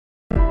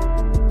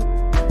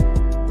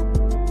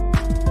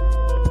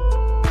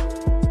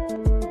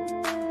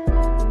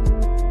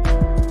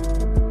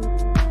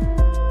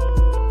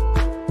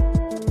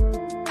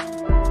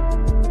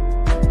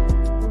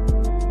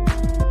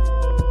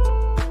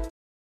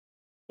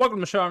Welcome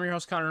to the show. I'm your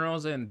host, Connor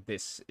Rose, and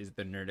this is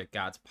the Nerdic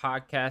Gods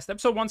podcast,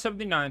 episode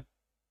 179.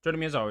 Joining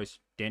me as always,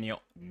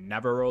 Daniel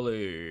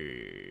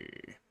Navaroli.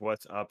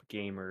 What's up,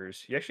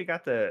 gamers? You actually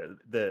got the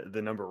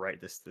number right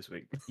this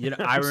week. I I'm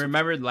surprised.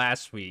 remembered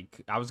last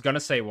week, I was going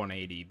to say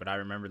 180, but I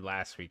remembered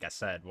last week I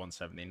said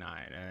 179,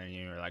 and then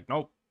you were like,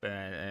 nope,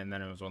 and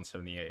then it was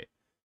 178.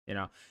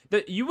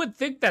 You would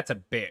think that's a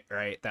bit,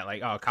 right? That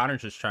like, oh,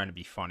 Connor's just trying to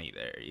be funny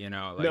there,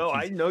 like No,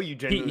 I know you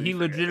genuinely he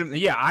forget. legitimately,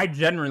 yeah, I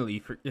genuinely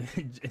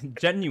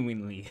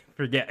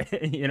forget,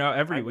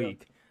 every I know.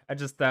 week. I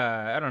just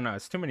I don't know,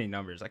 it's too many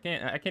numbers. I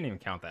can't even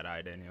count that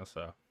eye, Daniel.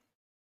 So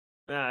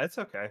Nah, it's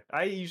okay.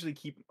 I usually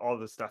keep all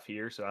the stuff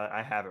here, so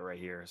I have it right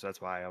here. So that's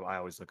why I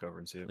always look over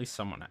and see at it. least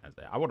someone has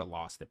it. I would have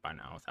lost it by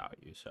now without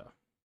you. So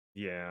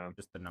Yeah.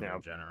 just the number Yeah.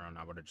 in general, and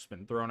I would have just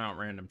been throwing out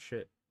random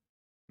shit.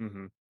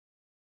 Mm-hmm.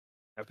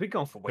 I've been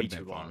going for way Could have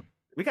been too long. fun.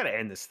 We gotta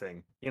end this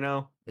thing.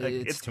 Like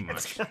It's too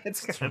much.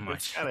 It's Too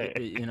much. gotta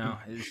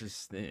It's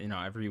just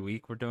every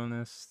week we're doing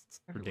this.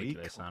 It's every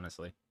ridiculous, week.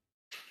 honestly.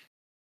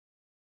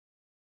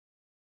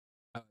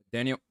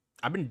 Daniel,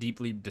 I've been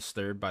deeply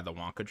disturbed by the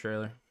Wonka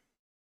trailer.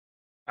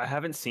 I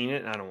haven't seen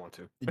it, and I don't want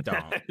to.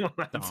 Don't.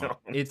 want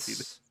to see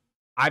this.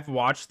 I've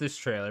watched this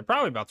trailer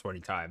probably about 20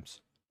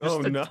 times just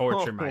Oh to no.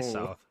 torture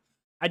myself.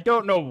 I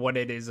don't know what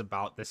it is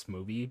about this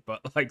movie,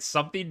 but like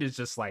something is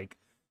just like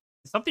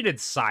something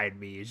inside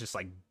me is just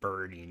like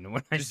burning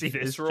when I see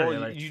this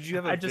trailer. Did you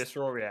have a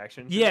visceral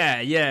reaction?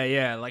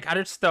 Yeah. Like I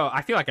just don't.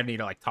 I feel like I need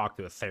to like talk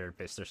to a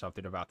therapist or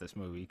something about this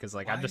movie because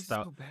like Why I just is it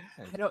don't. so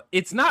bad? I don't.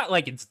 It's not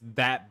like it's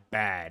that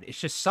bad. It's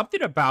just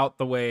something about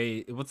the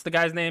way. What's the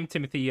guy's name?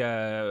 Timothy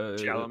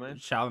Chalamet?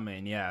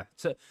 Chalamet. Yeah.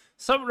 So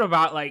something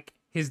about like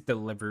his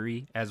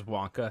delivery as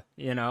Wonka.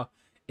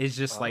 Is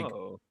just like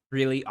Oh,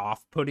 really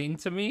off-putting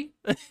to me.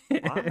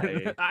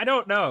 why? I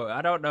don't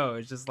know.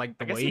 It's just like I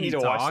the guess way you he need to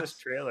watch this talks.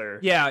 trailer.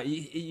 Yeah,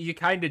 you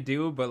kind of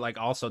do, but like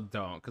also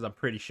don't, because I'm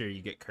pretty sure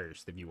you get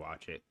cursed if you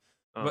watch it.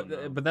 Oh But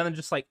no. but then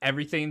just like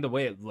everything, the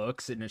way it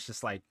looks, and it's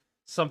just like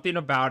something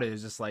about it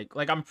is just like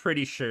I'm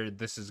pretty sure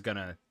this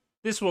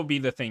will be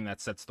the thing that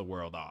sets the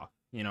world off.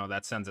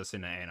 That sends us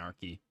into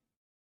anarchy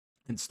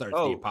and starts the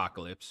Oh,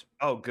 apocalypse.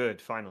 oh,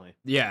 good. Finally.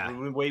 Yeah.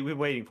 We're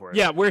waiting for it.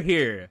 Yeah, we're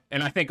here,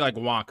 and I think like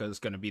Wonka is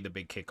gonna be the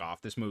big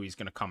kickoff. This movie's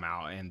gonna come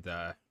out and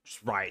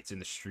just riots in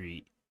the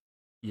street.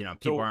 People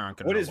So, aren't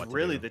gonna what know is what to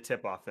really do. the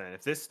tip off then?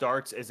 If this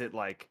starts, is it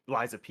like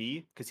Liza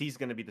P? Because he's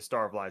going to be the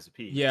star of Liza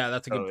P. Yeah,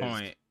 that's a So good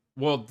point.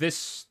 Well,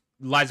 this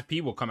Liza P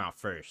will come out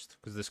first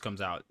because this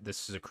comes out.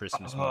 This is a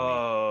Christmas movie,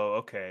 Oh,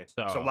 okay.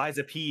 So so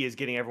Liza P is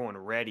getting everyone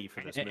ready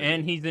for this movie.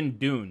 and he's in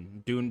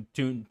Dune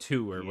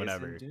 2 or He is in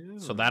whatever.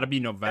 So Dune. that'll be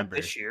Is that November.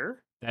 this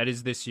year? That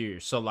is this year.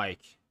 So like,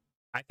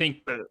 I think.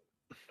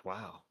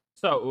 Wow.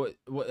 So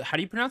how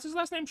do you pronounce his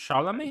last name?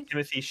 Chalamet.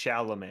 Timothy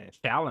Chalamet.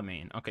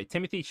 Chalamet. Okay,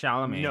 Timothy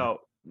Chalamet.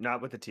 No,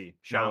 not with the T.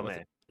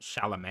 Chalamet.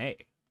 Chalamet.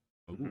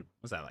 Ooh, Mhm.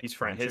 was that like He's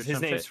French. French or His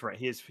some name's shit? French.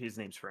 His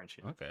name's French.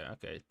 Yeah.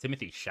 Okay.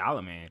 Timothy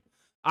Chalamet.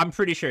 I'm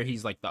pretty sure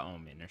he's like the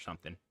Omen or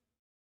something.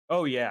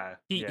 Oh yeah.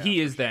 He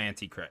is the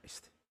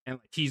Antichrist, and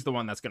like he's the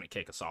one that's gonna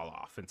kick us all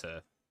off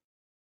into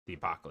the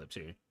apocalypse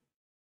here.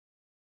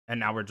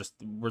 And now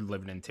we're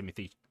living in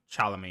Timothy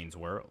Chalamet's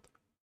world,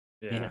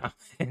 Yeah.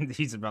 and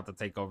he's about to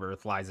take over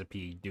with Liza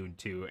P, Dune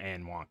 2,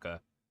 and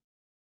Wonka,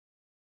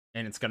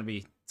 and it's gonna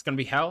be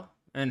hell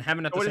and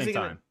heaven at the same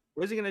time.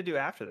 What is he gonna do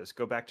after this?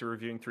 Go back to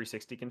reviewing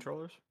 360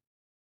 controllers?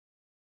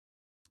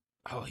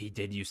 Oh, he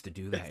did used to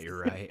do that. You're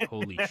right.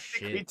 Holy I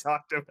think we shit.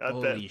 talked about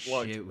Holy that.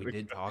 long shit. time We ago.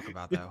 did talk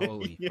about that.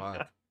 Holy Yeah.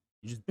 fuck.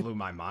 You just blew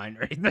my mind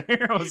right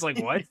there. I was like,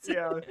 what?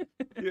 Yeah.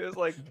 It was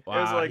like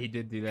Wow, he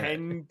did do that.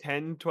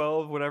 10,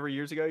 12, whatever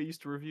years ago. He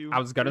used to review. I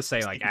was gonna say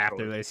 360 like after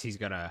controllers. this, he's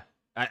gonna.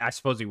 I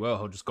suppose he will.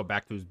 He'll just go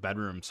back to his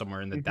bedroom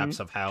somewhere in the depths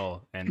of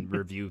hell and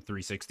review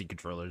 360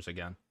 controllers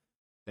again.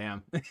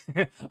 Damn.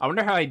 I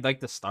wonder how he'd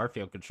like the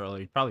Starfield controller.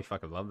 He'd probably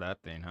fucking love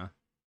that thing, huh?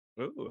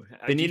 Ooh.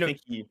 They Do you need a. think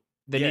he?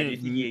 They Yeah. Do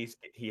need you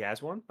think he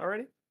has one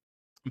already?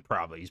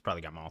 probably. He's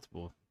probably got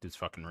multiple. Dude's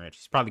fucking rich.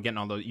 He's probably getting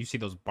all those. You see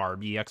those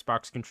Barbie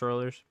Xbox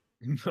controllers?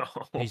 No.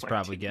 He's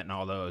probably getting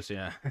all those.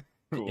 Yeah.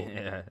 Cool.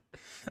 Yeah.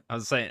 I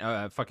was saying,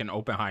 fucking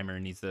Oppenheimer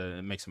needs to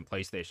make some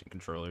PlayStation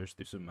controllers.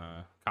 Do some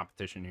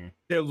competition here.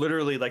 They're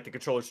literally like the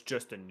controller's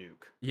just a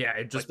nuke. Yeah,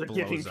 it just they're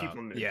giving blows up.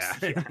 people nukes. Yeah,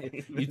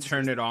 Yeah. you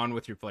turn it on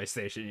with your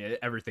PlayStation,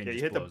 everything Yeah, you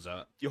just hit blows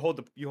up. You hold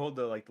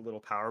the like the little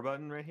power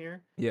button right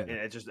here. Yeah,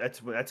 And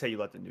that's how you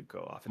let the nuke go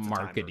off. It's a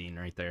timer. marketing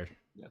right there.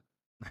 Yeah.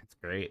 That's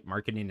great.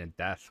 Marketing and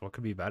death. What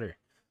could be better?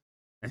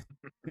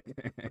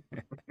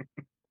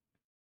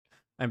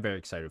 I'm very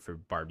excited for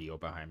Barbie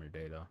Oppenheimer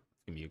Day, though.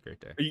 It's gonna be a great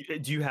day.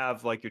 Do you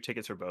have like your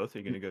tickets for both? Are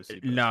you gonna go see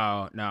both?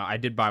 No, I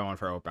did buy one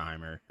for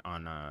Oppenheimer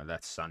on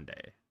that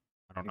Sunday.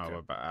 I don't know Okay.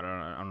 about I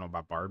don't know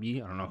about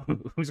Barbie. I don't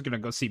know who's gonna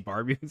go see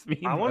Barbie with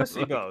me. I wanna but, see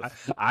like,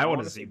 both. I I want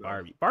wanna to see see both.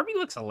 Barbie. Barbie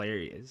looks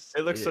hilarious.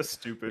 It looks so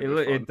stupid.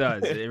 It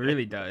does. It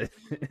really does.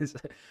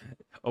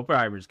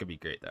 Oppenheimer's gonna be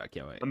great though. I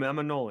can't wait. I mean, I'm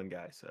a Nolan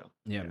guy, so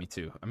Yeah, me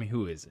too. I mean,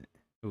 who isn't?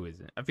 Who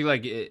isn't? I feel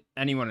like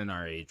anyone in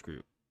our age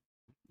group,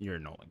 you're a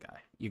Nolan guy.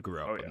 You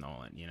grew up with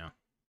Nolan,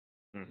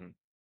 Mm-hmm.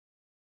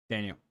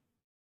 Daniel,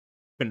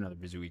 it's been another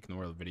busy week in the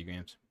world of video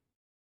games.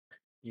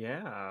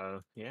 Yeah.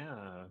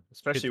 Shit's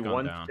Especially gone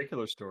one down.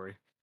 particular story.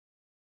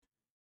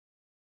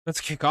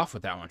 Let's kick off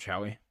with that one,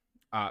 shall we?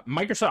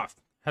 Microsoft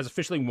has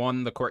officially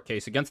won the court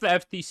case against the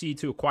FTC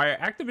to acquire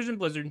Activision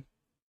Blizzard.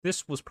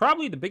 This was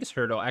probably the biggest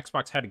hurdle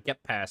Xbox had to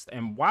get past,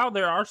 and while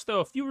there are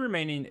still a few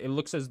remaining, it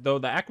looks as though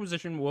the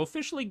acquisition will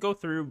officially go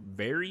through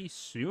very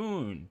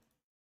soon.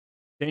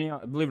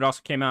 Daniel, I believe it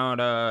also came out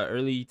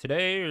early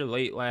today or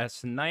late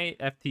last night.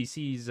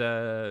 FTC's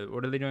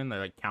what are they doing? They're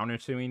like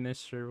countersuing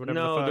this or whatever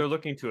the No, fuck. they're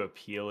looking to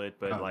appeal it,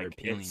 but Oh, they're like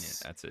appealing it.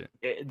 That's it.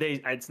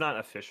 it's not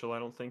official, I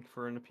don't think,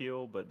 for an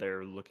appeal, but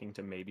they're looking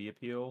to maybe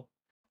appeal.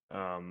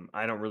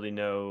 I don't really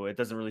know. It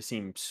doesn't really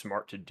seem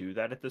smart to do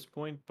that at this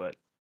point, but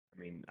I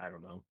mean, I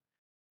don't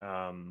know.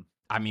 Um,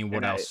 I mean, and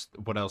what else?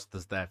 What else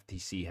does the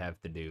FTC have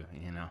to do?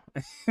 You know,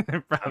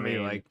 they're I probably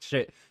mean, like,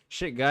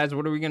 shit, guys.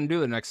 What are we gonna do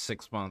the next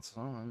 6 months?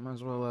 Oh, I might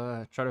as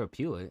well try to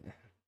appeal it.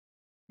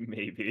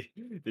 maybe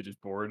they're just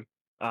bored.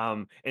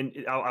 I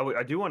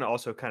do want to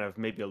also kind of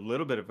maybe a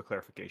little bit of a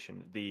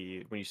clarification.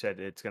 The when you said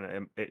it's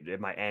it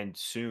might end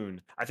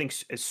soon, I think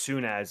as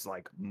soon as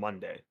like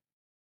Monday,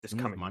 this Soon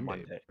as coming Monday,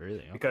 Monday, really?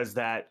 Okay. because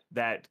that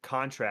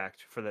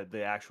contract for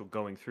the actual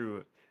going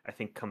through, I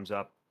think comes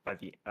up by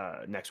the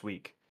next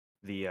week.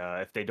 The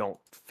if they don't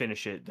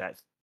finish it,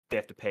 that they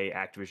have to pay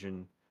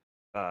Activision.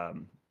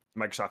 Um,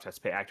 Microsoft has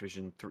to pay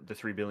Activision the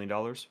 $3 billion.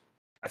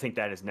 I think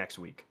that is next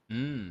week.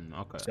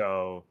 Okay.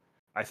 So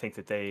I think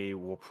that they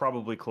will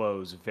probably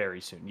close very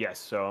soon. Yes.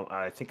 So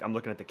I think I'm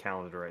looking at the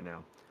calendar right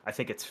now. I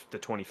think it's the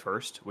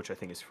 21st, which I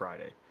think is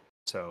Friday.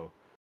 So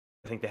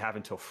I think they have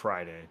until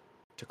Friday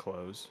to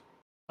close.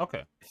 Okay.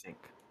 I think.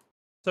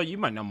 So you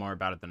might know more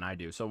about it than I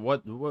do. So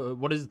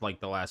what is like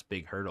the last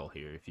big hurdle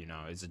here? If you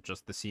know, is it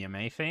just the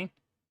CMA thing?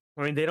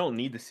 I mean, they don't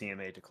need the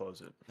CMA to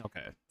close it.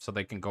 Okay. So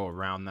they can go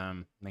around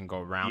them, then go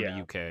around the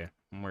Yeah, UK.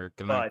 And we're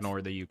gonna but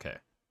ignore the UK.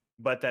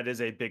 that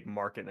is a big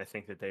market, and I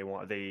think that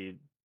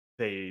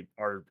they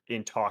are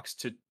in talks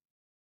to,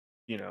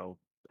 you know,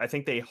 I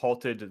think they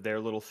halted their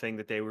little thing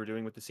that they were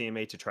doing with the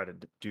CMA to try to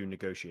do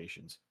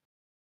negotiations.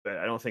 But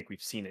I don't think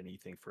we've seen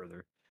anything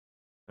further.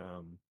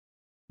 Um,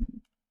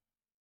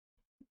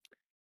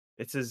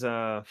 It's as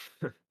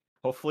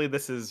hopefully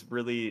this is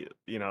really,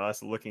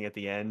 us looking at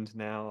the end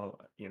now,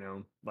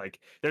 like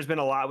there's been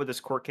a lot with this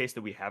court case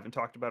that we haven't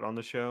talked about on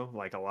the show,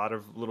 like a lot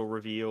of little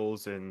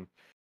reveals and,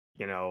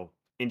 you know,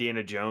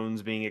 Indiana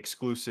Jones being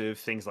exclusive,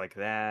 things like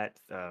that.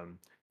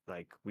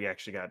 Like we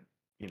actually got,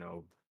 you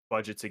know,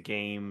 budgets of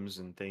games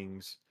and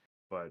things,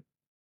 but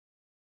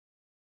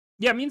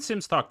Yeah, me and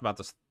Sims talked about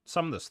this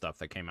some of the stuff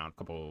that came out a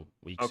couple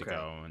weeks okay.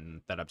 ago,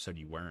 and that episode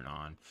you weren't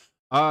on.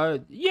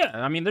 Yeah,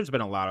 I mean, there's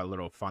been a lot of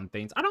little fun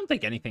things. I don't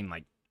think anything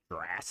like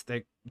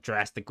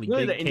drastically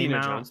Really big the came Indiana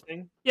out. Jones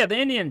thing? Yeah, the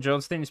Indiana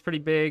Jones thing is pretty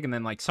big, and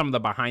then like some of the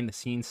behind the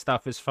scenes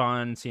stuff is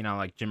fun. So, you know,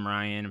 like Jim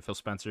Ryan and Phil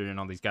Spencer and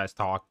all these guys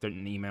talked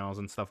in emails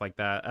and stuff like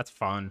that. That's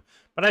fun.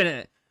 But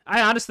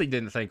I honestly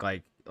didn't think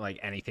like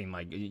anything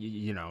like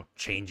you know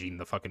changing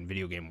the fucking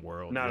video game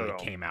world Not at really all.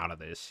 came out of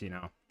this. You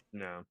know.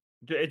 No.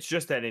 It's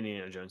just that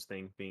Indiana Jones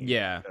thing being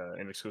Yeah.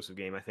 an exclusive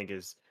game, I think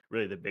is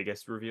really the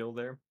biggest reveal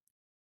there.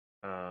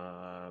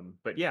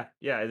 But yeah,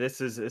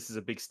 this is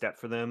a big step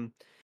for them.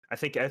 I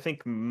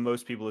think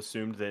most people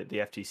assumed that the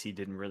FTC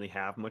didn't really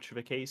have much of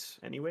a case,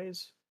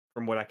 anyways,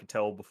 from what I could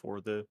tell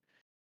before the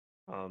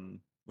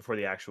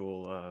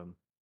actual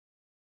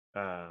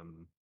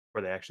um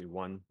where they actually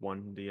won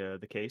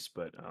the case,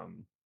 but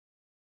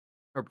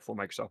or before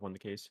Microsoft won the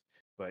case.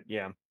 But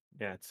yeah,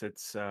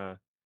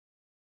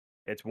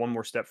 it's one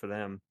more step for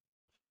them.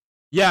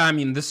 Yeah, I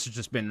mean, this has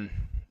just been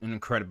an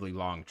incredibly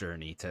long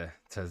journey to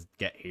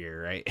get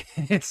here, right?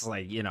 It's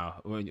like, you know,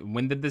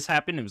 when did this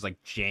happen? It was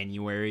like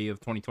January of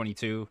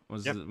 2022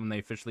 was Yep, when they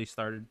officially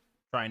started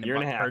trying to year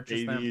and a half,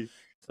 purchase them. baby.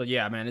 So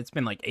yeah, man, it's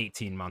been like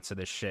 18 months of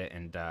this shit,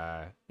 and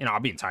you know, I'll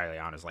be entirely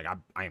honest, like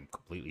I am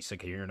completely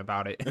sick of hearing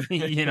about it.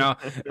 You know,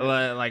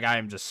 like I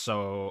am just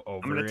so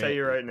I'm gonna over tell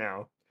you it. right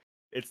now,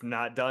 it's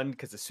not done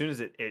because as soon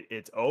as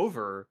it's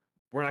over,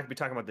 we're not gonna be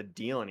talking about the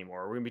deal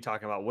anymore. We're gonna be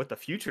talking about what the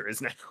future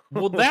is now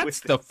Well, with that's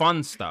the this.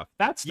 fun stuff.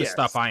 That's the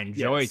stuff Yes, I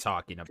enjoy yes,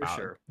 talking for about.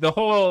 sure. The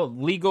whole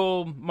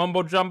legal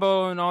mumbo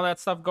jumbo and all that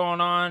stuff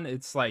going on.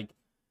 It's like,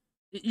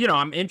 you know,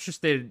 I'm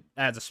interested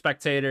as a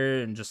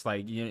spectator and just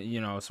like, you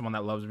know, someone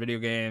that loves video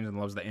games and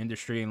loves the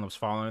industry and loves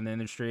following the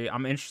industry.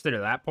 I'm interested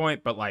at that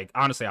point, but like,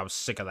 honestly, I was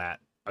sick of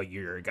that a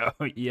year ago,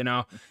 you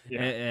know,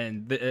 Yeah,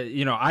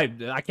 you know,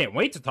 I can't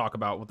wait to talk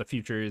about what the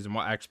future is and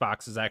what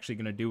Xbox is actually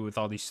going to do with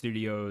all these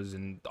studios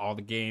and all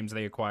the games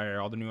they acquire,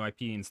 all the new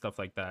IP and stuff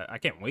like that. I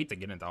can't wait to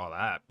get into all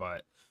that,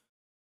 but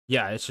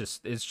yeah, it's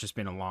just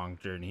been a long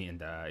journey,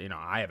 and you know,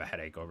 I have a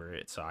headache over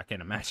it, so I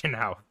can't imagine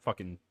how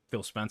fucking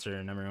Phil Spencer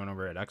and everyone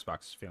over at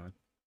Xbox is feeling.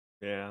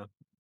 yeah.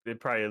 They'd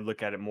probably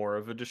look at it more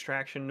of a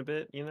distraction a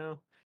bit,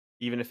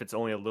 even if it's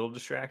only a little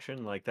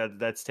distraction. Like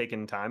that's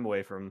taking time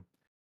away from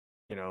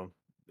you know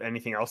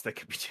anything else they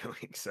could be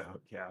doing. So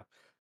yeah,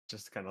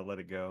 just kind of let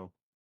it go.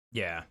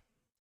 Yeah,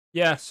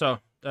 yeah. So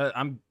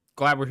I'm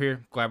glad we're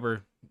here. Glad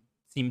we're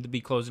seem to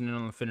be closing in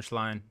on the finish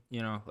line.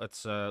 You know,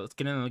 let's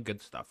get into the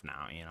good stuff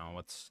now. You know,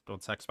 what's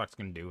Xbox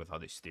gonna do with all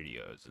these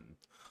studios and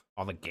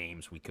all the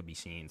games we could be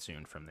seeing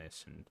soon from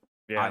this? And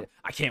Yeah.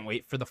 I can't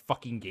wait for the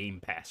fucking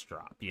Game Pass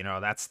drop. You know,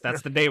 that's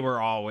the day we're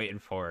all waiting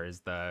for. Is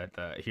the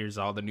here's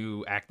all the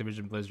new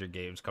Activision Blizzard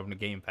games coming to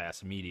Game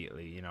Pass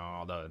immediately. You know,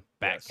 all the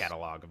back Yes.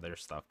 catalog of their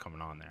stuff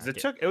coming on there. 'Cause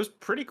it was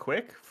pretty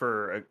quick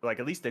for like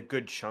at least a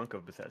good chunk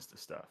of Bethesda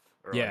stuff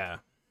or like Yeah.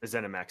 the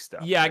ZeniMax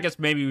stuff. Yeah, I Like guess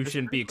maybe we it's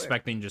shouldn't be pretty quick.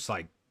 expecting just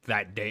like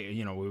that day.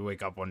 You know, we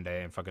wake up one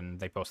day and fucking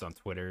they post on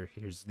Twitter.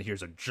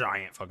 Here's a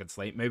giant fucking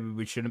slate. Maybe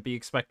we shouldn't be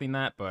expecting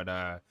that, but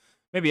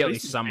maybe At at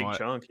least least it's a big somewhat.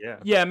 chunk, yeah.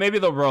 Yeah, maybe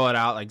they'll roll it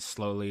out like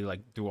slowly,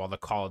 like do all the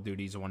Call of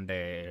Duties one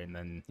day, and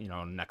then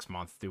next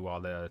month do all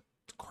the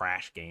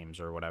Crash games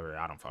or whatever.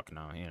 I don't fucking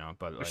know,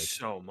 but There's like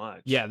so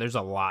much. yeah, there's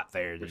a lot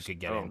there that you There's could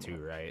get so into,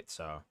 much. right?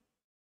 So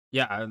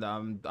yeah,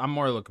 I'm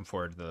more looking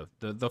forward to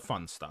the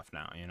fun stuff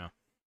now.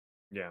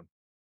 Yeah,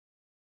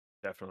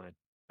 definitely.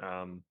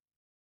 Um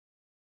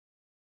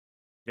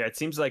yeah, it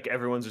seems like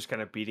everyone's just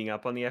kind of beating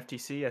up on the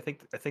FTC. I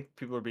think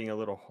people are being a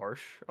little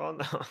harsh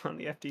on on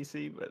the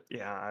FTC, but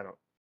yeah, I don't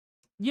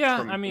Yeah,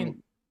 I from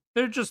mean,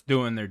 they're just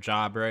doing their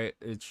job, right?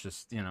 It's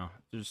just,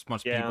 there's a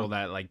bunch of yeah, people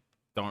that like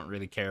don't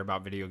really care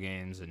about video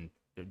games and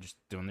they're just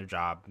doing their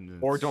job.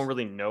 And or don't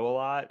really know a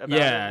lot about it.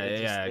 yeah, It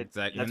just yeah, it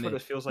exactly. that's And what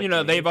it feels like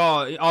to they've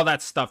me. all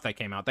that stuff that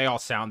came out. They all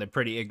sounded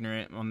pretty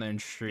ignorant on the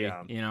industry.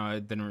 Yeah.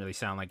 It didn't really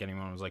sound like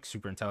anyone was like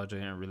super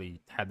intelligent and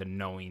really had the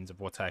knowings of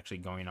what's actually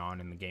going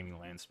on in the gaming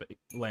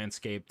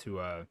landscape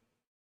to I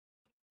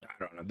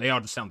don't know. They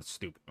all just sounded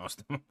stupid, most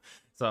of them.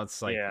 So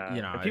it's like, Yeah,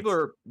 and people it's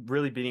are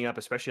really beating up,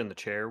 especially on the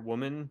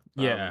chairwoman,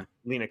 yeah.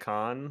 Lena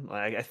Khan.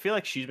 Like, I feel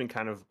like she's been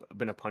kind of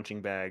been a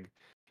punching bag.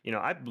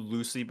 I've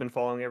loosely been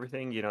following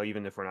everything.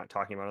 Even if we're not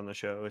talking about it on the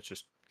show, it's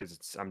just because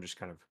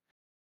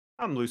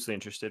I'm loosely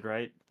interested,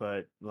 right?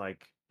 But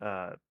like,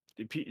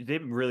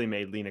 they've really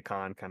made Lena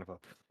Khan kind of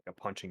a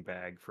punching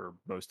bag for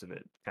most of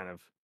it. Kind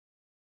of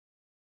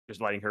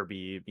just letting her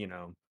be,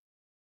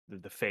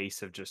 the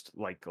face of just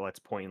like let's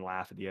point and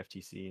laugh at the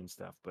FTC and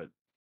stuff. But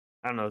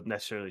I don't know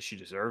necessarily she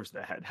deserves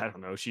that. I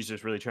don't know. She's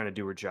just really trying to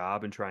do her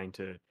job and trying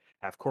to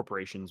have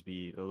corporations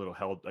be a little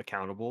held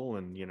accountable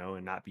and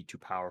and not be too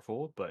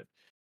powerful. But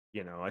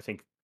I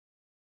think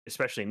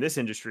especially in this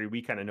industry,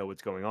 we kind of know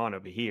what's going on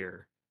over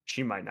here.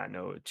 She might not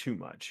know it too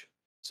much,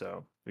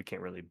 so we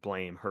can't really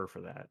blame her for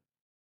that.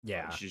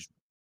 Yeah. She's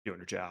doing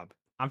her job.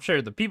 I'm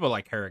sure the people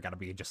like her gotta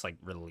be just like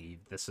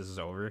relieved this is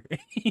over.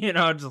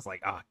 Just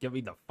like, get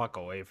me the fuck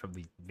away from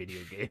these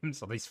video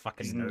games. All these These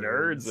fucking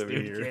nerds nerds, over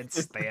dude. here. Can't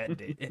stand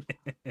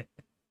it.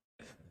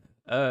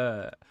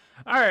 uh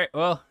all right,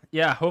 well,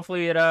 yeah,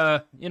 hopefully it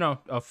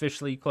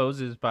officially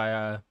closes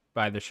by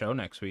the show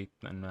next week.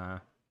 And I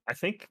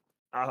think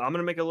I'm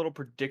gonna make a little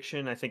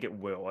prediction. I think it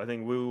will. I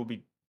think we will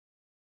be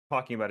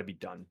talking about it be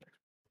done.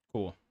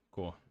 cool,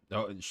 cool.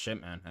 Oh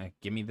shit, man. I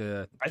Give me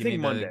think the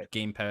Monday.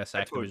 Game Pass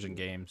I told Activision you.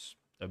 games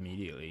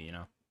immediately.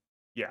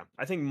 Yeah,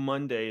 I think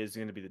Monday is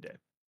going to be the day.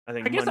 I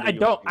think I guess Monday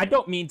you'll see I it.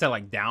 don't mean to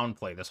like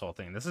downplay this whole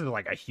thing. This is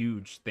like a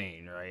huge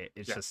thing, right?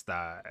 It's Yeah, just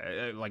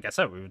like I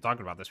said, we've been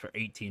talking about this for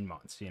 18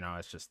 months.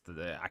 It's just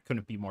I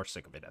couldn't be more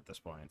sick of it at this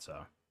point.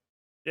 So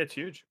yeah, it's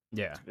huge.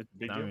 yeah, It's a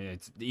big I deal. mean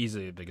it's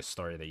easily the biggest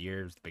story of the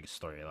year. It's the biggest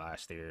story of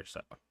last year.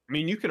 So I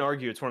mean, you can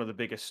argue it's one of the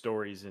biggest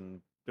stories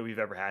that we've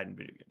ever had in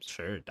video games.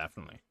 sure,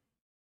 definitely.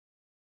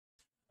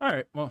 All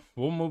right, well,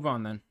 we'll move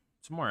on then.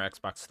 Some more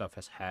Xbox stuff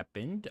has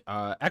happened.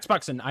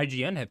 Xbox and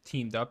IGN have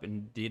teamed up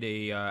and did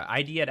a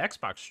ID at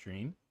Xbox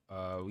stream. We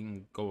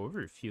can go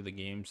over a few of the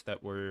games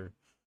that were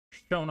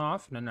shown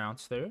off and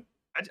announced there.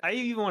 I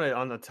even want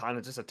to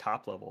on just a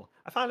top level.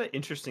 I found it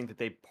interesting that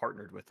they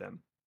partnered with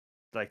them,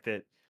 like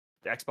that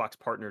the Xbox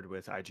partnered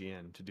with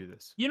IGN to do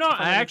this. I found I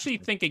that actually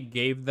interesting. think it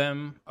gave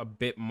them a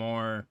bit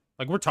more.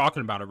 Like we're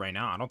talking about it right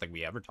now. I don't think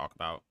we ever talk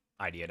about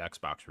ID at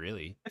Xbox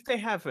really. If they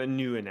have a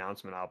new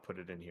announcement, I'll put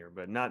it in here,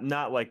 but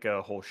not like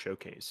a whole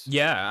showcase.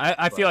 Yeah,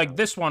 I feel But like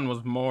this one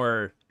was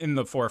more in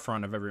the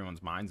forefront of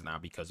everyone's minds now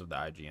because of the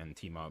IGN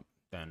team up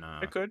than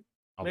it could.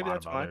 a Maybe lot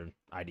that's of fine. other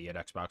ID at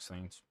Xbox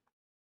things.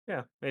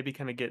 Yeah, maybe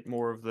kind of get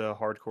more of the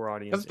hardcore Because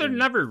audience they're in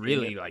never seeing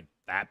it. really like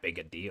that big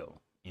a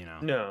deal.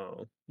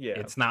 No, yeah,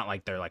 It's not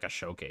like they're like a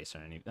showcase or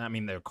anything. I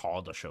mean, they're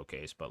called a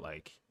showcase, but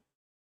like,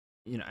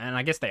 and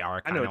I guess they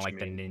are I know kind of what you like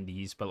the mean.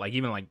 Nindies, but like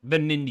even like the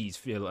Nindies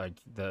feel like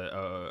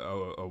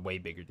a way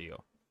bigger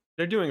deal.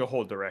 They're doing a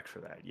whole direct for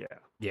that. Yeah,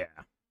 Yeah.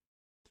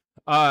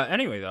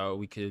 Anyway, though,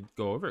 we could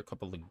go over a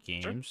couple of sure.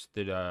 games.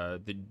 Did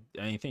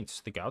anything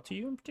stick out to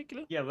you in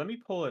particular? Yeah, let me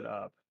pull it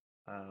up.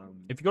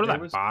 If you go to There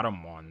that was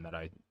bottom one that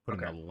I put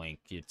in okay. the link,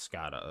 it's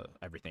got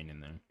everything in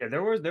there. Yeah,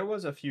 there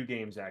was a few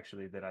games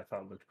actually that I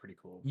thought looked pretty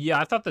cool. Yeah,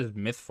 I thought the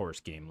Myth Force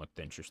game looked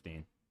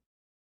interesting.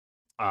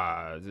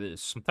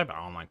 There's some type of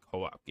online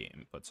co-op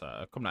game, but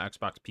coming to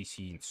Xbox,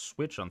 PC, and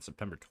Switch on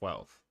September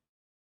 12th.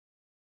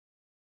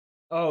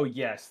 Oh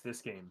yes,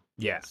 this game.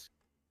 Yeah, Yes,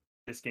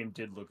 this game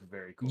did look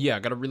very cool. yeah,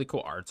 got a really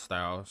cool art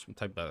style, some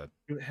type of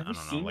Have I you don't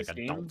know, seen like this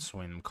Adult game?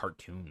 Swim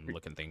cartoon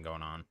looking thing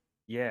going on.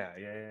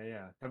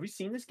 Yeah. Have we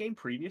seen this game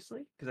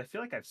previously? Because I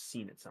feel like I've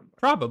seen it somewhere.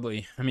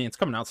 Probably. I mean, it's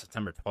coming out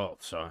September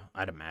 12th, so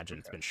I'd imagine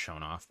it's Okay. been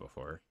shown off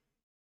before.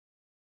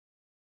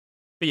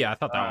 But yeah, I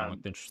thought that one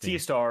looked Sea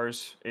of interesting.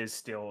 Stars is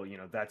still,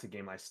 that's a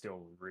game I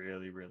still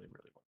really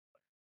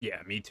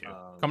Yeah, me too.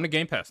 want. Coming to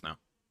Game Pass now.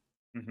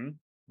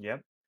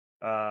 Yep.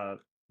 Uh,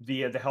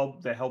 the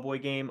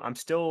Hellboy game, I'm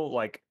still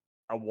like,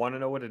 I want to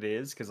know what it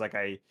is because like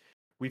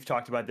we've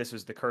talked about this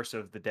as the Curse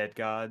of the Dead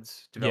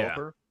Gods Yeah.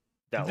 developer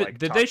that like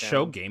Did they top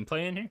show down.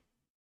 gameplay in here?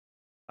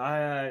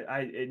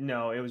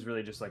 No, it was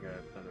really just like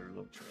another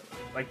little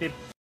trailer. Like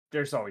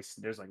there's like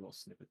little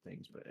snippet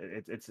things, but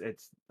it's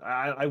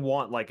I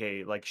want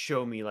like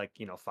show me like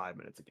 5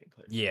 minutes of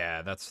gameplay.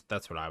 Yeah, that's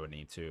what I would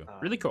need too.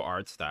 Really Um, cool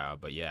art style,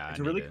 but yeah, it's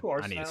a really cool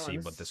art I need to style, see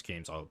and what this this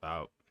game's all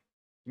about.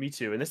 me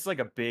too. And this is like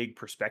a big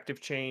perspective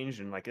change,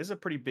 and like this is a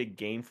pretty big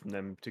game from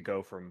them to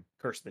go from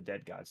Curse of the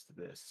Dead Gods to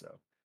this. So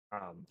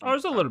Oh,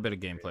 there's a I'm little bit of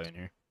curious. gameplay in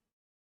here.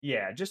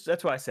 Yeah, just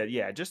that's why I said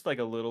yeah, just like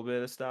a little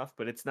bit of stuff,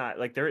 but it's not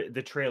like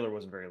the trailer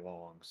wasn't very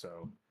long,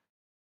 so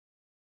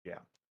yeah.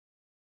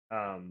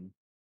 Um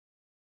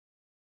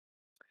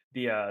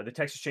the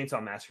Texas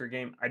Chainsaw Massacre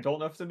game, I don't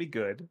know if it's gonna be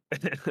good,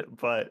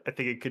 but I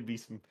think it could be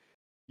some.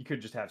 You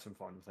could just have some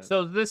fun with it.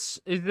 So this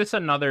is this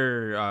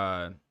another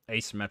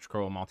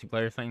asymmetrical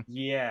multiplayer thing?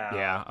 Yeah,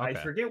 Yeah, I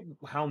okay. forget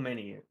how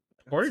many.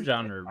 Horror Like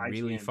genre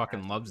really IGN fucking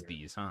has on loves here.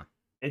 these, huh?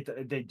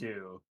 They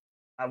do.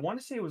 I want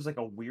to say it was like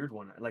a weird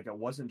one. Like it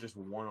wasn't just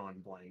one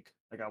on blank.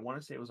 Like I want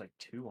to say it was like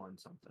two on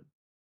something.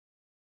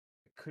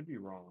 I could be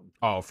wrong.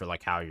 Oh, for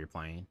like how you're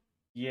playing.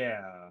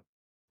 Yeah,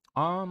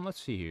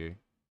 Let's see here.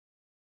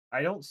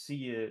 I don't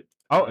see it.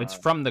 Oh, it's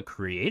from the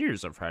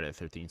creators of Friday the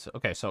 13th.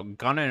 Okay, so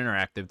Gunna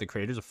Interactive, the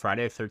creators of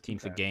Friday the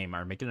 13th, the Okay. game,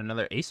 are making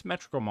another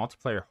asymmetrical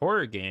multiplayer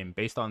horror game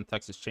based on the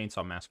Texas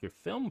Chainsaw Massacre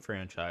film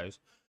franchise.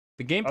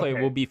 The gameplay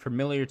will Okay. be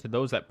familiar to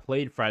those that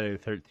played Friday the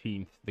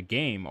 13th, the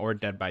game, or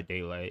Dead by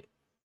Daylight.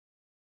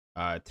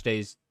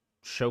 Today's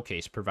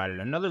showcase provided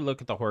another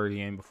look at the horror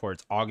game before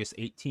its August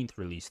 18th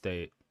release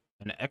date.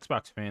 And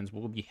Xbox fans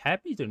will be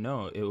happy to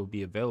know it will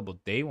be available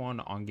day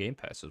one on Game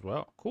Pass as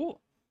well. Cool.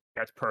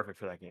 That's perfect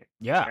for that game.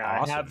 Yeah, And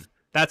awesome.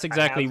 That's I have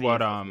exactly the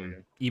what info for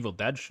you. Evil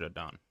Dead should have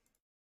done.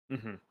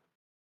 Hmm.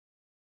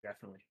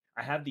 Definitely.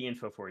 I have the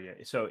info for you.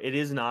 So it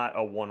is not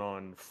a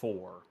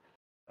 1-on-4,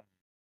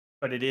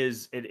 but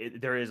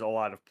there is a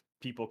lot of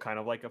people kind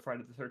of like a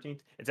Friday the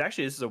 13th. It's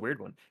actually, this is a weird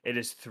one. It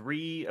is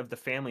 3 of the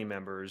family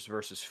members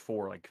versus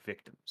 4 like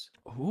victims.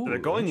 So they're Ooh,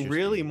 going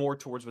really interesting. more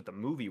towards what the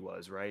movie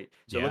was, right?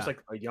 So it looks Yeah.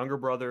 like a younger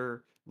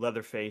brother,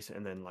 Leatherface,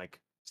 and then like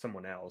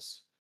someone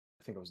else.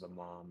 I think it was the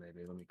mom,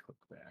 maybe. Let me click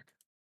back.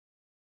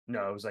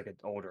 No, it was like an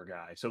older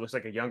guy. So it looks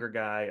like a younger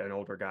guy, an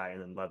older guy,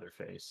 and then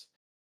Leatherface.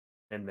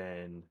 And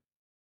then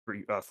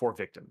 4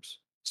 victims.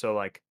 So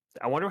like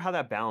I wonder how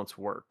that balance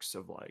works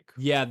of like.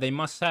 Yeah, they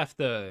must have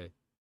the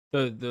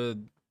the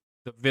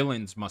the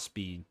villains must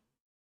be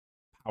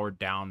powered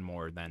down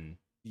more than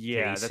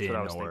Yeah, that's what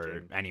I Jason was or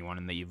thinking. anyone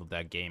in the Evil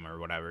Dead game or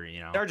whatever,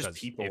 They're just because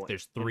if people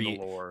there's in the three, if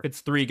lore.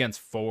 it's 3 against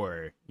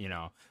 4,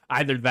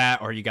 either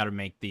that or you got to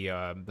make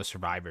the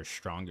survivors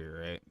stronger,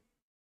 right?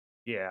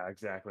 Yeah,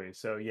 exactly.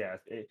 So yeah,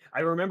 I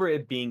remember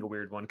it being a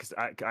weird one because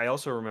I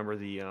also remember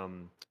the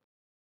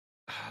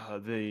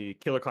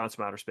Killer Clowns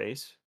from Outer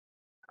Space.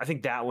 I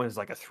think that one is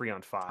like a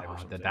 3-on-5 or Oh,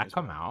 did something that as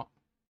come well. out?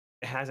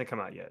 It hasn't come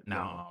out yet. No,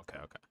 No. Okay.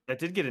 Okay. that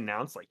did get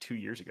announced like 2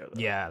 years ago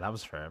though. Yeah, that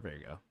was forever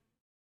ago.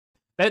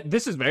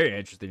 This is very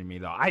interesting to me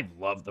though. I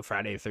love the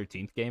Friday the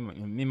 13th game.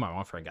 Me and my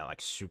one friend got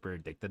like super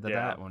addicted to Yeah,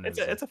 that when it it's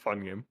was a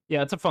fun game.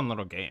 yeah, it's a fun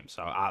little game.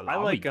 So I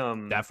I'll like be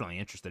definitely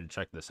interested to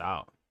check this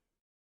out.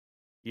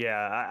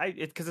 Yeah,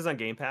 because it's on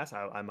Game Pass.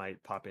 I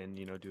might pop in,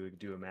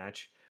 do a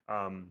match.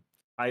 Um,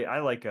 I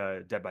like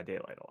Dead by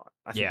Daylight a lot.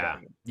 I think that Yeah,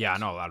 game yeah, I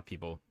is. know a lot of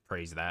people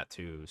praise that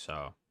too.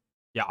 So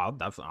yeah,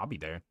 I'll be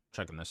there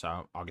checking this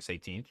out August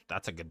 18th.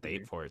 That's a good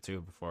date Mhm, for it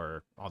too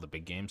before all the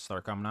big games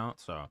start coming out.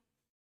 So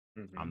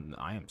mhm.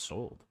 I am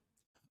sold.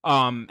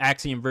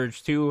 Axiom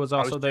Verge 2 was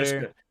I was also just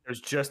there.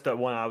 there's just that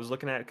one I was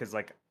looking at because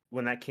like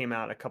when that came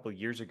out a couple of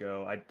years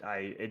ago,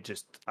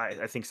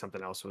 I think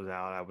something else was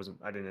out.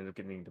 I didn't end up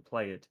getting to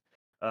play it,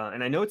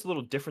 and I know it's a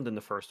little different than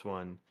the first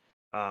one.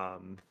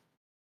 Um,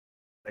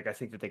 like I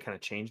think that they kind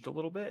of changed a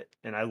little bit,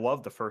 and I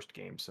love the first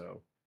game,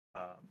 so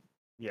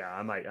yeah,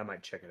 I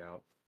might check it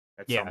out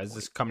at Yeah, some is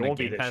this point. It coming to won't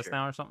be Game this Pass year.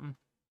 now or something?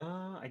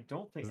 I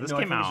don't 'Cause think. this No,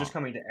 I think it's just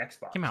coming to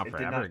came Xbox. out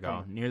forever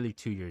ago, nearly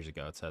 2 years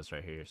ago. It says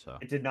right here. So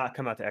It did not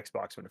come out to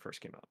Xbox when it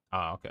first came out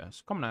oh, okay,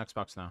 it's coming to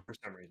Xbox now. for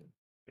some reason.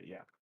 But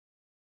yeah.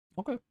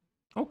 Okay.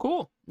 Oh,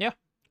 cool. Yeah,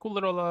 cool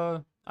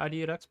little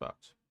ID at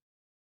Xbox.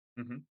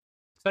 Hmm.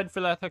 Excited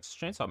for that Texas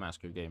Chainsaw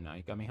Massacre game now.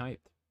 You got me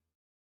hyped.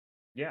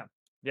 Yeah.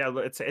 Yeah.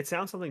 It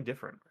sounds something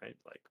different, right?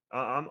 Like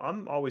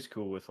I'm always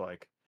cool with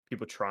like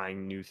people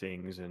trying new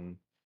things and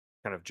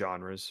kind of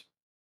genres.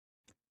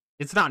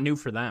 It's not new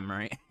for them,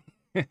 right?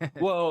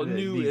 Well,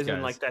 new These is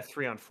in like guys. that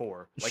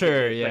 3-on-4, like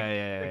Sure, like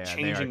yeah.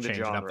 They are changing the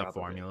changing up the genre of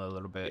a bit. formula a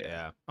little bit. Yeah.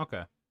 Yeah.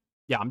 Okay.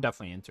 Yeah, I'm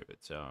definitely into it.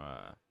 So,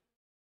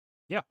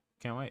 yeah,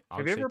 can't wait.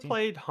 Have you August ever 18th.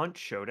 played Hunt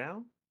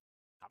Showdown?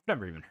 I've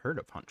never even heard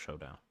of Hunt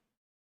Showdown.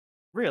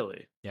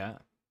 Really? Yeah.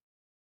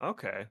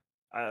 Okay.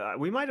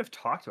 We might have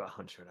talked about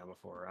Hunt Showdown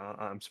before.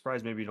 I'm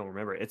surprised maybe you don't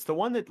remember it. It's the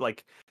one that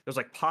like there's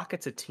like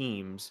pockets of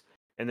teams,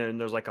 and then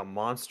there's like a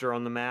monster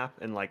on the map,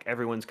 and like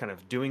everyone's kind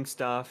of doing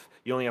stuff.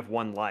 You only have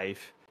one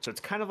life, so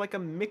it's kind of like a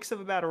mix of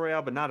a battle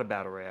royale, but not a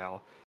battle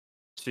royale.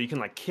 So you can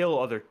like kill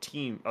other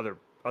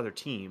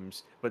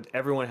teams, but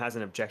everyone has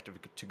an objective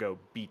to go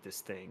beat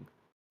this thing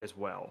as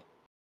well.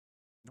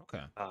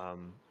 Okay.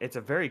 It's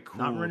a very Not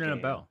cool ringing a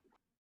game. bell.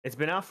 It's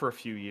been out for a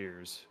few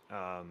years.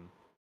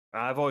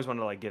 I've always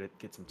wanted to like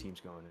get some teams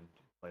going and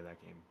play that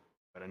game,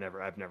 but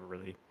I've never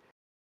really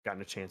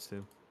gotten a chance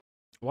to.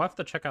 We'll have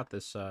to check out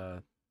this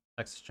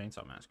Texas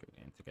Chainsaw Massacre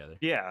game together.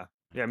 Yeah,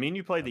 yeah. Me and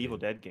you played the That'd Evil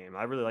be- Dead game.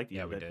 I really liked the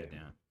Yeah, Evil we Dead did. game.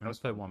 Yeah, That we was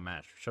played fun. one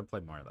match. Should play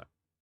more of that.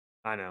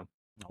 I know.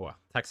 Oh well,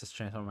 Texas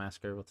Chainsaw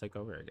Massacre will take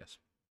over, I guess.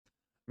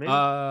 Maybe.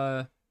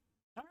 All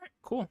right,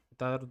 cool.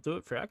 That'll do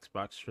it for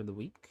Xbox for the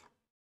week.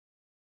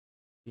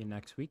 See you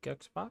next week,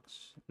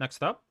 Xbox.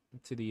 Next up,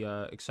 to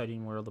the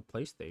exciting world of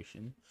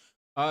PlayStation.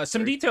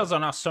 Some details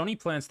on how Sony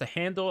plans to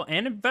handle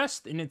and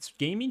invest in its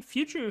gaming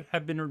future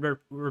have been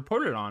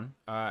reported on.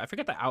 I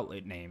forget the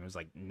outlet name. It was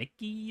like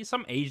Nikki,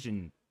 some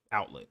Asian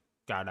outlet.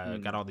 Got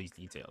all these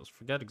details.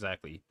 Forget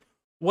exactly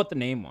what the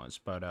name was,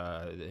 but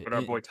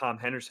our boy Tom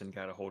Henderson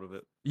got a hold of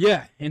it.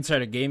 yeah,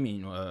 Insider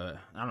Gaming. I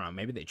don't know.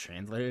 Maybe they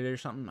translated it or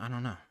something. I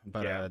don't know.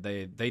 But Yeah.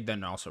 they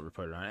then also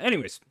reported on it.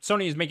 Anyways,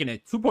 Sony is making a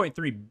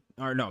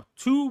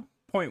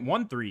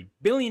 $2.13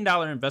 billion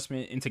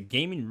investment into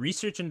gaming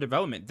research and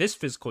development this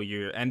fiscal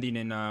year, ending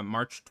in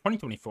March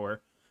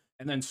 2024,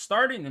 and then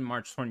starting in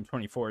March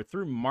 2024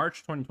 through March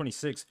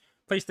 2026.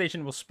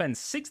 PlayStation will spend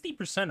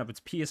 60% of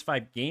its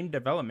PS5 game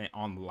development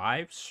on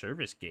live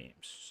service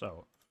games.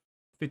 So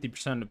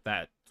 50% of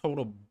that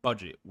total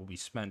budget will be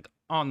spent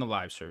on the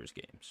live service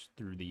games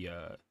through the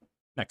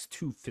next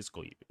 2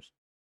 fiscal years.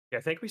 Yeah,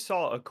 I think we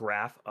saw a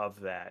graph of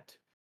that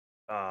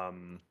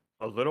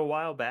a little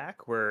while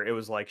back where it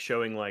was like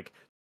showing like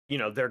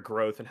their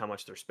growth and how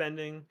much they're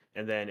spending,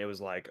 and then it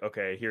was like,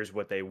 okay, here's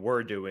what they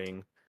were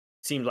doing.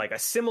 Seemed like a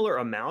similar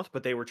amount,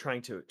 but they were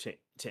trying to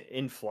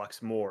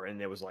influx more,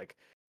 and it was like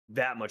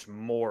that much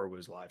more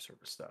was live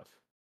service stuff.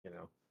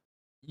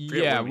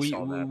 Forget Yeah, when we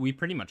saw that. we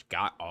pretty much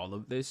got all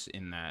of this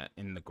in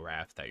the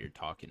graph that you're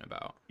talking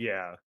about.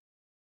 Yeah,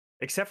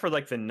 except for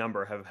like the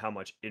number of how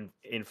much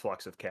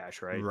influx of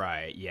cash, right?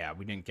 Right. Yeah,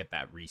 we didn't get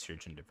that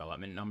research and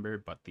development number,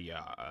 but the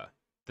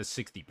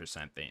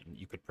 60% thing,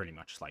 you could pretty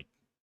much like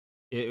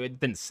it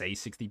didn't say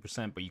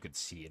 60%, but you could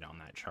see it on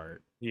that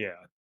chart. Yeah.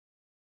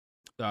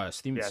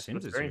 Steven Yeah, so Sims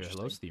it's is very here.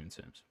 Hello, interesting. Steven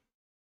Sims.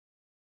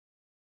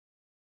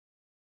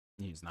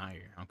 He's not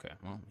here. Okay,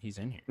 well, he's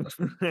in here.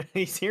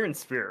 He's here in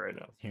spirit right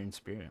now. Here in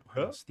spirit.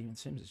 Wow, Huh? Steven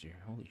Sims is here.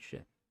 Holy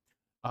shit.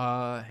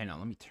 Hang on,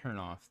 let me turn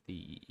off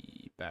the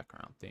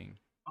background thing.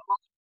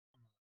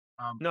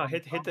 No,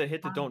 hit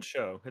the don't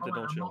show. Hit the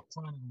don't show.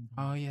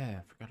 Oh yeah,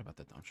 I forgot about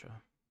the don't show.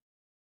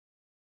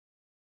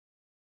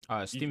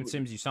 Steven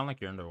Sims, you sound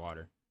like you're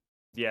underwater.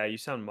 Yeah, you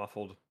sound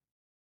muffled.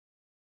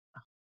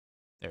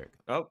 There we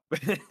go.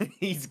 Oh,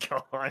 he's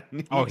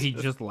gone. Oh, he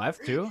just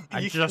left too? I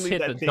You can just leave hit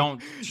that the thing.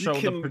 don't You show the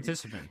can-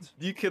 participant.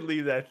 You could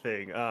leave that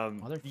thing. Yeah,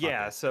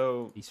 Motherfucker.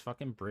 so These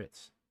fucking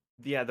Brits.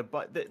 yeah,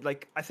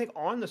 like I think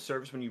on the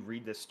service when you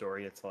read this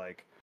story, it's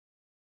like,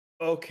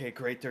 okay,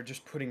 great, they're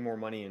just putting more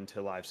money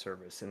into live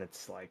service, and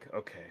it's like,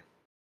 okay,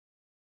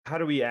 how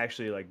do we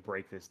actually like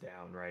break this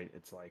down, right?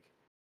 It's like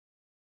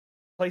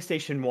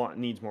PlayStation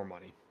needs more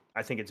money.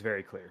 I think it's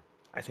very clear.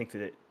 I think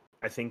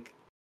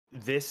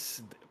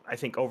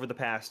over the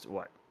past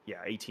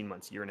 18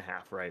 months, year and a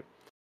half, right?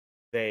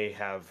 They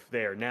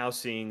are now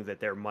seeing that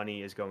their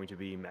money is going to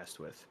be messed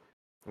with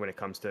when it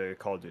comes to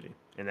Call of Duty,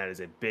 and that is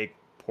a big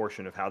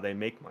portion of how they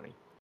make money.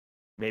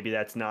 Maybe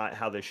that's not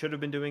how they should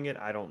have been doing it.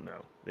 I don't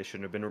know. They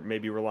shouldn't have been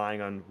maybe relying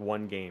on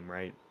one game,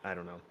 right? I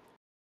don't know.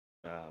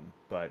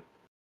 But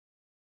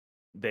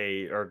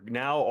they are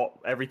now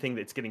everything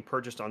that's getting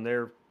purchased on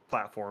their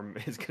platform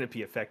is going to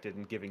be affected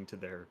and giving to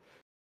their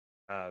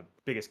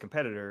biggest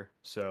competitor.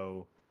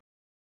 So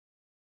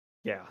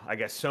yeah, I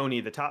guess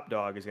Sony, the top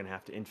dog, is going to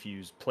have to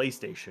infuse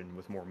PlayStation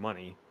with more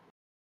money,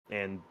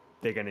 and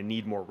they're going to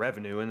need more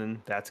revenue, and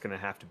then that's going to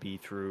have to be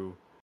through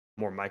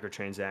more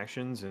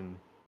microtransactions and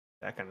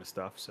that kind of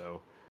stuff.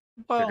 So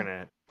Well, they're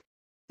going to.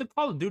 the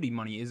Call of Duty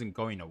money isn't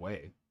going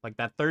away. Like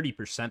that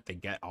 30% they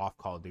get off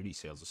Call of Duty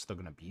sales is still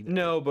going to be there.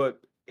 No, but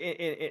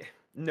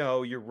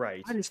no, you're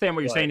right. I understand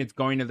what you're saying. It's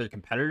going to their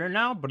competitor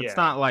now, but it's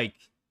not like.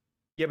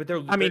 Yeah, but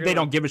I mean, they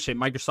don't give a shit.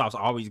 Microsoft's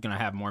always going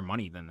to have more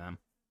money than them.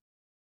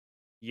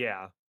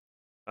 Yeah.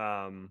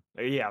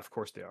 Yeah, of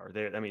course they are.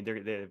 They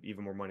have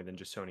even more money than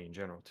just Sony in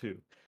general too.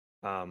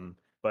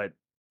 But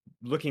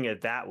looking at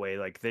it that way,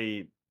 like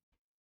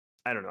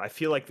I don't know. I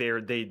feel like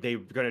they're going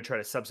to try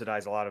to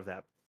subsidize a lot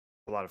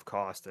of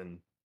cost and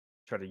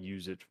try to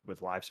use it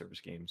with live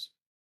service games.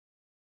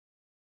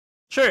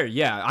 Sure,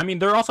 yeah. I mean,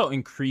 they're also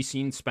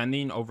increasing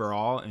spending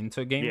overall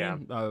into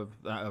gaming of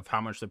how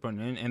much they're putting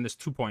in, and this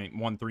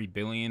 2.13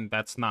 billion.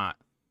 That's not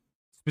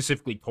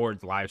specifically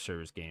towards live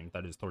service games.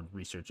 That is towards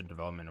research and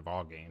development of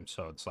all games.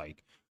 So it's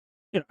like,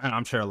 and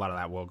I'm sure a lot of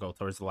that will go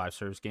towards the live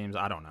service games.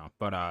 I don't know,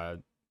 but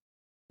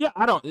yeah,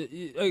 I don't.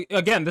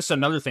 Again, this is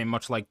another thing,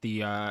 much like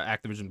the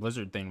Activision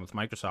Blizzard thing with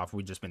Microsoft,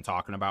 we've just been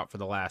talking about for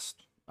the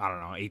last, I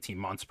don't know, 18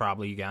 months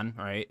probably again,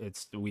 right?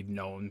 We've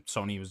known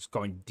Sony was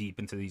going deep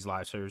into these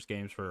live service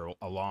games for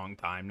a long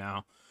time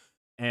now,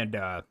 and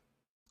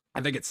I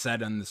think it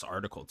said in this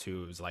article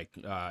too, it was like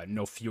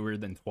no fewer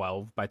than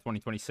 12 by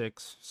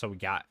 2026. So we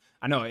got,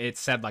 I know it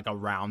said like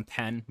around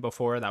 10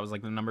 before. That was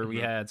like the number we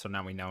Hmm. had. So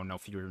now we know no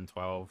fewer than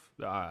 12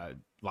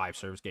 live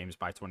service games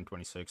by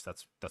 2026.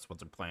 That's what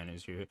the plan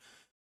is here.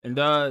 And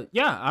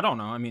yeah, I don't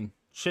know. I mean,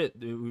 shit.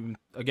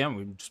 Again,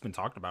 we've just been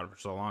talking about it for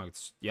so long.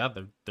 It's yeah,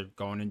 they're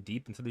going in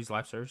deep into these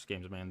live service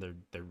games, man.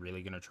 They're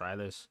really gonna try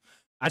this.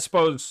 I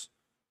suppose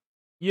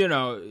you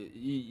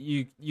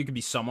could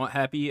be somewhat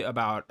happy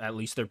about at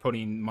least they're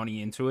putting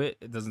money into it.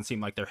 It doesn't seem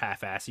like they're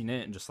half-assing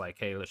it and just like,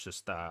 hey, let's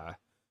just not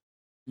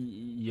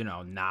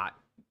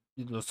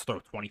let's throw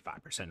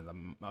 25% of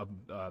them of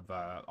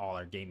all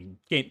our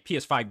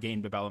PS5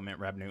 game development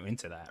revenue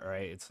into that,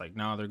 right? It's like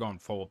no, they're going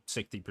full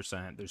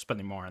 60%. They're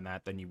spending more on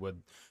that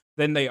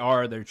than they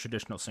are their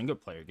traditional single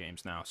player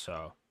games now.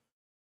 So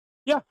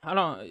yeah, I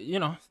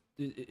don't,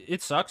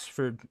 it sucks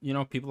for,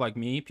 people like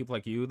me, people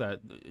like you that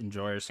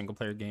enjoy our single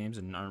player games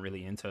and aren't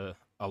really into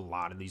a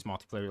lot of these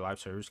multiplayer live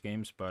service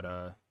games. But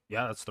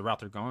yeah, that's the route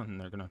they're going, and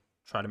they're gonna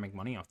try to make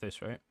money off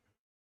this, right?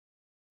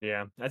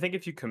 Yeah, I think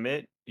if you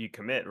commit,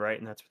 right?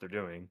 And that's what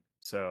they're doing.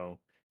 So,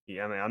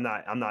 yeah, I mean,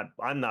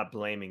 I'm not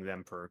blaming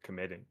them for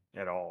committing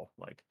at all.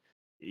 Like,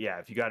 yeah,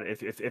 if you got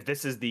if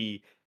this is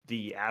the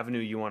avenue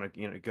you want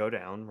to go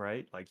down,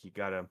 right? Like, you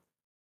got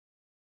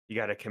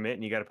to commit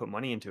and you got to put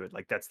money into it.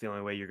 Like, that's the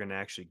only way you're going to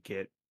actually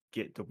get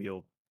the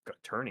wheel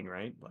turning,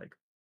 right? Like,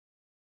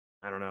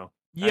 I don't know.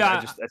 I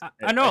Yeah, just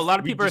I know a lot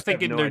of we people are just have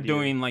thinking no they're idea.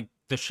 doing like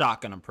the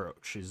shotgun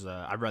approach. Is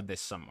I read this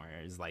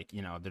somewhere. Is like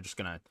they're just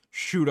gonna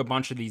shoot a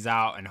bunch of these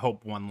out and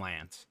hope one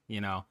lands.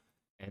 And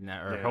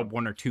or Yeah. hope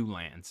one or two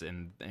lands,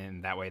 and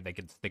that way they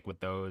can stick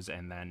with those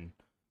and then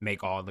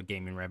make all the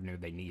gaming revenue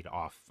they need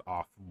off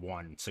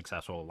one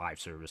successful live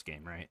service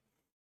game, right?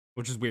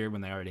 Which is weird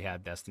when they already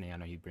had Destiny. I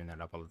know you bring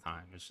that up all the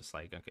time. It's just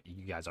like okay,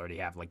 you guys already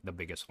have like the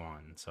biggest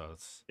one, so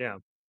it's. Yeah.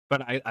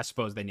 But I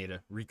suppose they need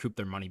to recoup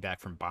their money back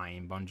from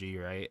buying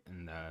Bungie, right?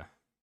 And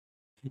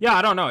yeah,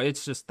 I don't know.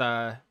 It's just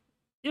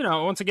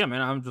once again,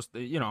 man, I'm just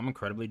I'm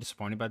incredibly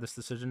disappointed by this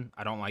decision.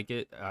 I don't like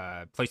it.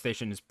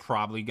 PlayStation is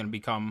probably going to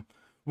become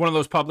one of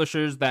those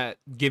publishers that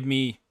give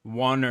me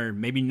one or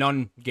maybe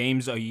none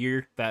games a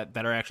year that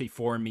are actually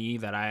for me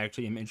that I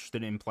actually am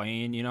interested in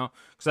playing,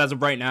 because as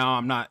of right now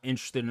I'm not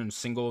interested in a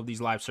single of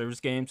these live service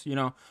games.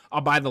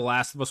 I'll buy the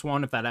Last of Us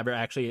one if that ever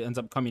actually ends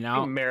up coming I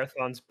think out.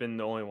 Marathon's been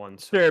the only one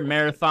so Sure, far.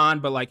 marathon,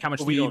 but like But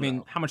we don't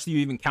know. how much do you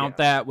even count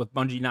Yeah. that with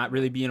Bungie not Yeah.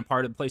 really being a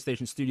part of the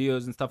PlayStation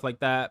Studios and stuff like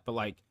that? But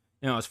like,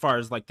 as far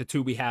as like the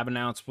two we have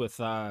announced with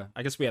I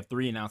guess we have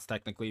three announced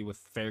technically with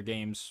Fair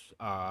Games,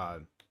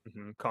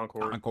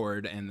 Concord.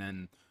 Concord, and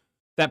then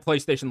that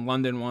PlayStation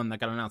London one that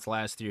got announced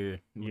last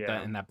year with that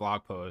Yeah. in that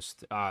blog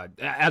post.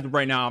 As of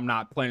right now, I'm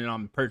not planning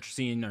on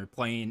purchasing or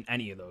playing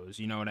any of those.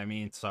 You know what I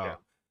mean? Yeah. So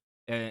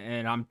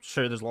and I'm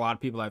sure there's a lot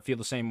of people that feel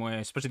the same way,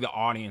 especially the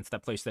audience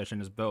that PlayStation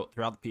has built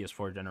throughout the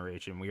PS4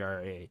 generation. We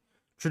are a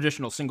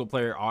traditional single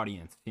player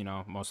audience,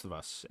 most of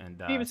us. And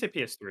You can even say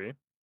PS3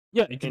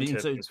 yeah, you could even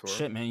into say PS4.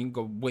 shit, man. You can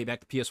go way back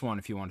to PS1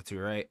 if you wanted to,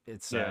 right?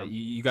 It's Yeah.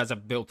 you guys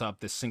have built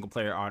up this single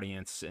player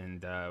audience,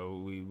 and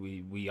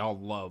we all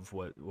love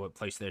what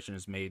PlayStation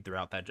has made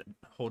throughout that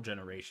whole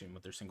generation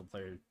with their single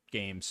player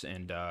games,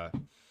 and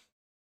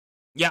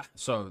yeah,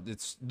 so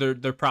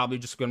they're probably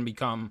just going to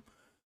become,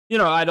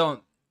 I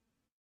don't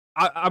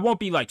I won't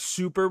be like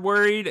super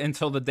worried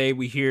until the day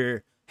we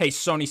hear, hey,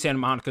 Sony Santa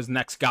Monica's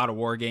next God of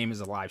War game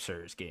is a live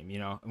service game,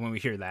 when we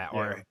hear that.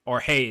 Yeah. Or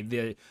hey,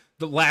 the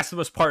Last of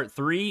Us Part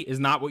 3 is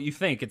not what you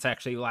think. It's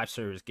actually a live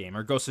service game.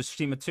 Or Ghost of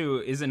Tsushima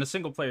 2 isn't a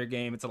single player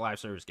game, it's a live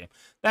service game.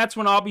 That's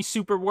when I'll be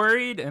super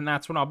worried, and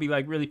that's when I'll be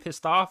like really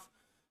pissed off.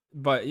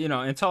 But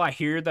until I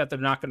hear that they're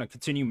not going to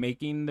continue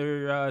making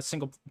their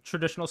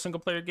traditional single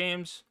player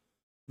games,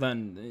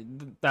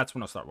 then that's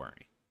when I'll start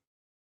worrying.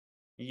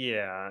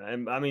 Yeah.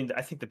 And I mean,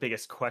 I think the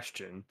biggest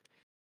question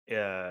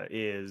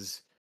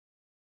is,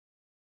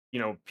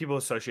 people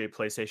associate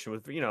PlayStation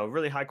with,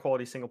 really high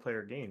quality single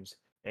player games.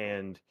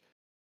 And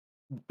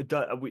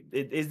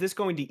is this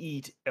going to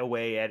eat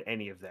away at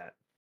any of that?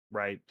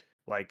 Right?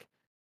 Like,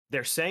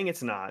 they're saying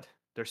it's not.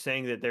 They're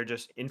saying that they're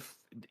just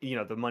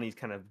the money's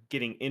kind of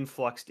getting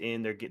influxed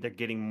in. They're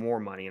getting more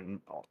money, and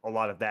a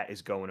lot of that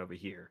is going over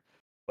here.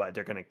 But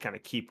they're going to kind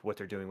of keep what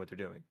they're doing.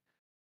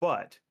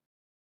 But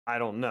I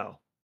don't know.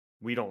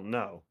 We don't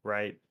know,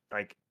 right?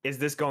 Like, is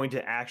this going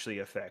to actually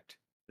affect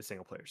the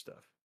single player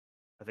stuff?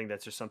 I think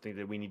that's just something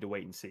that we need to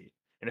wait and see.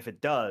 And if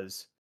it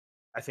does,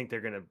 I think they're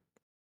going to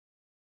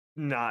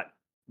not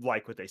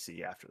like what they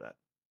see after that.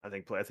 I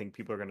think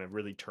people are going to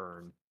really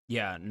turn.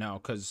 Yeah,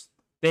 no, because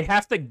they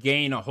have to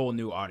gain a whole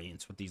new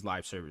audience with these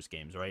live service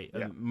games, right?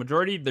 Yeah.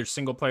 Majority of their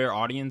single player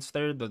audience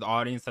there, the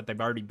audience that they've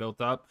already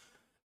built up,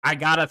 I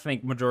gotta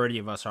think majority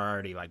of us are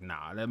already like,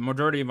 nah. The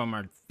majority of them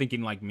are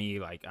thinking like me,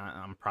 like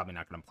I'm probably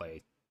not gonna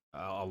play a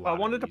I lot of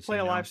wanted to these, play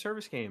you a know? live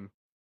service game.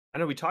 I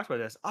know we talked about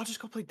this. I'll just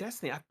go play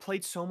Destiny. I've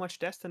played so much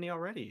Destiny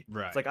already.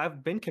 It's like Right.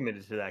 I've been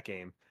committed to that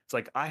game. It's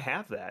like I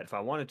have that if I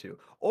wanted to.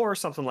 Or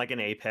something like an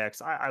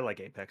Apex. I like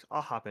Apex.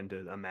 I'll hop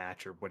into a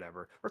match or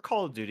whatever. Or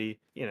Call of Duty.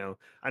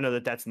 I know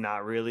that that's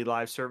not really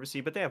live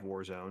servicey, but they have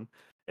Warzone.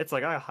 It's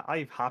like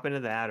I hop into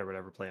that or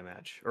whatever, play a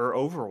match. Or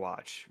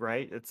Overwatch,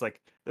 right? It's like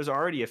there's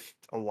already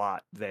a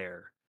lot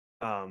there.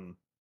 Um,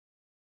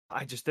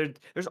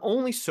 there's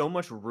only so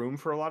much room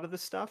for a lot of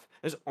this stuff.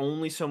 There's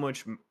only so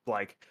much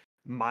like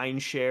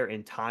mind share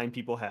and time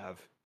people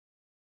have,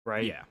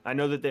 right? Yeah. I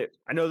know that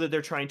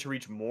they're trying to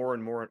reach more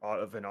and more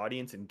of an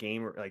audience and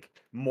like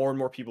more and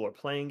more people are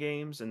playing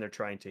games and they're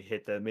trying to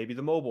hit maybe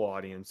the mobile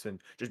audience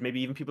and just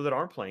maybe even people that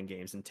aren't playing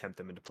games and tempt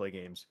them into play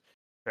games.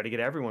 Try to get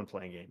everyone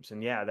playing games.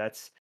 And yeah,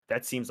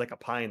 that seems like a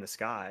pie in the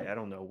sky. I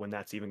don't know when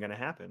that's even going to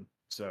happen.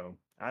 So,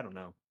 I don't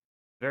know.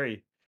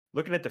 Very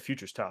looking at the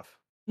future's tough.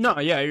 No,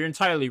 yeah, you're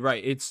entirely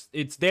right. It's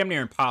damn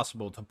near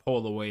impossible to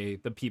pull away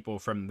the people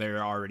from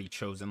their already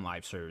chosen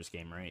live service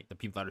game, right? The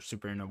people that are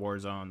super into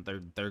Warzone,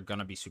 they're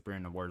gonna be super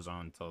into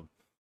Warzone till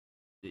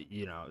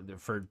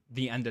for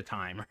the end of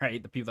time,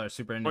 right? The people that are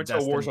super into Or until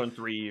Destiny. Warzone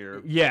 3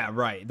 or Yeah,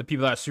 right. The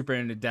people that are super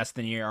into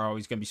Destiny are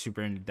always gonna be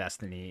super into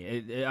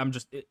Destiny.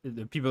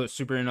 The people that are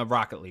super into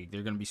Rocket League,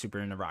 they're gonna be super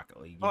into Rocket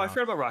League. Oh, I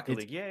forgot about Rocket It's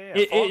League. Yeah, yeah, yeah.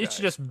 it, Fall it's Guys.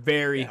 just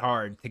very Yeah.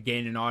 hard to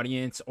gain an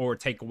audience or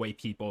take away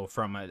people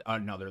from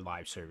another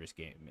live service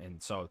game.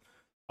 And so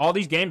all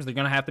these games, they're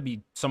gonna have to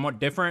be somewhat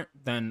different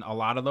than a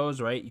lot of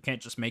those, right? You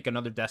can't just make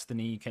another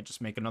Destiny, you can't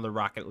just make another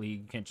Rocket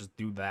League, you can't just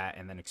do that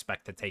and then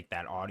expect to take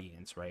that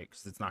audience, right?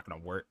 Because it's not gonna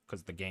work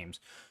because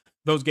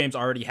those games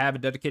already have a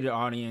dedicated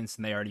audience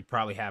and they already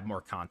probably have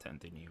more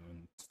content than you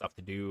and stuff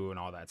to do and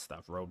all that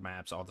stuff,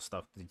 roadmaps, all the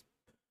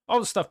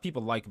stuff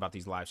people like about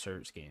these live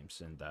service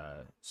games. And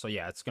so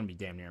yeah, it's gonna be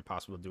damn near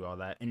impossible to do all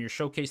that. And your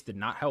showcase did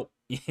not help.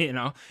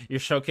 Your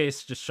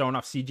showcase just showing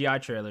off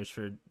CGI trailers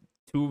for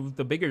two of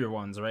the bigger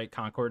ones, right?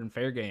 Concord and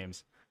Fair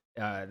Games.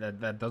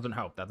 That doesn't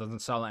help. That doesn't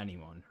sell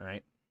anyone,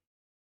 right?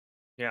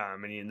 Yeah, I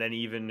mean, and then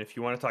even if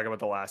you want to talk about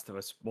the Last of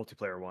Us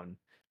multiplayer one,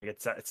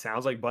 like it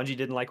sounds like Bungie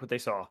didn't like what they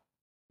saw.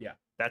 Yeah.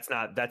 That's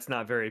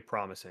not very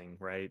promising,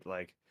 right?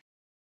 Like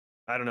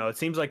I don't know. It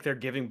seems like they're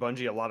giving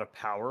Bungie a lot of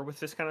power with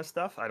this kind of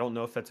stuff. I don't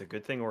know if that's a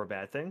good thing or a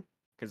bad thing.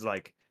 Because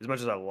like as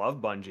much as I love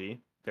Bungie,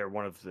 they're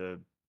one of the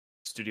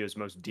studios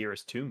most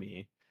dearest to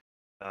me.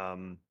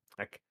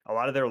 Like a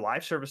lot of their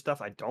live service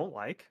stuff, I don't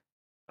like.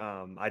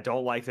 I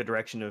don't like the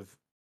direction of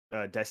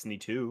Destiny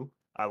 2.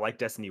 I like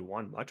Destiny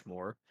 1 much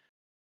more.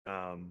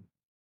 Um,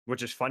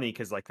 which is funny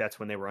because like that's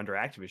when they were under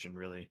Activision,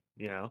 really.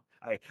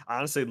 I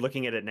honestly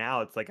looking at it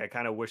now, it's like I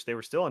kind of wish they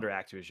were still under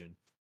Activision.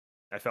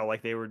 I felt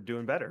like they were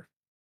doing better.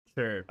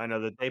 Sure. I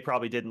know that they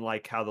probably didn't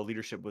like how the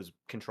leadership was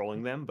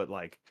controlling them, but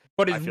like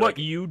But I is feel what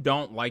like you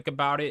don't like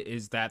about it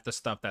is that the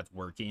stuff that's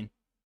working?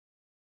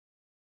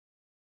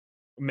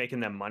 making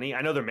them money.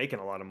 I know they're making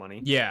a lot of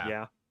money. Yeah.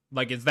 Yeah,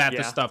 Like, is that the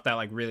yeah. stuff that,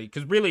 like, really.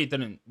 Because really, it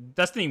didn't.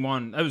 Destiny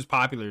 1, it was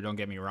popular, don't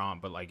get me wrong,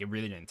 but, like, it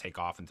really didn't take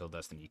off until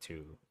Destiny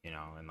 2,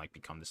 and, like,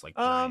 become this, like,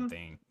 giant Um,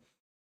 thing.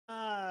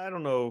 I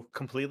don't know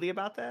completely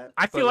about that,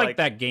 I feel but like like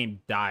that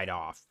game died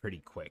off pretty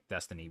quick,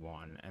 Destiny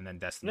 1, and then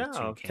Destiny 2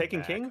 no, came Taken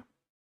back. King.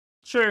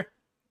 Sure.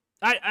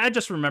 I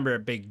just remember a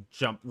big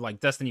jump. Like,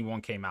 Destiny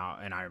 1 came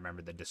out, and I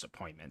remember the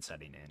disappointment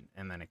setting in,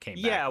 and then it came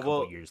back Yeah, a couple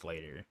well, years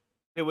later.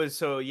 it was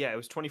so yeah, it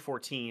was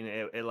 2014.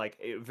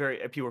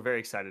 People were very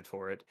excited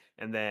for it,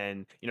 and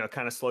then it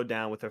kind of slowed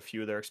down with a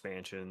few of their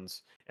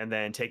expansions, and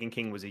then Taken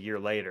King was a year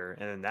later,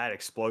 and then that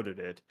exploded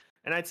it.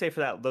 And I'd say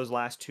for those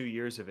last 2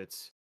 years of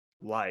its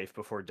life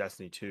before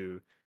Destiny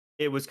 2,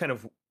 it was kind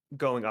of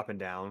going up and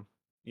down.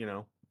 You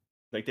know,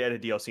 like they had a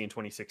DLC in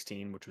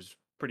 2016, which was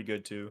pretty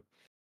good too.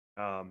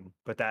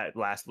 But that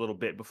last little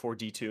bit before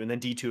D2, and then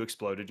D2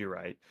 exploded. You're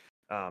right.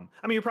 I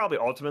mean, you're probably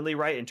ultimately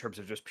right in terms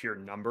of just pure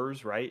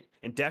numbers, right?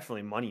 And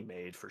definitely money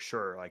made for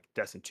sure. Like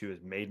Destiny 2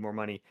 has made more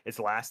money. It's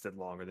lasted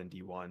longer than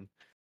D1.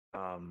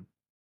 Um,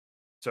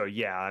 so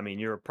yeah, I mean,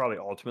 you're probably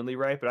ultimately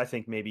right, but I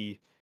think maybe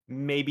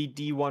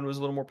D1 was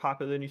a little more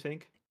popular than you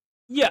think.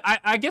 Yeah,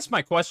 I guess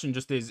my question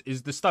just is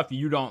the stuff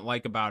you don't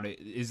like about it,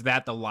 is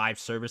that the live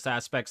service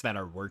aspects that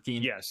are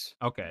working? Yes,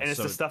 Okay, and it's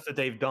the so stuff that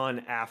they've done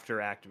after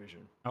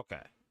Activision,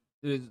 okay.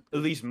 Is- at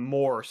least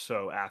more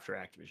so after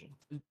Activision.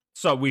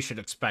 So we should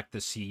expect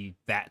to see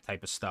that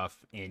type of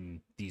stuff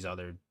in these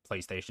other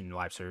PlayStation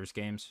live service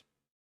games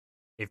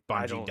if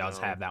I Bungie don't does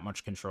have know. that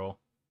much control.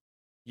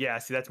 Yeah,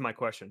 see, that's my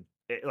question.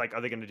 Like,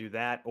 are they going to do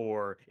that,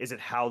 or is it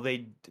how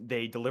they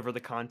deliver the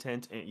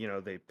content? And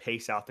they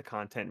pace out the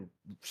content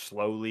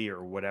slowly,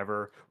 or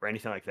whatever, or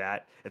anything like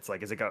that? It's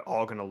like, is it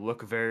all going to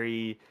look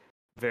very,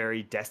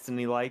 very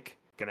Destiny-like?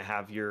 Going to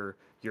have your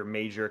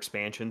major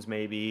expansions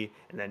maybe,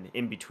 and then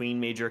in between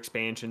major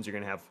expansions, you're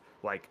going to have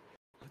like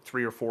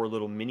 3 or 4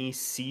 little mini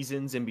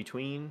seasons in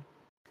between.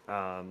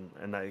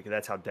 And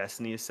that's how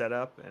Destiny is set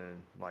up,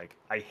 and like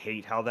I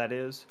hate how that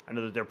is. I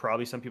know that there are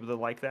probably some people that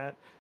like that.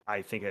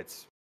 I think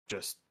it's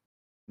just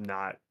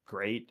not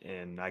great,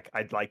 and like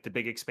I'd like the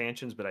big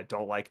expansions, but I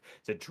don't like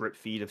the drip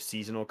feed of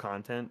seasonal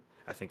content.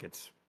 I think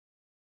it's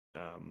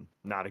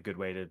not a good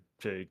way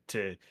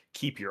to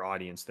keep your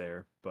audience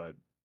there. But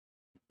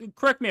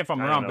Correct me if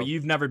I'm I don't wrong, but know.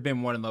 you've never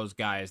been one of those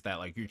guys that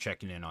like you're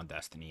checking in on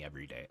Destiny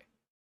every day.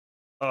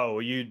 Oh,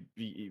 you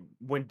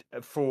went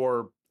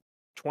for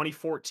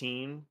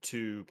 2014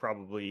 to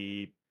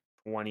probably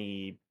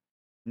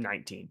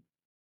 2019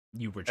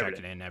 You were every day,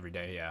 checking in every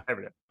day, yeah.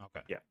 every day.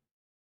 Okay. Yeah.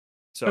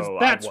 Because So I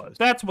that's was.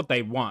 that's what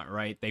they want,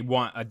 right? They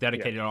want a Yeah.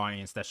 dedicated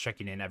audience that's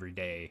checking in every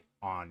day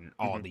on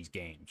all Mhm. these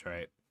games,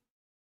 right?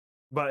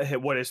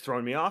 But what has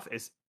thrown me off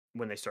is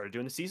when they started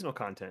doing the seasonal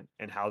content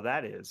and how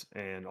that is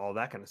and all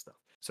that kind of stuff.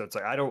 So it's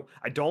like I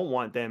don't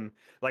want them,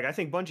 like I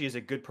think Bungie is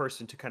a good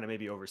person to kind of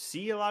maybe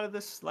oversee a lot of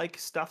this like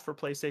stuff for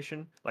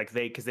PlayStation. Like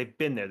because they've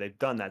been there, they've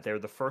done that. They're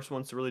the first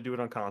ones to really do it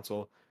on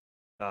console.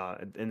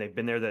 And they've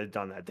been there, they've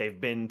done that. They've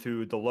been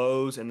through the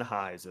lows and the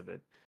highs of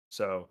it.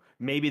 So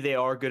maybe they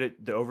are good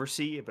at the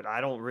oversee, but I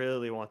don't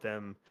really want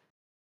them.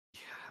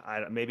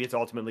 Maybe it's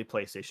ultimately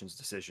PlayStation's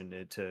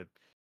decision to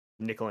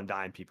nickel and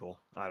dime people.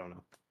 I don't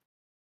know.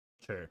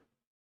 Sure.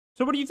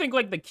 So what do you think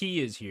like the key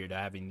is here to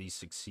having these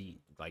succeed?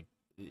 Like,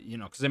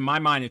 because in my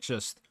mind it's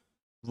just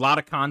a lot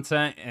of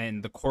content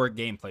and the core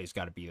gameplay's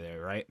got to be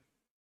there, right?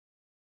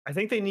 I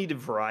think they need a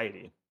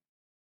variety.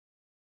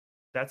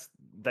 That's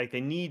like they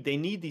need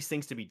these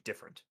things to be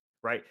different,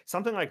 right?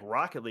 Something like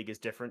Rocket League is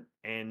different,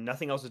 and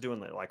nothing else is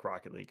doing it like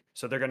Rocket League,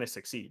 so they're going to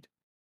succeed.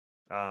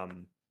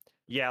 Um,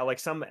 yeah, like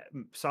some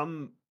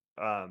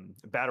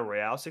battle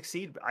royale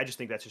succeed, but I just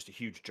think that's just a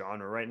huge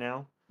genre right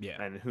now,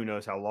 Yeah. and who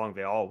knows how long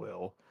they all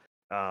will.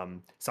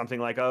 Something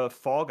like a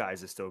Fall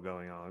Guys is still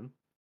going on.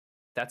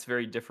 That's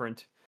very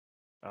different.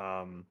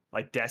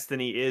 Like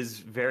Destiny is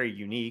very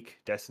unique.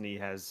 Destiny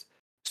has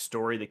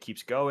story that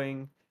keeps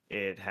going.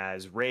 It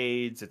has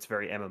raids. It's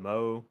very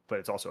MMO, but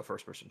it's also a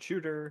first-person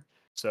shooter,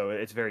 so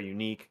it's very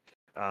unique.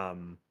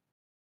 Um,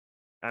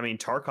 I mean,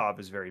 Tarkov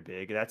is very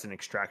big. That's an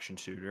extraction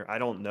shooter. I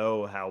don't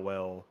know how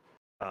well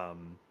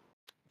um,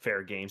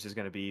 Fair Games is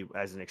going to be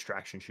as an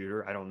extraction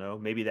shooter. I don't know.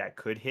 Maybe that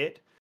could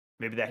hit.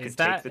 Maybe that Is could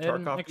take that the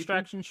an Tarkov people.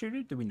 extraction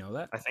shooter? Do we know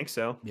that? I think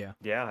so. Yeah.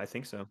 Yeah, I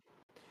think so.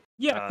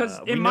 Yeah, because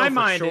We in know my for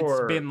mind, it's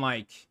sure. been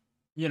like,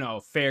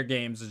 Fair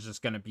Games is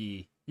just going to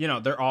be,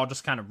 they're all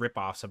just kind of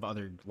ripoffs of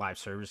other live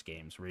service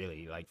games,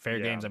 really. Like, Fair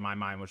Yeah, Games in my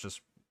mind was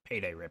just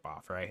Payday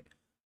ripoff, right?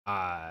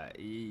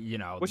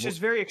 which is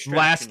very Last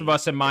of extraction-y.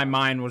 Us in my Yeah,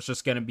 mind was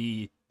just going to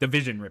be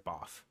Division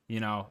ripoff,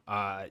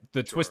 the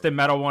sure. Twisted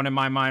Metal one in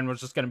my mind was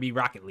just going to be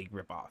Rocket League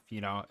ripoff,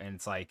 and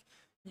it's like,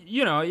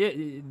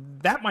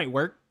 that might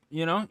work.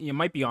 You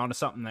might be onto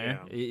something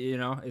there.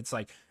 Yeah. It's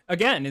like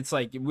again, it's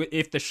like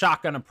if the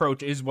shotgun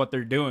approach is what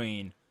they're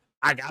doing,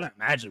 I gotta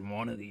imagine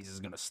one of these is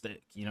gonna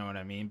stick. You know what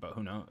I mean? But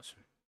who knows?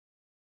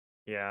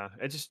 Yeah,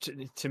 it just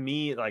to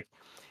me like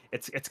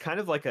it's kind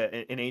of like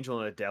an angel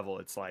and a devil.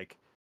 It's like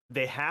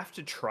they have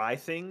to try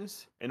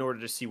things in order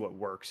to see what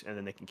works, and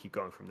then they can keep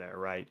going from there,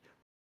 right?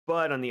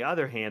 But on the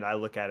other hand, I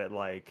look at it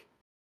like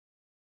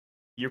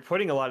you're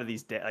putting a lot of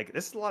these like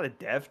this is a lot of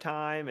dev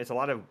time. It's a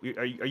lot of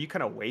are you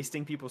kind of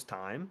wasting people's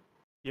time?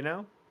 You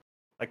know,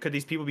 like could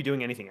these people be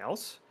doing anything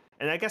else?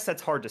 And I guess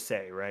that's hard to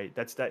say, right?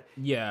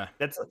 Yeah,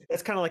 That's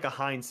kind of like a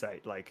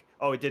hindsight. Like,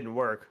 oh, it didn't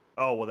work.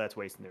 Oh, well, that's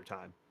wasting their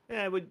time.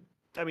 Yeah, it would.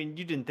 I mean,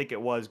 you didn't think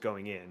it was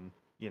going in.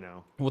 You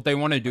know, what they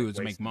want to do like is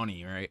make wasting.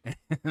 money, right?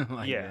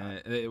 Like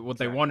Yeah, what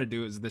they want exactly. to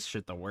do is this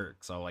shit to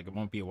work. So like it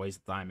won't be a waste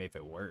of time if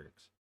it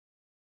works.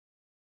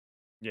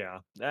 Yeah,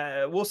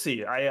 we'll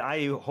see.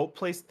 I hope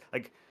place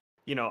like,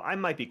 I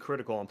might be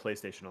critical on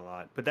PlayStation a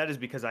lot, but that is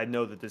because I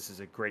know that this is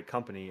a great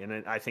company,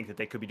 and I think that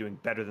they could be doing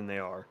better than they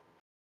are.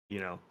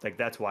 Like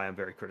that's why I'm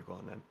very critical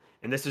on them.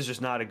 And this is just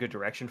not a good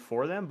direction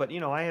for them. But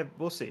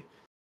we'll see.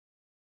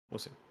 We'll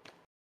see.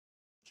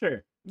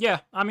 Sure. Yeah,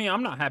 I mean,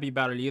 I'm not happy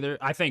about it either.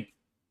 I think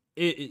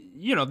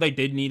they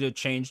did need to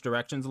change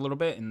directions a little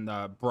bit and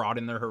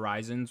broaden their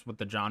horizons with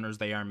the genres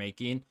they are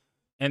making.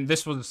 And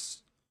this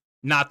was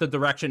not the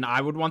direction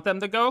I would want them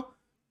to go.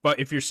 But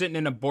if you're sitting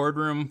in a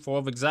boardroom full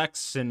of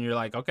execs and you're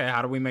like, okay,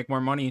 how do we make more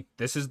money?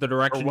 This is the Or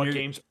direction what you're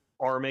games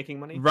are making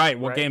money, right.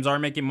 What right? games are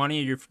making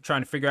money? You're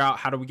trying to figure out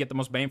how do we get the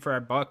most bang for our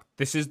buck.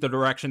 This is the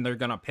direction they're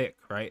gonna pick,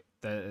 right?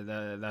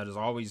 That is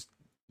always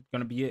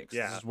gonna be it. 'Cause this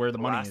Yeah. is where the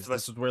The money Last is. of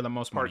This Us is where the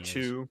most Part money is.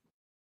 2.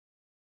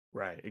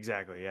 Right,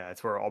 exactly. Yeah,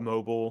 it's where all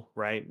mobile,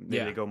 right? Maybe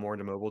they Yeah. go more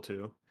into mobile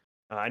too.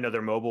 I know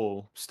their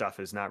mobile stuff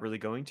is not really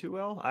going too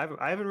well.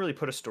 I haven't really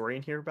put a story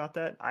in here about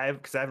that.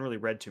 Because I haven't really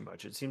read too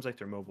much. It seems like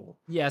their mobile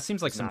Yeah, it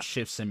seems like is some not.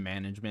 shifts in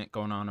management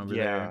going on over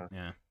there. Yeah.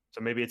 Yeah.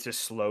 So maybe it's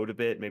just slowed a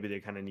bit. Maybe they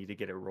kind of need to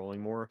get it rolling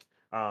more.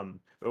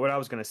 But what I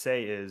was gonna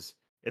say is,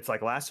 it's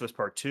like Last of Us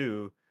Part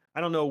Two.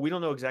 I don't know. We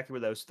don't know exactly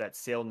where that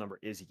sale number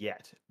is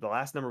yet. The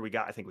last number we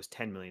got, I think, was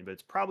 10 million, but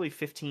it's probably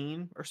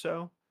 15 or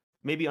so,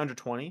 maybe under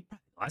 20.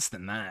 Less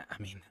than that. I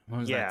mean, what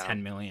was that Yeah,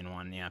 10 million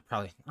one? Yeah,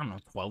 probably, I don't know,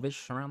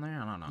 12ish around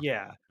there. I don't know.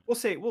 yeah.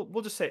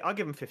 we'll just say I'll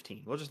give them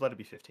 15. We'll just let it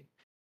be 15.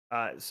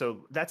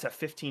 So that's a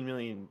 15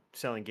 million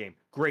selling game.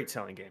 Great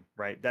selling game,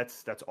 right?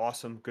 That's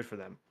awesome. Good for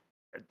them.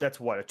 That's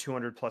what, a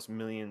 200 plus $1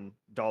 million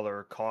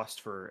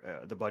cost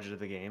for the budget of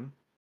the game.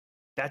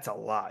 That's a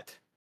lot,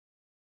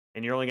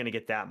 and you're only going to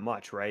get that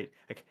much, right?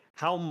 Like,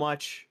 how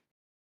much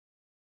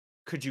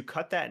could you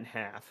cut that in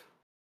half?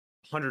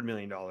 $100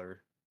 million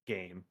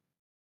game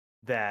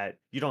that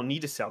you don't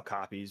need to sell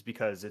copies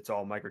because it's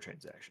all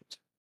microtransactions.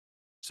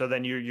 So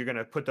then you're going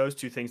to put those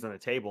two things on the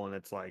table, and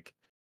it's like,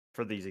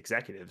 for these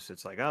executives,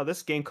 it's like, oh,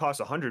 this game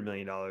costs $100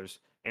 million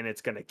and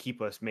it's going to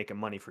keep us making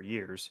money for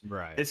years.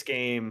 Right. This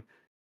game,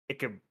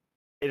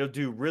 it'll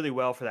do really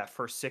well for that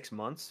first 6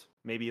 months,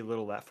 maybe a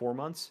little that 4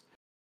 months,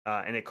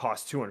 and it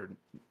costs $200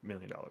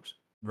 million.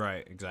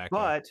 Right. Exactly.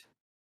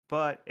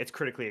 But it's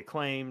critically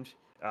acclaimed.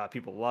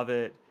 People love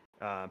it.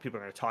 People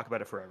are going to talk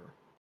about it forever.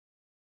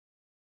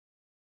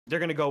 They're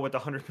going to go with the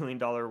 $100 million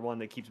one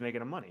that keeps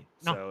making them money.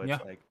 No, So it's yeah,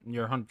 like,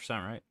 you're 100%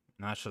 right.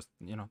 And that's just,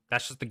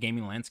 that's just the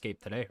gaming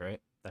landscape today,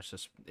 right? That's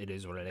just, it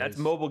is what it that's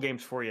is. mobile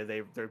games for you.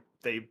 They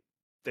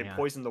Yeah.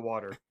 poison the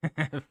water.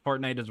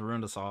 Fortnite has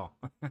ruined us all.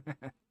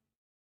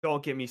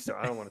 Don't get me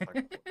started. I don't want to talk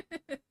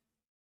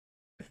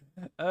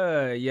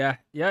about it.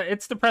 Yeah,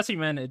 it's depressing,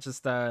 man. It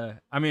just, I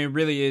mean, it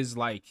really is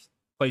like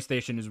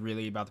PlayStation is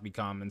really about to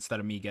become, instead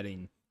of me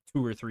getting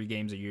 2 or 3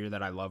 games a year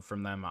that I love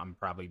from them, I'm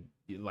probably,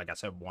 like I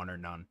said, 1 or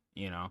none.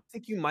 I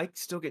think you might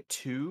still get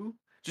 2,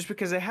 just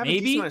because they have a Maybe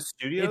decent amount of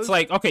studios. it's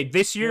like, okay,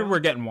 this year Yeah. we're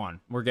getting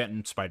 1. We're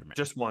getting Spider-Man.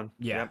 Just 1.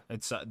 Yeah, Yep.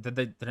 it's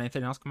did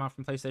anything else come out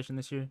from PlayStation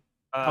this year?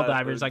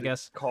 Helldivers, I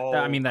guess.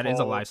 I mean, that is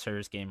a live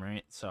service game,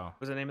 right? So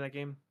What's the name of that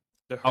game?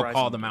 The Call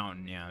Horizon the game.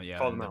 Mountain, yeah,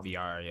 Call the the Mountain.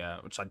 VR, yeah,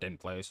 which I didn't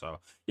play. So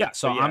yeah,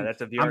 so yeah,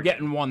 that's a VR I'm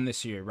getting 1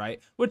 this year,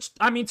 right? Which,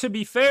 I mean, to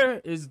be fair,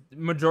 is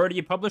majority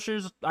of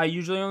publishers, I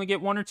usually only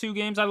get 1 or 2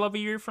 games I love a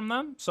year from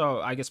them.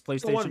 So I guess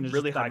PlayStation is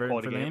really just high diverting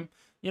quality for game.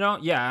 them.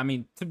 Yeah, I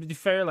mean, to be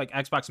fair, like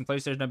Xbox and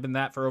PlayStation have been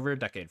that for over a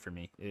decade for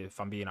me, if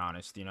I'm being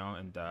honest, and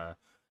I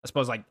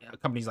suppose like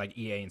companies like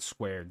EA and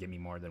Square give me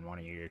more than 1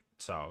 a year,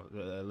 so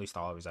at least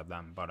I'll always have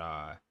them. But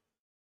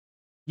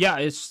yeah,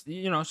 it's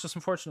it's just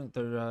unfortunate.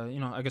 They're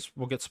I guess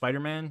we'll get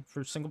Spider-Man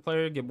for single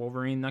player, get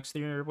Wolverine next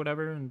year or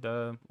whatever, and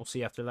we'll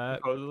see after that.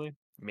 Supposedly,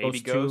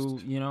 maybe Ghost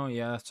 2, Ghost.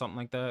 yeah, something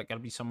like that. Got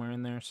to be somewhere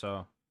in there.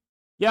 So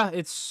yeah,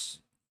 it's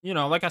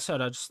like I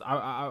said,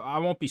 I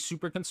won't be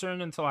super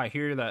concerned until I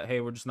hear that, hey,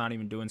 we're just not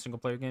even doing single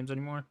player games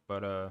anymore.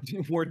 But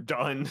We're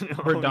done.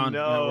 we're Oh, done.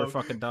 Yeah, we're no.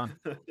 fucking done.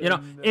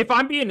 No. If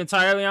I'm being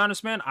entirely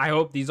honest, man, I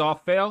hope these all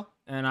fail,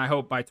 and I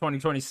hope by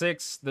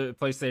 2026 the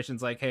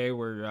PlayStation's like, hey,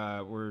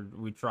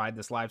 we tried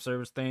this live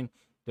service thing,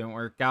 didn't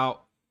work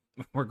out.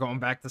 We're going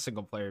back to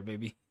single player,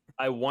 baby.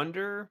 I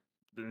wonder.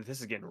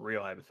 This is getting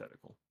real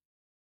hypothetical.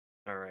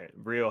 All right,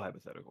 real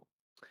hypothetical.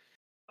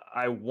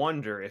 I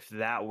wonder if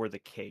that were the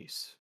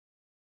case,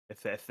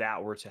 if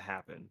that were to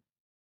happen,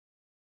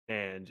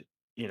 and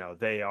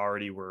they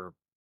already were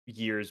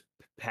years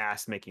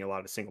past making a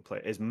lot of single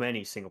player, as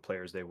many single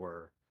players they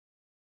were.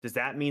 Does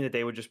that mean that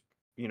they would just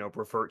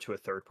revert to a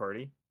third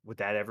party? Would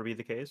that ever be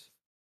the case?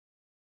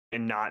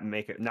 And not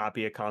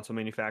be a console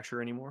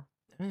manufacturer anymore?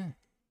 And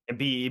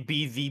be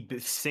the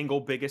single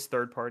biggest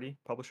third party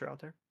publisher out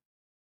there?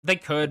 They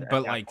could,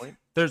 but like, point?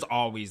 there's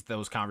always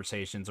those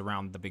conversations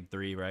around the big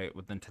 3, right?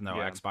 With Nintendo,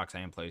 Yeah. Xbox,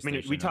 and PlayStation. I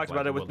mean, we talked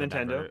about it with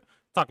Nintendo.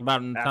 Talked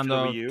about After the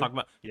Wii Nintendo. U. Talked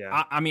about.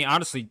 Yeah. I mean,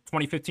 honestly,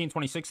 2015,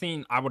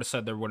 2016, I would have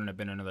said there wouldn't have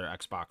been another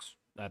Xbox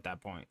at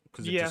that point,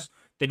 because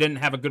they didn't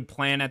have a good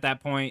plan at that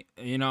point,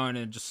 and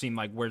it just seemed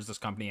like, where's this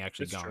company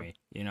actually That's going?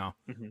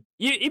 Mm-hmm.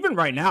 Even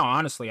right now,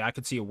 honestly, I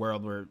could see a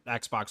world where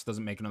Xbox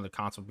doesn't make another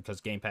console because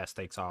Game Pass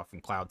takes off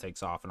and cloud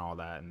takes off and all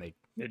that, and They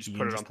just you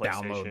put can it on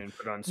PlayStation,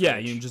 put it on Switch. yeah,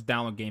 you can just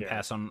download Game Yeah.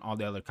 Pass on all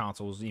the other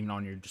consoles, even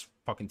on your just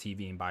fucking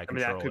TV, and buy a I mean,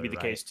 controller. that could be the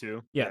right? case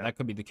too. Yeah, that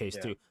could be the case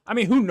Yeah. too. I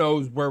mean, who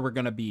knows where we're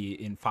gonna be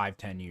in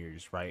 5-10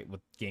 years, right? With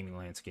gaming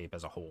landscape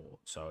as a whole.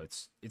 So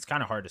it's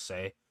kind of hard to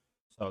say.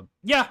 So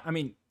yeah, I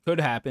mean, could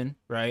happen,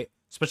 right?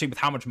 Especially with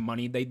how much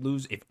money they'd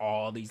lose if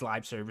all these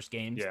live service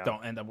games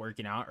don't end up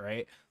working out,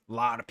 right? A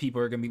lot of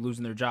people are gonna be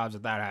losing their jobs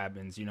if that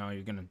happens.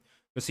 You're gonna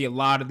see a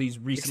lot of these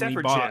recently Except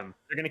for bought. Jim,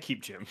 they're gonna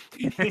keep Jim.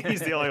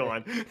 He's the only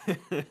one.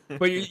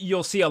 But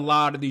you'll see a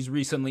lot of these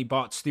recently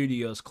bought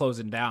studios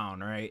closing down,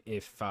 right?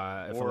 If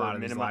a Or lot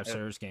of these live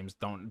service games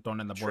don't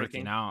end up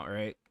working out,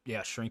 right?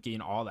 Yeah,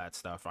 shrinking, all that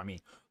stuff. I mean,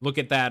 look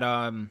at that.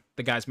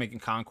 The guys making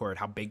Concord,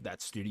 how big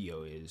that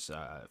studio is.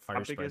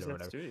 Fire Sprite or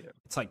whatever. Studio?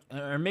 It's like,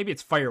 or maybe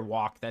it's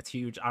Firewalk. That's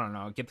huge. I don't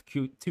know. Get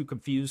the two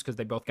confused because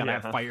they both gotta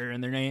have fire in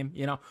their name.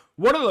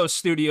 One of those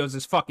studios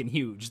is fucking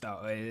huge though,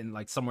 and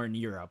like somewhere in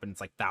Europe, and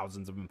it's like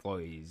thousands of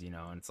employees. And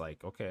it's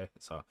like, okay,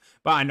 so.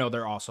 But I know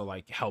they're also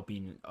like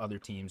helping other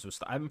teams with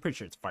stuff. I'm pretty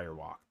sure it's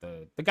Firewalk,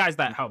 the guys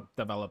that helped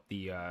develop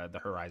the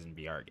Horizon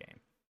VR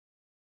game.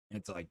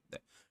 It's like,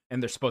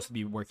 and they're supposed to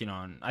be working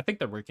on. I think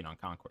they're working on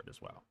Concord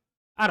as well.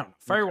 I don't know.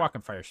 Firewalk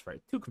and Fire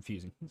Sprite, too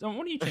confusing. So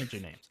when do you change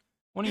your names?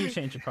 When do you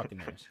change your fucking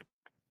names?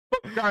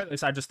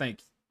 Regardless, I just think,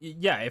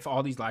 yeah, if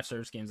all these live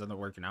service games end up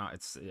working out,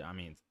 I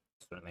mean,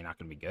 certainly not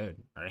going to be good,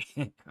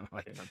 right?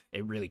 Like Yeah.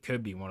 it really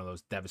could be one of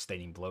those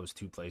devastating blows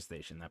to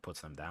PlayStation that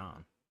puts them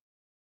down.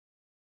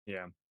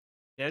 Yeah.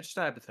 Yeah, just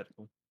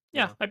hypothetical. You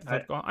Yeah, know,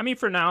 hypothetical. I mean,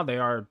 for now they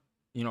are,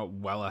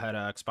 well ahead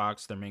of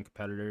Xbox, their main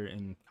competitor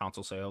in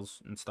console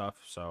sales and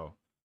stuff. So,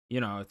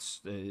 it's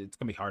gonna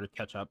be hard to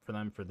catch up for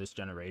them for this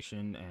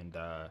generation. And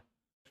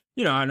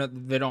I know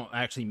they don't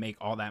actually make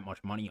all that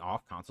much money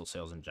off console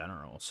sales in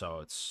general.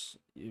 So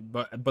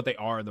but they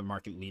are the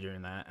market leader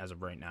in that as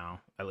of right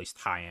now. At least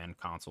high end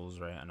consoles,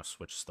 right? I know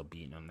Switch is still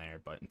beating them there,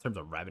 but in terms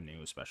of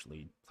revenue,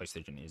 especially,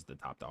 PlayStation is the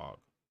top dog.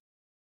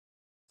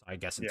 So I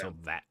guess yeah. until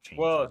that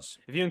Well, changes.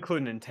 if you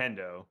include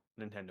Nintendo,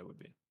 Nintendo would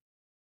be.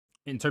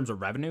 In terms of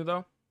revenue,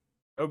 though.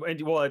 Oh,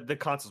 and well, the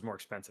console's more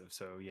expensive,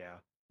 so yeah.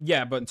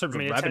 Yeah, but in terms I of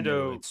mean, revenue,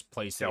 Nintendo it's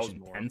sells PlayStation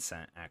more.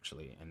 Tencent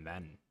actually, and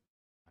then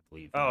I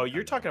believe Oh,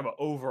 you're Nintendo. talking about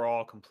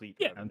overall complete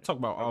Yeah, I'm revenue. talking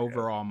about Okay, okay,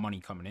 overall money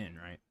coming in,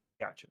 right?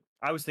 gotcha.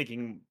 I was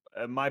thinking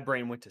my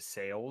brain went to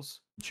sales.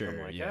 I'm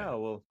Sure, like, yeah. oh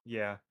well,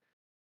 yeah.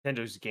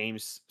 Nintendo's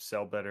games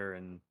sell better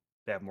and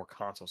they have more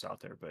consoles out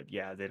there, but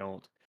yeah, they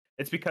don't.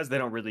 It's because they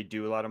don't really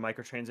do a lot of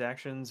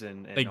microtransactions They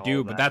and all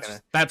do, of but that kind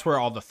of. that's where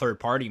all the third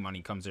party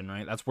money comes in,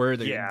 right? That's where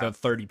the Yeah,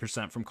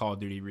 30% from Call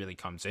of Duty really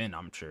comes in,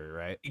 I'm sure,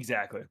 right?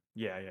 exactly.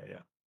 Yeah, yeah, yeah.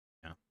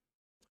 Yeah.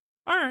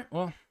 All right,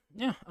 well,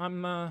 yeah,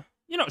 I'm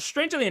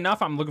strangely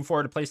enough, I'm looking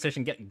forward to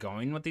PlayStation getting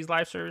going with these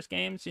live service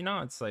games.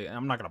 It's like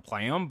I'm not gonna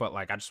play them, but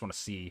like I just want to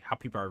see how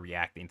people are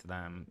reacting to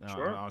them. I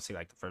Sure. want to see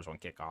like the first one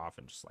kick off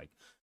and just like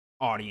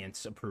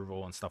audience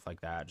approval and stuff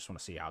like that. I just want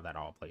to see how that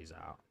all plays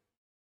out.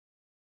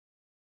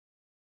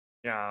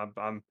 Yeah,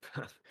 I'm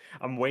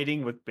I'm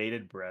waiting with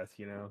bated breath.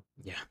 Yeah,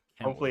 can't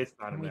Hopefully, wait. it's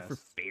not a Can't wait for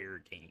mess.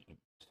 fair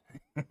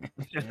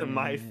games.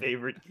 My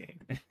favorite game.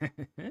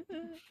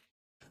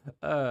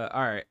 All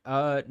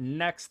right.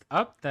 Next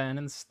up, then,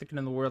 and sticking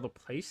in the world of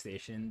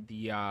PlayStation,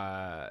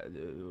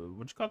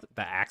 what you call it?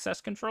 The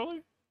Access controller?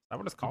 Is that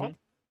what it's Hmm. called?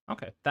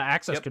 Okay. The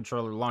Access Yep.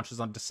 controller launches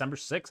on December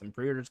 6th, and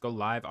pre-orders go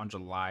live on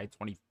July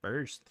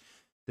 21st.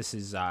 This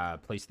is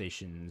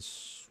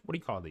PlayStation's, what do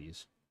you call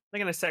these?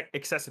 Like an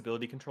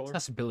accessibility controller.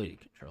 Accessibility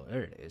controller.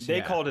 There it is. They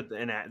Yeah. called it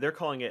they're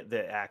calling it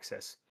the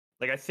access.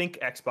 Like I think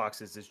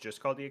Xbox's is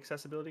just called the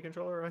accessibility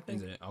controller. I Is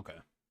think. it? Okay.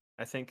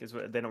 I think is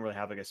what they don't really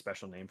have like a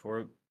special name for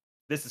it.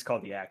 This is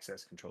called the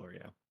access controller.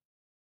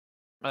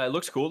 Yeah. It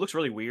looks cool. It looks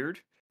really weird,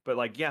 but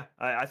like yeah,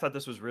 I thought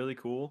this was really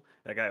cool.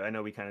 Like I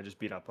know we kind of just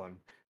beat up on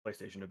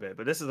PlayStation a bit,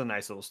 but this is a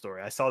nice little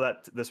story. I saw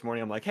that this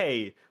morning. I'm like,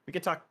 hey, we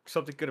can talk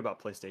something good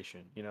about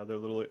PlayStation. Their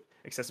little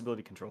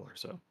accessibility controller.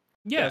 So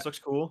yeah, Yeah. this looks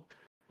cool.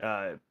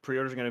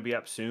 Pre-orders are going to be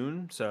up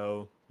soon,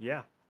 so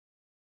yeah.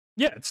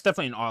 Yeah, it's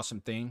definitely an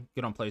awesome thing.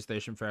 Good on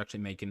PlayStation for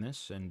actually making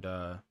this, and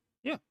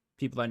yeah,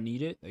 people that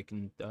need it, they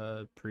can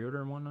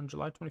pre-order one on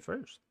July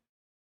 21st.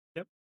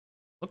 Yep.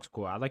 Looks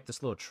cool. I like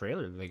this little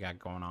trailer that they got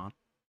going on.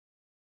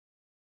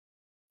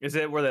 Is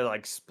it where they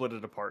like split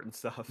it apart and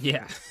stuff?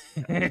 Yeah,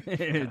 Yeah.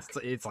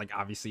 it's like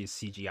obviously a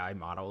CGI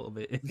model a little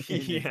bit.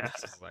 Yeah.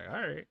 It's just like, all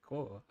right,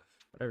 cool,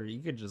 whatever.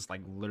 You could just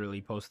like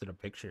literally posted a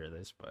picture of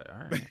this, but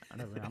all right,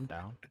 whatever. I'm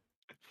down.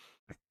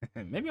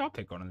 Maybe I'll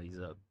pick one of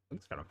these up.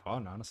 Looks kind of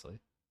fun, honestly.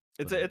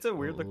 It's a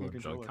weird looking Little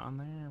controller. Joy-Con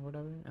there or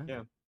whatever. Yeah.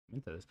 I'm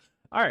into this.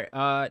 All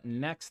right.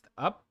 Next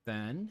up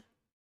then.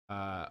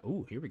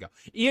 Here we go.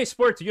 EA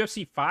Sports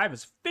UFC 5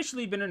 has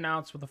officially been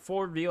announced with a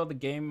full reveal. The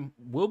game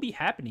will be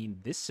happening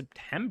this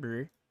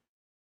September.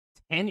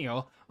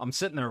 Daniel, I'm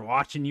sitting there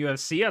watching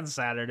UFC on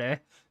Saturday,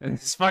 and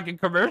this fucking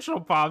commercial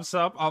pops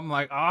up. I'm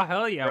like, oh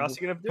hell yeah! Where else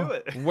are you gonna do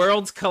it?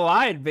 Worlds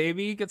collide,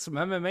 baby. Get some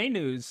MMA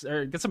news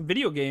or get some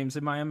video games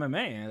in my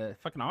MMA.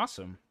 Fucking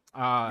awesome. You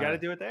got to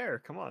do it there.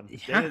 Come on.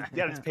 Yeah, You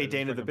got to pay it's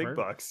Dana the fucking big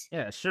perfect. bucks.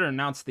 Yeah, should have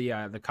announced the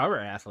cover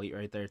athlete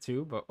right there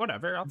too, but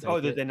whatever. I'll take Oh,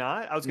 it. did they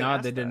not? I was gonna No,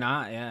 ask they did that.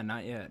 not. Yeah,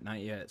 not yet, not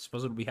yet. It's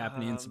supposed to be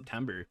happening in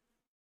September.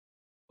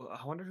 Well,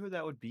 I wonder who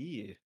that would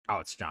be. Oh,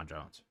 it's John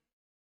Jones.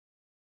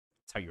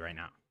 I'll tell you right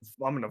now.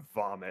 I'm gonna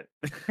vomit.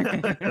 I'm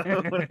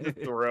gonna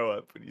throw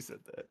up when you said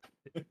that.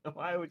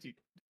 Why'd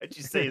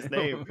you say his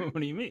name? What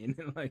do you mean?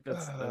 Like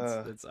that's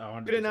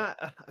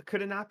 100%.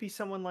 Could it not be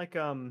someone like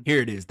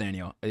Here it is,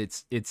 Daniel.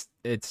 It's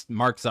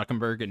Mark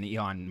Zuckerberg and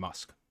Elon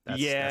Musk. That's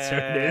who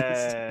it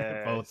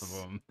is. Both of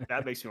them.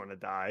 That makes me want to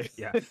die.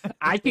 Yeah,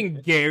 I can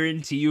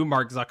guarantee you,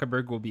 Mark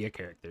Zuckerberg will be a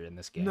character in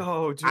this game.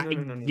 No, dude, I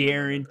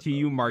guarantee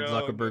you, Mark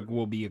Zuckerberg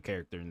will be a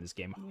character in this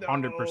game.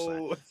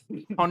 100%.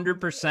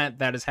 100%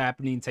 that is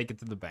happening. Take it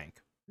to the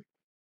bank.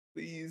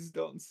 Please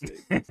don't say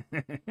this.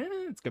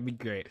 It's gonna be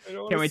great.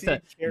 Can't wait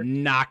to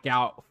knock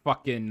out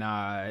fucking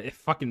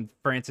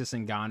Francis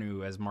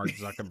Ngannou as Mark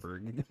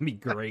Zuckerberg. It's gonna be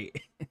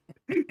great.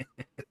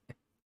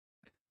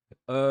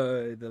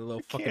 The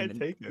little fucking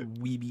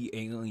weeby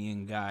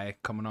alien guy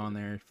coming on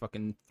there,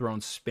 fucking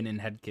throwing spinning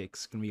head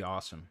kicks. It's gonna be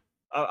awesome.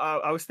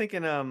 I was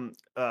thinking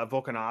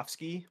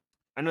Volkanovski.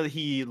 I know that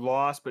he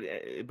lost,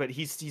 but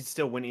he's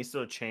still winning. He's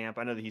still a champ.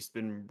 I know that he's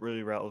been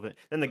really relevant.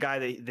 Then the guy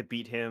that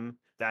beat him,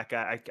 that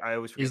guy, I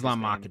always forget Islam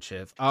his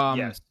name. Makhachev.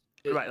 Yes,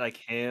 right, like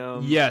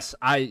him. Yes,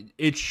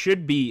 it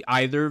should be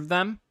either of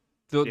them.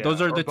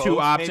 Those are the two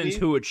options. Maybe?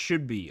 Who it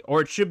should be,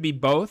 or it should be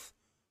both.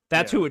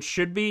 That's who it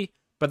should be,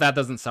 but that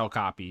doesn't sell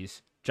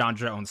copies. John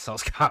Jones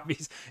sells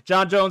copies.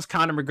 John Jones,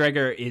 Conor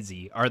McGregor,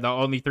 Izzy are the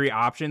only 3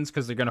 options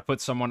because they're gonna put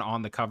someone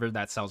on the cover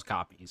that sells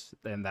copies,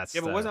 and that's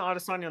but wasn't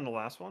Adesanya on the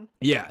last one?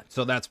 Yeah,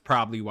 so that's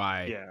probably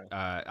why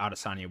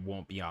Adesanya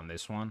won't be on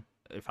this one,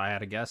 if I had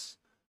to guess.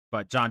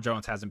 But John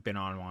Jones hasn't been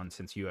on one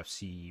since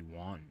UFC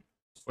 1.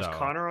 Was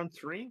Conor on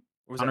 3?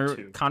 Or was Conor, that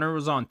 2? Conor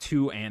was on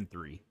 2 and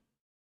 3.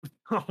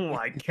 Oh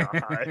my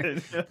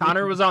god.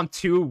 Conor was on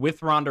 2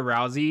 with Ronda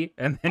Rousey,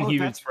 and then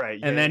that's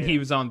right. he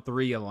was on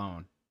 3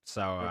 alone.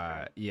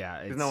 So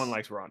because no one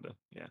likes Ronda.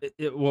 Yeah.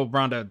 Well,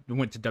 Ronda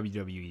went to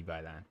WWE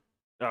by then.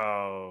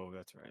 Oh,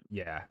 that's right.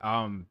 Yeah.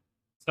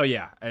 So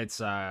yeah, it's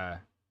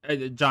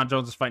John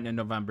Jones is fighting in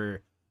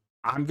November.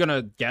 I'm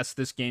gonna guess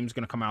this game's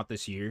gonna come out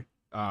this year.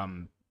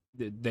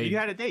 You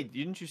had a date,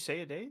 didn't you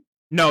say a date?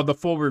 No, the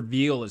full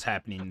reveal is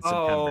happening in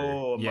September.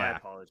 Oh, my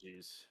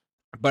apologies.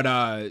 But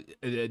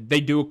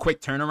they do a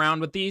quick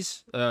turnaround with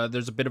these.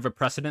 There's a bit of a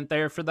precedent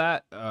there for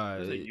that.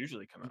 They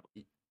usually come out.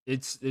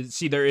 It's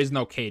see, there is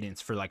no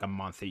cadence for like a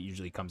month. It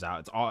usually comes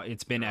out.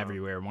 It's been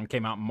everywhere. One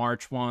came out in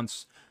March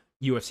once.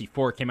 UFC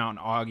 4 came out in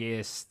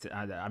August.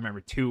 I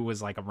remember 2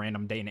 was like a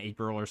random day in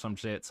April or some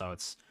shit. So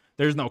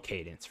there's no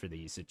cadence for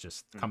these. It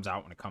just comes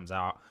out when it comes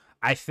out.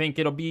 I think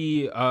it'll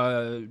be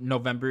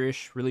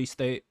November-ish release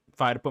date if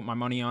I had to put my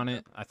money on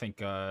it. I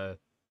think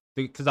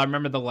because I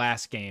remember the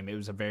last game, it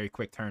was a very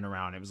quick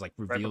turnaround. It was like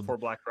revealed right before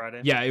Black Friday.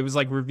 Yeah, it was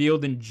like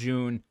revealed in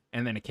June,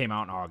 and then it came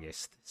out in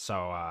August.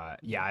 So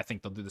yeah, I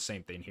think they'll do the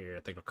same thing here. I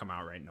think it'll come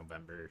out right in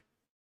November,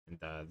 and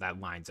that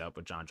lines up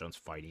with John Jones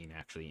fighting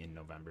actually in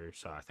November.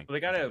 So I think,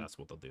 that's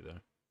what they'll do there.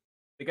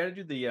 They got to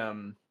do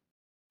the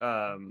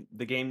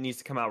game needs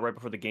to come out right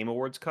before the Game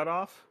Awards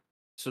cutoff,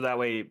 so that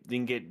way they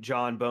can get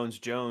John Bones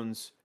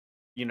Jones,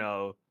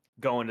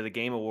 going to the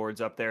Game Awards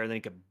up there, and then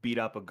he could beat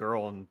up a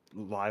girl and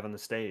live on the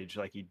stage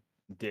like he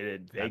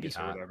did at Vegas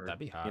or whatever. That'd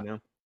be hot. You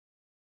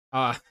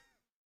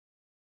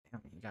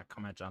gotta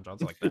come at John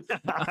Jones like that.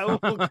 I will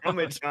come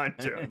at John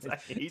Jones. I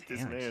hate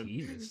this man.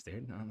 Jesus,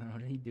 dude. No, what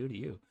did he do to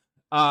you?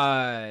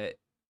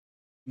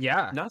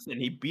 Yeah. Nothing.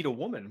 He beat a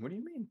woman. What do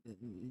you mean?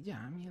 Yeah,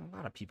 I mean, a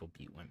lot of people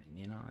beat women.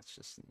 It's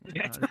just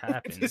it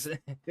happens.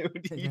 It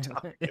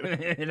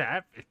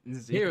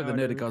happens. Here at the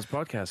Nerdic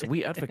podcast,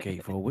 we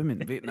advocate for women.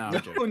 No,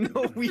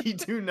 we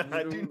do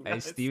not. Hey,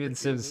 Steven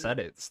Sims said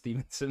it.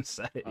 Steven Sims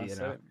said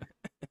it.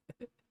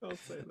 I'll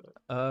say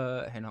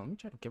that. Hang on, let me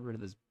try to get rid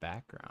of this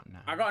background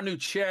now. I got a new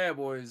chair,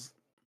 boys.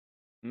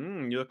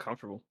 You look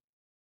comfortable.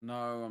 No,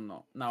 I'm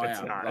not. No, I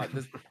am. Like,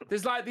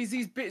 there's like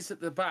these bits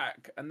at the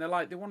back, and they're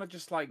like they want to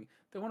constrict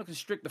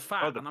the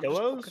fat. Oh, the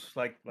pillows?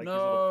 Like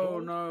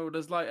no.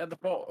 There's like at the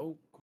bottom. Oh.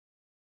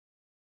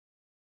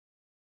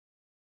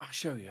 I'll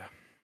show you.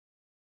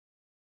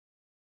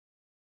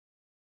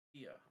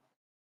 Yeah.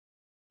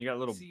 You got a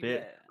little bit.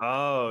 There?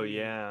 Oh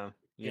yeah.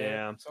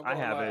 So I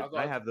have it.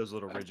 I have those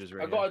little ridges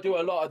right. I got to do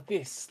a lot of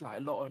this, Put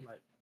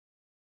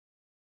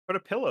a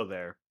pillow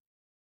there.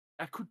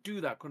 I could do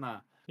that, couldn't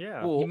I?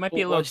 Yeah. You might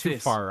be a little too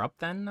far up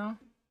then, though.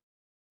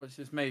 What's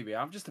this? Maybe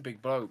I'm just a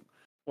big bloke.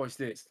 What's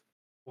this?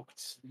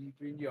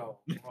 Sleeping, yo.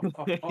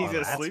 He's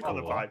asleep on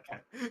the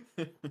podcast.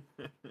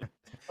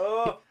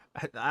 Oh.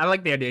 I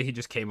like the idea he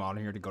just came on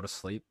here to go to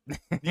sleep.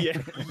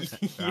 Yeah.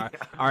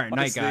 All right,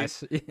 night,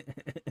 guys.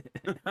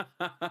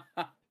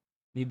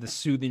 Need the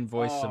soothing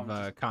voice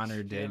of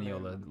Connor Daniel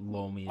to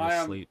lull me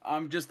to sleep.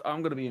 I'm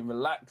gonna be in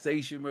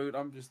relaxation mode.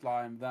 I'm just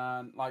lying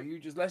down.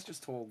 Let's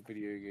just talk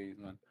video games,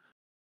 man.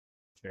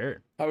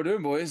 Sure. How we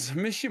doing, boys?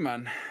 Miss you,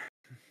 man.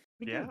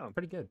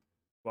 Pretty good.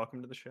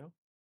 Welcome to the show.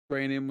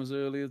 Training was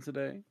earlier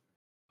today.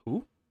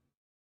 Who?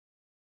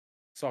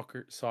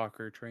 Soccer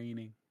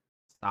training.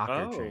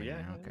 Soccer training.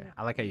 Yeah. Okay.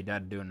 I like how your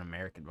dad do an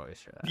American voice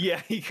for that.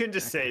 Yeah, he couldn't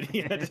just say it. He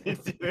had to do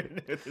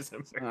it with his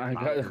American. I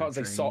can't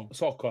say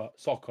soccer.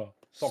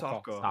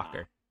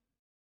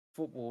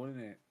 Football,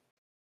 isn't it?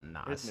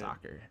 Nah, it's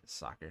soccer. It's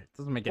soccer. It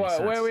doesn't make any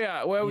sense. Where are we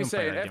at? Where are we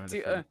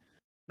saying?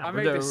 I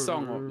made this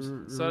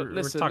song. So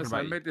listen,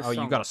 I made this song.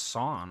 Oh, you got a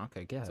song?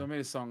 Okay, yeah. So I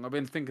made a song. I've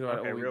been thinking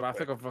about it all week, but I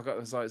think I forgot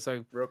the site.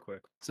 So real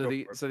quick. So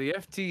the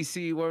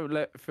FTC won't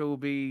let Phil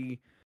be.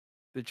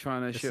 They're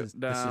trying to shut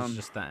down. This is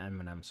just that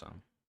Eminem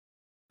song.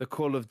 The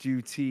Call of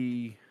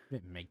Duty. I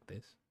didn't make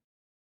this.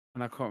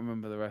 And I can't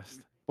remember the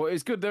rest. But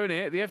it's good, don't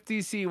it? The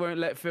FTC won't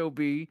let Phil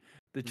be.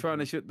 They're trying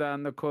to shut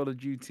down the Call of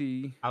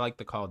Duty. I like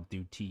the Call of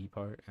Duty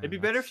part. It'd be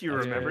better if you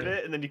remembered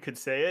it and then you could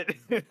say it.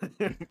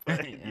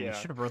 You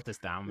should have wrote this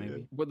down,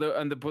 maybe. But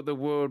the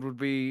world would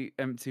be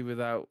empty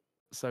without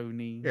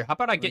Sony. Here, how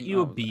about I get you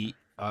a beat?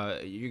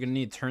 You're gonna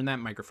need to turn that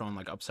microphone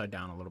upside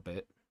down a little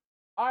bit.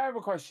 I have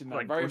a question,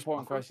 though. Very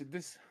important question.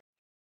 This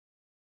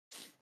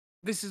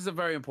is a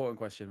very important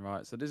question,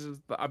 right? So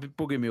I've been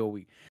bugging me all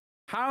week.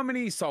 How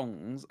many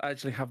songs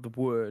actually have the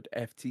word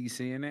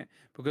FTC in it?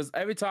 Because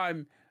every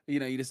time you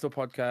listen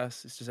to a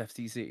podcast, it's just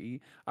FTC.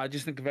 I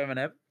just think of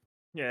Eminem.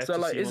 Yeah.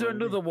 So is there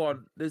another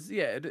one? Is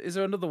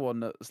there another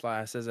one that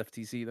says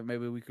FTC that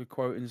maybe we could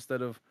quote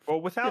instead of?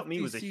 Well, Without Me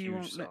was a FTC huge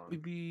won't song. Let me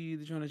be.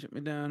 They're trying to shut me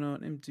down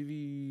on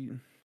MTV.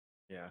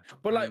 Yeah.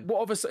 But I like, mean,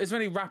 what other? Is there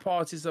any rap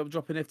artists that are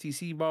dropping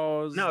FTC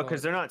bars? no, because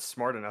Like, they're not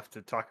smart enough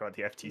to talk about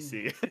the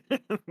FTC.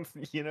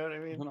 You know what I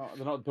mean?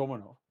 they're not dumb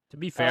enough. To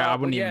be fair, I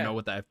But wouldn't even yeah. know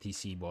what the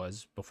FTC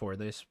was before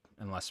this,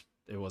 unless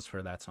it was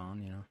for that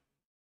song, you know.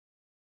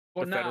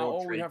 Well, The now Federal all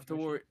we Trade have to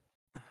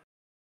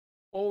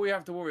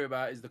Commission? worry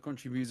about is the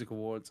Country Music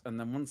Awards, and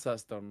then once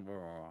that's done, we're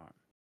all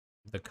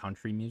right. The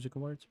Country Music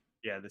Awards?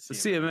 Yeah, the The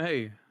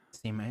CMA.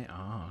 CMA. CMA?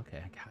 Oh,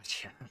 okay,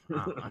 gotcha.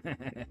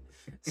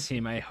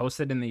 CMA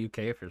hosted in the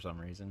UK for some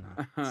reason.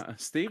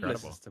 Steve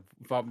incredible. listens to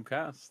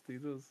Bobcast. He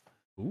does.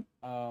 Ooh.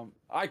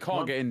 I can't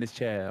Well- get in this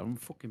chair. I'm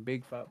fucking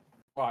big fat.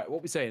 Right,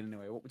 what we saying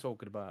anyway? What we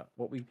talking about?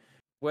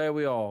 Where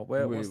we are?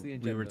 What's the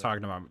agenda? We were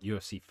talking about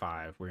UFC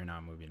 5. We're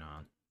now moving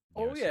on.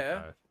 Oh, UFC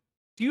yeah. 5.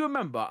 Do you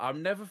remember? I'll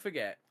never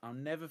forget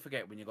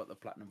when you got the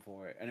platinum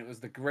for it, and it was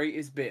the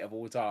greatest bit of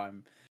all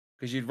time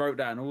because you'd wrote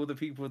down all the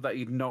people that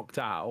you'd knocked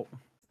out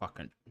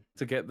Fucking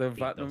to get the those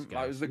platinum.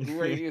 Like, it was the guys.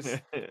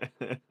 greatest,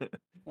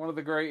 one of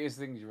the greatest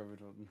things you've ever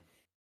done.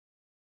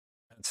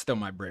 it's still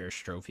my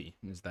British trophy.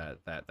 Is that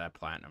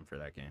platinum for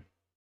that game?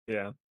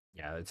 Yeah.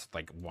 Yeah, it's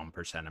like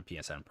 1% of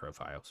PSN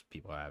profiles.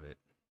 People have it.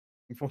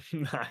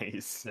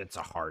 Nice. It's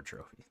a hard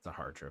trophy. It's a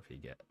hard trophy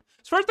to get.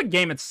 As far as the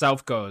game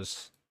itself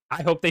goes,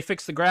 I hope they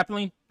fix the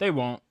grappling. They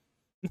won't.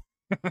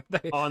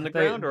 On the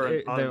ground or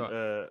they-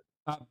 on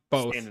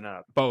both. standing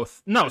up?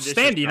 Both. No, It's just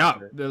standing not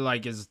up good.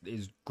 like is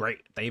great.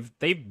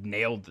 They've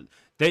nailed.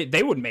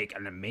 They would make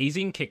an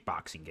amazing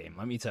kickboxing game.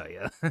 Let me tell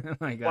you.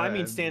 Like, Well, I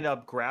mean, stand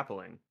up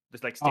grappling.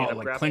 Just like oh, stand up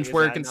like grappling. clinch is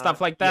work that and not- stuff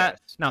like that.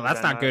 Yes. No, Is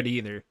that's that not good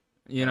either.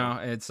 You No. know,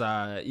 it's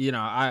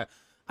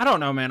I don't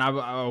know, man. I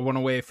want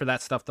to wait for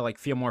that stuff to like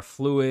feel more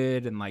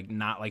fluid and like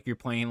not like you're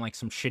playing like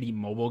some shitty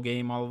mobile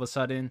game all of a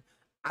sudden.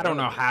 I don't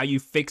know Totally. how you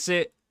fix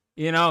it.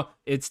 You know,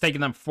 it's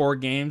taken them 4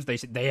 games.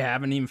 They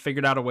haven't even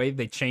figured out a way.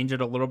 They change it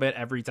a little bit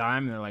every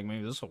time. They're like,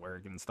 maybe this will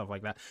work and stuff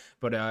like that.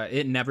 But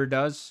it never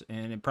does,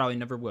 and it probably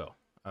never will.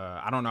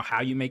 I don't know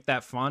how you make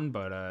that fun,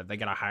 but they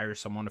gotta hire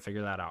someone to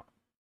figure that out.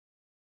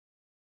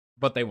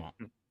 But they won't,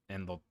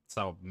 and they'll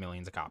sell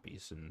millions of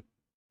copies, and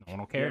no one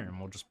will care, Yeah. and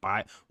we'll just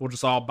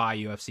all buy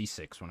UFC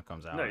 6 when it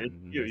comes out. No,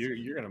 and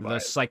you're gonna buy the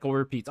it. cycle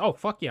repeats. Oh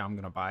fuck yeah, I'm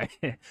gonna buy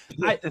it.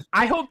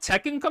 I hope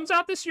Tekken comes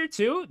out this year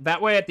too.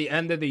 That way, at the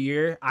end of the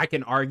year, I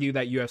can argue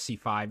that UFC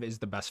 5 is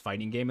the best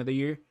fighting game of the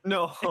year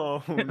No,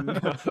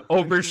 no.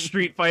 over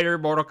Street Fighter,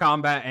 Mortal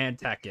Kombat, and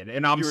Tekken.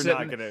 And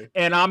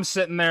I'm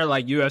sitting there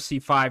like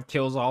UFC 5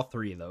 kills all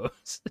 3 of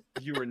those.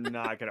 You were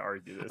not gonna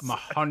argue this. I'm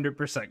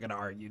 100% gonna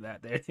argue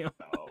that, Daniel.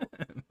 No.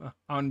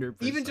 100%.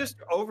 Even just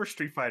over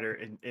Street Fighter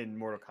in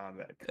Mortal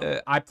Kombat. Come on.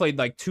 I played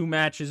like 2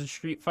 matches of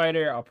Street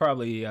Fighter. I'll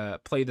probably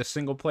play the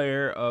single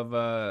player of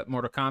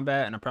Mortal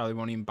Kombat, and I probably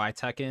won't even buy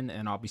Tekken.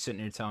 And I'll be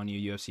sitting here telling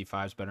you UFC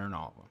 5 is better than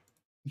all of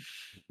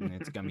them. And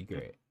it's gonna be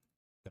great.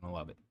 Gonna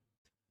love it.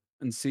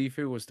 And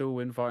Sifu will still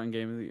win fighting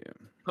game of the year.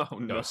 Oh Go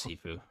no.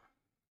 Sifu.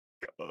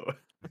 Go.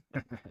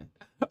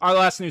 Our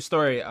last news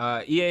story.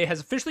 EA has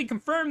officially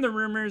confirmed the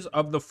rumors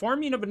of the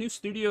forming of a new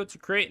studio to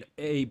create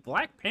a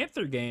Black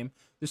Panther game.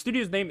 The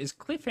studio's name is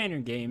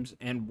Cliffhanger Games,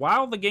 and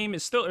while the game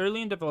is still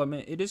early in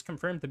development, it is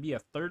confirmed to be a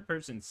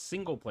third-person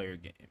single-player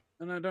game.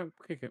 No, don't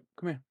kick it.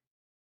 Come here.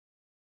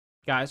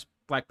 Guys,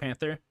 Black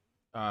Panther.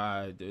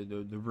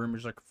 The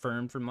rumors are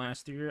confirmed from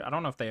last year. I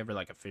don't know if they ever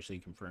like officially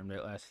confirmed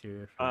it last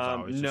year. It was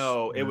always just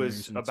No, it rumors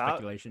was and about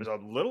speculation. it was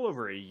a little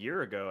over a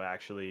year ago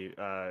actually.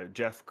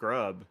 Jeff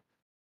Grubb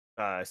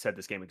said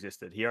this game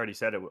existed. He already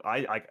said it.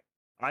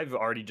 I've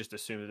already just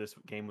assumed that this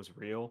game was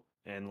real,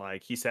 and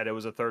like he said, it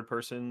was a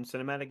third-person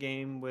cinematic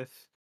game with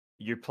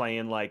you're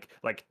playing like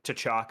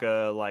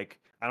T'Chaka. Like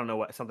I don't know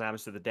what something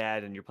happens to the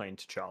dad, and you're playing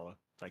T'Challa.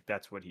 Like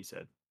that's what he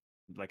said,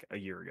 like a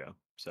year ago.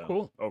 So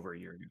Cool. over a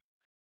year ago.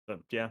 So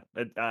yeah,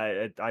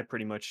 I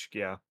pretty much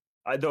yeah.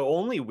 The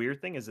only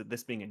weird thing is that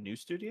this being a new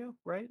studio,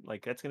 right?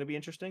 Like that's going to be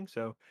interesting.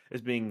 So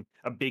it's being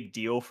a big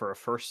deal for a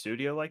first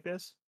studio like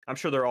this. I'm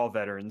sure they're all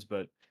veterans,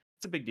 but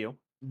it's a big deal.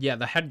 Yeah,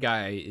 the head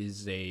guy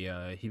is he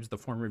was the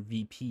former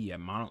VP at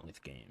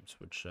Monolith Games,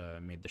 which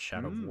made the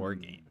Shadow of War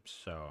games.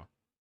 So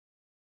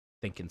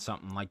thinking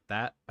something like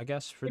that, I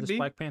guess, for Could this be.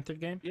 Black Panther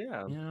game.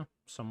 Yeah. Yeah,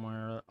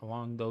 somewhere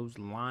along those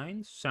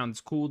lines.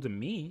 Sounds cool to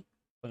me,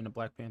 playing a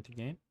Black Panther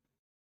game.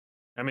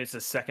 I mean, it's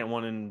the second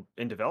one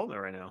in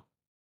development right now.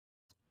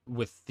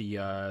 With the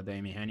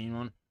Amy Hennig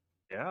one.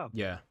 Yeah.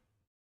 Yeah.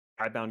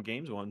 Highbound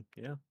Games one.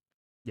 Yeah.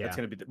 Yeah. That's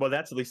gonna be well.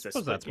 That's at least a I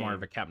suppose split that's more of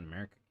game. a Captain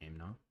America game,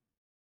 no?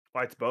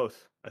 Well, it's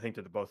both. I think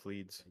they're both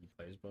leads. He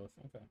plays both.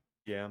 Okay.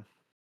 Yeah.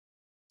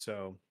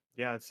 So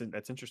yeah,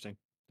 that's interesting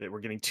that we're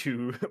getting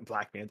 2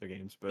 Black Panther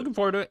games. But Looking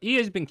forward to it.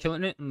 EA's been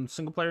killing it in the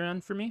single player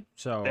end for me.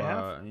 So They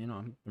have. you know,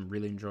 I've been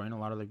really enjoying a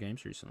lot of their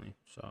games recently.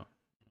 So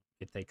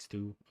It Takes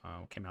Two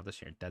came out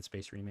this year. Dead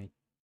Space remake.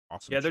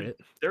 Awesome yeah, shit.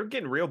 they're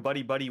getting real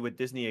buddy with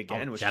Disney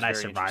again, Oh, which Jedi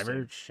is very Survivor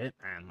interesting. shit,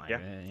 man. Like,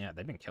 Yeah. yeah,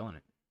 they've been killing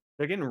it.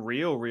 They're getting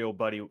real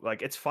buddy.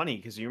 Like it's funny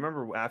because you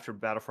remember after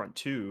Battlefront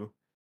 2,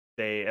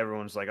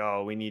 everyone's like,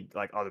 oh, we need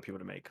like other people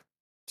to make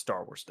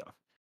Star Wars stuff,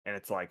 and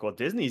it's like, well,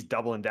 Disney's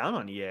doubling down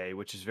on EA,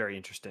 which is very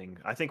interesting.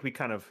 I think we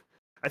kind of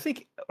I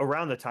think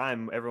around the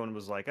time everyone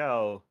was like,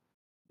 "Oh,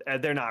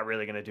 they're not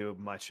really going to do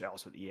much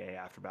else with EA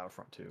after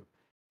Battlefront 2,"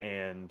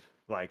 and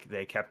like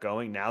they kept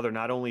going. Now they're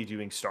not only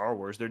doing Star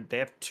Wars, they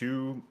have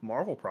 2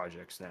 Marvel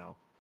projects now.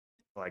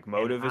 Like And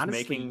Motive is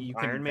honestly, making you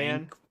can Iron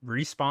Man,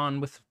 rank Respawn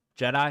with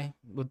the Jedi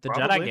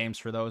probably. games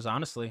for those.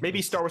 Honestly,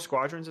 Maybe Star Wars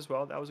Squadrons as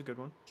well. That was a good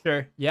one.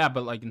 sure, yeah,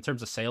 but like in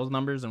terms of sales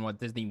numbers and what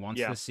Disney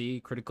wants Yeah, to see,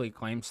 critically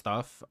acclaimed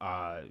stuff,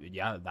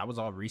 yeah, that was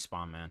all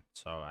Respawn, man.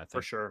 So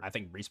for sure. I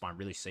think Respawn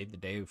really saved the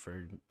day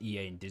for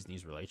EA and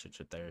Disney's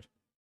relationship there.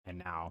 And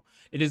now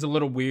it is a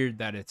little weird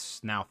that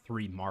it's now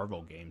 3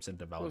 Marvel games in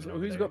development over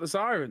Who's there. got the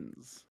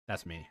sirens?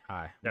 That's me.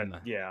 Hi,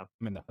 Yeah.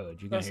 I'm in the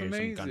hood. You're gonna That's hear some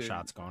amazing.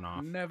 gunshots going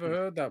off. Never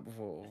heard that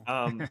before.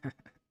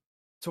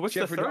 So what's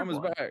Jeffrey the third Dahmer's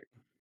one? back.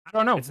 I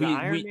don't know. It's the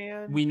Iron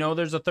Man, We know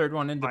there's a third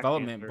one in Black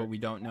development, Panther. but we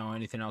don't know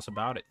anything else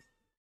about it.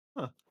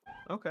 Huh.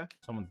 Okay.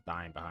 Someone's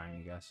dying behind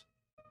me, guys.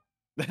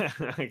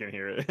 I can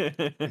hear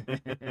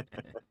it.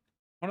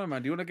 Oh no,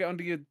 man! Do you want to get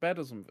under your bed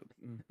or something?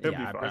 It'll be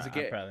Yeah,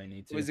 fine. I probably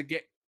need to. Or is it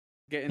get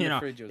in You the know,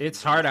 fridge? Or it's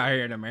something? hard out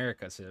here in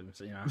America, Sims.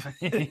 You know,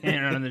 you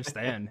don't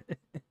understand.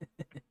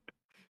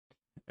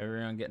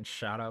 Everyone getting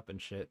shot up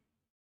and shit.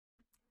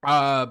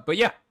 But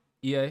yeah,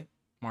 EA,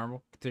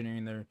 Marvel,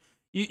 continuing their.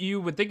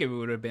 You would think it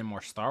would have been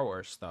more Star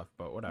Wars stuff,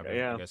 but whatever.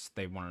 Yeah. I guess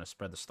they wanted to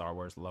spread the Star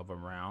Wars love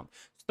around.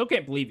 Still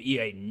can't believe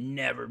EA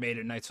never made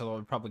a Knights of the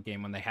Old Republic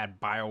game when they had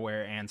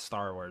BioWare and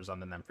Star Wars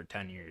under them for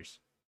 10 years.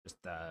 Just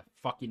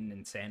fucking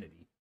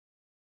insanity.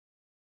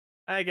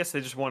 I guess they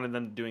just wanted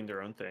them doing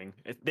their own thing.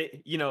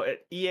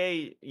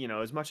 EA,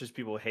 as much as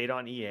people hate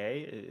on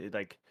EA,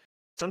 like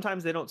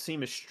sometimes they don't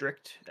seem as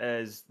strict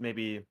as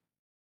maybe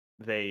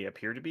they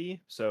appear to be.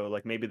 So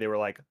like maybe they were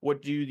like,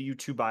 what do you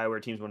 2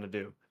 BioWare teams want to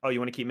do? Oh, you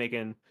want to keep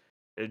making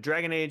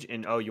Dragon Age,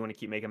 and oh, you want to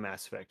keep making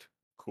Mass Effect.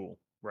 Cool,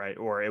 right?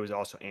 Or it was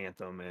also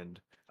Anthem, and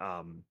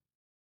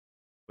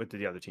what did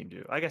the other team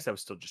do? I guess that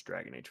was still just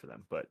Dragon Age for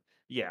them. But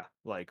yeah,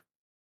 like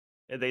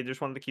they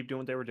just wanted to keep doing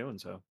what they were doing.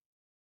 So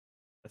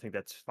I think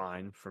that's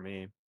fine for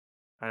me.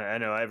 I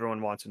know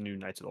everyone wants a new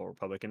Knights of the Old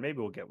Republic, and maybe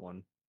we'll get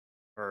one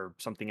or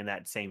something in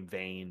that same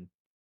vein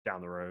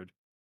down the road.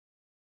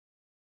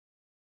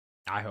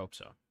 I hope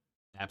so.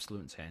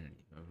 Absolute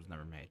insanity. It was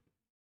never made.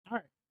 All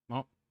right.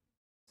 Well,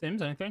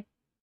 Sims, anything?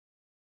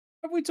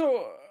 Have we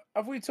talked?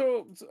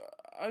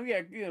 Oh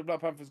yeah,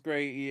 Black Panther's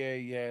great. EA,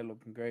 yeah,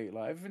 looking great.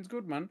 Like everything's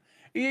good, man.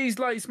 EA's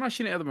like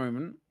smashing it at the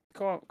moment.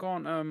 Can't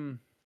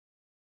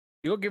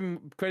you got to give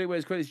him credit where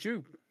his credit's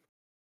due.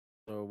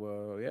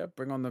 So yeah,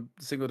 bring on the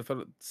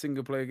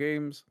single player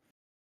games.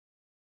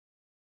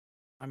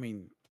 I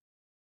mean,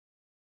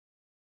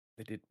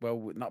 they did well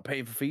with not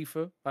paying for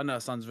FIFA. I know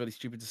it sounds really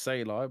stupid to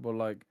say, like, but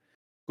like,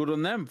 good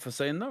on them for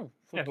saying no.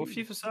 Yeah, well,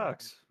 FIFA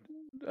sucks.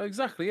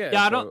 Exactly. Yeah.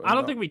 Yeah, I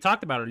don't think we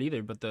talked about it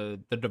either. But the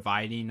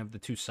dividing of the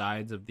two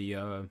sides of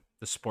the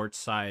sports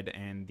side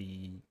and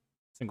the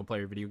single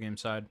player video game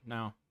side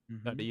now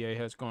that EA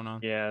has going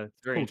on. Yeah,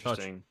 it's very Cool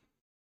interesting.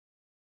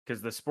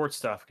 Because the sports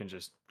stuff can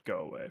just go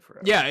away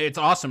forever. Yeah, it's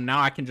awesome.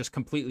 Now I can just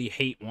completely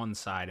hate one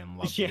side and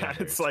love the other. Yeah,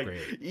 it's like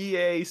great.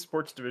 EA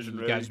Sports Division.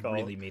 You guys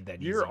really made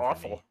that. You're easy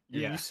awful. For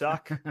me. You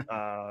suck.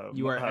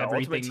 You are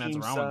everything that's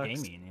Team wrong sucks.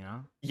 with gaming. You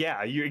know.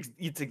 Yeah,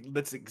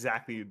 that's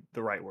exactly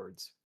the right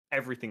words.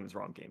 Everything that's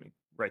wrong with gaming,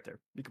 right there.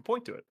 You can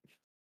point to it.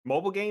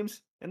 Mobile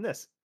games and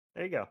this.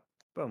 There you go.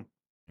 Boom.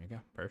 There you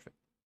go. Perfect.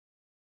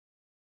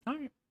 All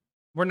right.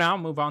 We're now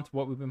move on to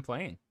what we've been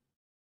playing.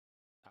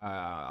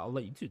 I'll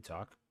let you two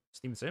talk.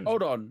 Steven Sims.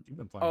 Hold on. You've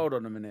been playing. Hold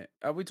on a minute.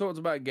 Have we talked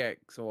about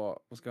Gex or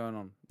what? What's going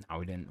on? No,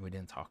 we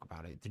didn't talk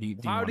about it.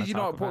 How did you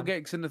not put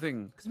Gex in the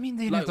thing? Because I mean,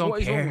 they like, don't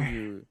what care. Is wrong with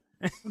you?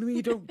 What do you mean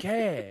you don't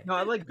care? No,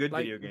 I like good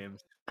video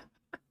games.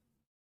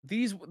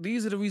 These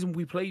are the reason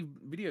we play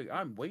video.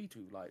 I'm way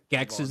too like.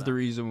 Gex is the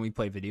reason we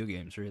play video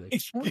games, really.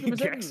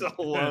 Gex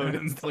alone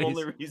is the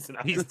only reason.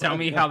 Please tell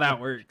me how that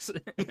works.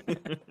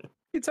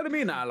 You're telling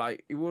me now,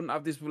 like, you wouldn't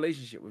have this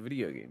relationship with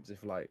video games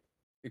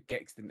if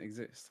Gex didn't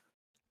exist.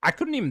 I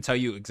couldn't even tell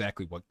you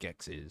exactly what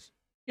Gex is.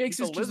 Gex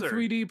is just a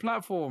 3D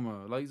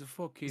platformer. Like, he's a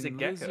fucking He's a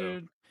gecko.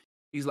 lizard.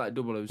 He's like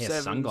 007.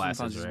 Sunglasses,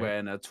 sometimes he's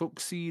wearing a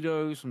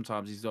tuxedo.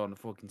 Sometimes he's on a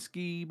fucking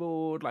ski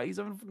board. Like, he's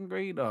having a fucking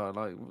great.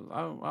 Like,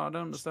 I don't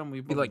understand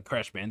what Be like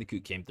Crash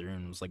Bandicoot came through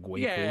and was like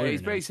way cooler. Yeah,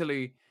 he's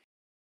basically.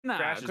 Nah,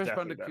 Crash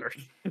Bandicoot.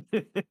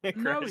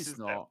 No, it's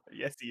not.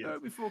 Yes, he is.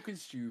 Don't be fucking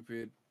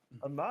stupid.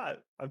 I'm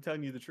not. I'm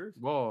telling you the truth.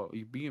 Well,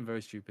 you're being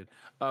very stupid.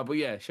 But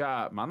yeah,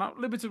 shout out, man. Not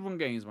limited run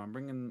games,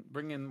 man.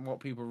 Bringing what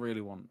people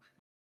really want.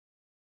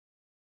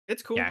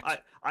 It's cool. Gex.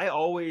 I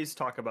always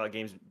talk about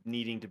games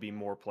needing to be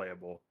more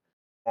playable.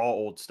 All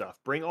old stuff.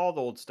 Bring all the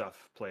old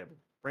stuff playable.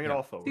 Bring it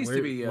all forward.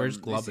 Where's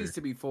Glover? It seems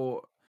to be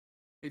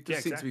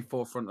seems to be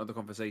forefront of the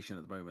conversation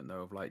at the moment,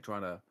 though, of like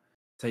trying to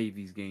save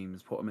these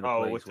games, put them in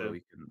a place where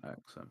we can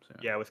access them. So.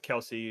 Yeah, with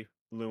Kelsey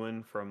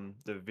Lewin from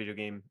the Video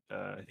Game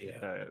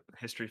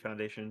History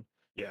Foundation.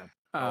 Yeah,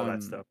 all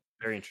that stuff.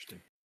 Very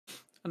interesting.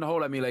 And the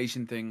whole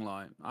emulation thing,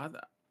 like, I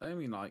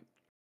mean, like,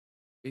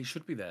 it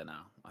should be there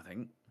now, I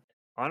think.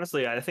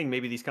 Honestly, I think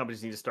maybe these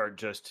companies need to start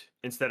just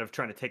instead of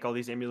trying to take all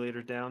these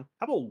emulators down,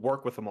 how about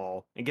work with them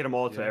all and get them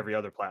all to Yeah. every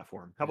other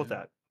platform? How about Yeah.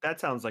 that? That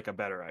sounds like a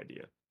better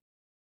idea.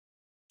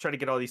 Try to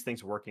get all these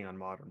things working on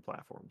modern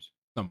platforms.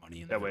 No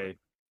money in That there. way,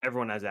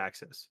 everyone has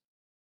access.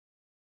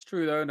 It's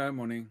true though, no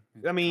money.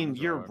 It I mean,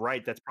 comes you're alright.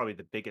 right. That's probably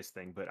the biggest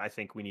thing, but I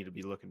think we need to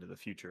be looking to the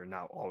future and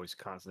not always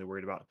constantly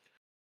worried about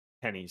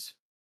pennies.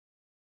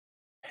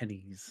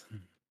 Pennies.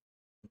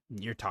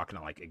 You're talking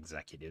to like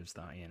executives,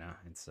 though. You know,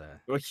 it's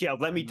Well, yeah,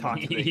 let me talk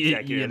to the you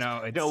executives. know,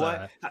 You it's know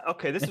what?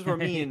 Okay, this is where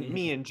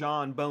me and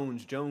John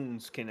Bones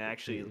Jones can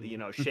actually,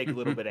 shake a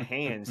little bit of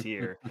hands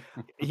here.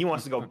 He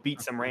wants to go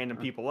beat some random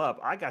people up.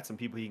 I got some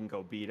people he can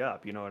go beat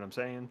up. You know what I'm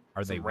saying?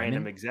 Are they Some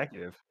random women?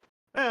 executive.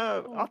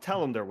 Oh, I'll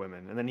tell him they're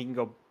women, and then he can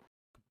go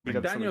beat Bring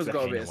up some Daniel's got a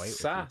executive. bit Dana of White with you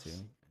sass.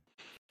 too.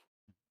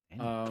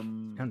 Daniel,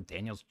 Um,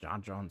 Daniel's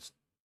John Jones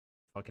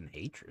fucking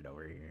hatred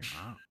over here.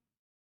 Wow.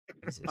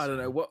 Jesus, I don't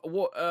know.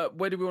 man.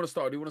 Where do we want to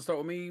start? Do you want to start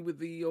with me with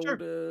the Sure, old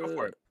go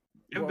for it.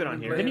 You've what been I've on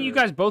been here. Didn't you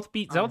playing? guys both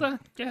beat Um, Zelda?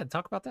 Yeah,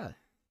 talk about that.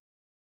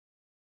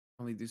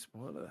 Let me do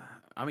spoiler.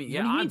 I mean, What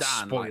yeah, do you I'm mean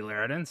down.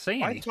 spoiler? I didn't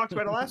say I anything. talked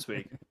about it last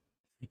week.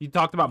 You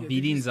talked about Yeah, did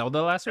beating you-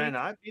 Zelda last week? And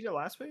I beat it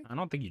last week. I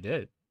don't think you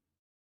did.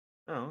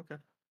 Oh, okay.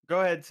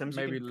 Go ahead, Sims.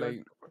 You maybe can go ahead.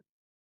 late.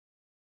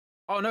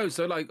 Oh no!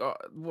 So like,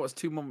 what's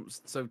 2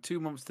 months? So 2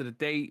 months to the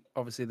date.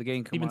 Obviously, the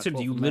game came Even out. Sims,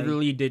 12th you of May.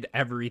 literally did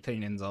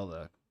everything in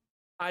Zelda.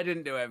 I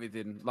didn't do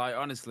everything. Like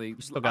honestly, You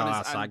still got a lot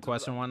honest, of side and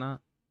quests and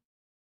whatnot.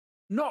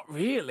 not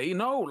really.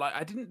 No, like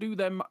I didn't do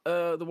them.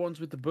 The ones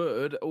with the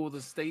bird or the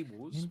You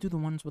stables. didn't do the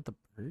ones with the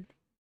bird.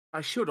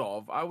 I should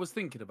have. I was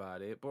thinking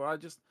about it, but I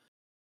just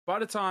by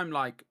the time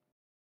like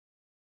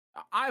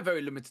I have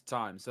very limited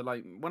time. So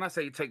like when I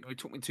say it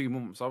took me 2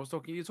 months, you're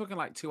talking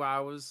like 2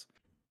 hours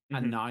a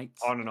Mhm. night.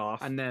 On and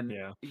off. And then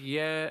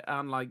Yeah.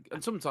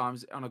 and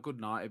sometimes on a good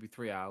night it'd be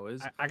 3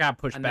 hours. I got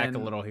pushed And back a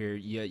then- little here.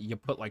 You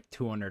put like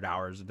 200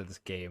 hours into this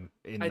game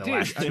in I the did,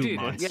 last I 2 did,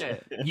 months. yeah.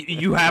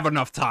 You have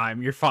enough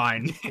time. You're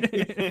fine.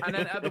 And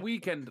then at the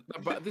weekend,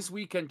 but this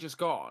weekend just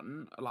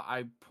gone,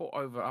 like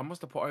I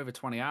must have put over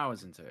 20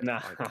 hours into it.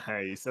 Like,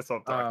 Nice. That's what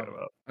I'm talking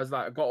about. I was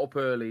like, I got up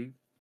early.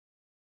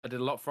 I did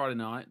a lot Friday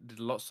night. Did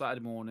a lot Saturday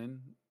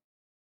morning.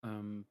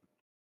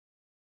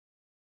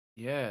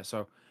 Yeah.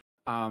 So,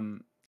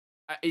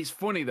 it's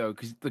funny though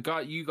because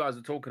you guys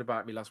were talking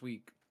about me last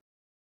week,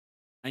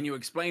 and you were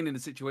explaining the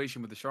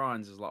situation with the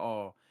shrines. Is like,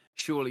 oh,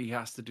 surely he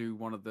has to do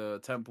one of the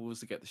temples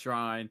to get the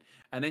shrine,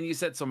 and then you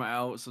said something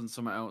else and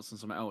something else and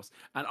something else.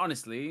 And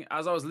honestly,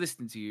 as I was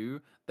listening to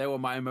you, they were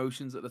my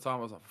emotions at the time.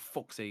 I was like, for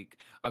fuck's sake,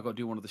 I got to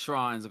do one of the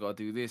shrines. I got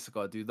to do this. I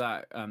got to do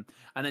that. And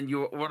then you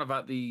were on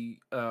about the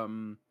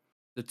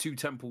 2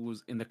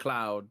 temples in the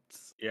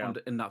clouds Yeah.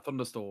 in that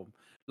thunderstorm.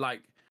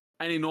 Like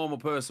any normal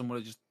person would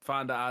have just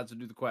found out how to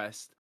do the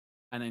quest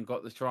and then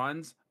got the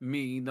shrines.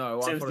 Me, no,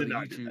 I Sims followed did the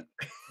not do YouTube.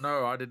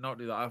 No, I did not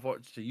do that. I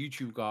watched a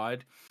YouTube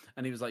guide,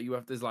 and he was like, you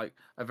have to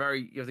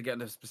get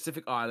on a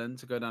specific island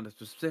to go down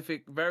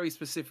to very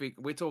specific.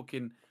 We're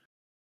talking,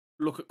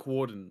 look at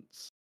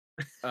coordinates.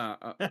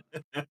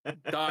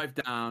 Dive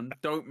down,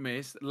 don't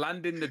miss,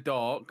 land in the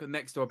dark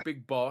next to a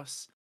big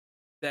boss,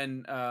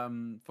 then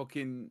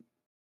fucking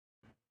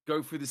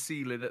go through the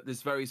ceiling at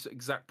this very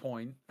exact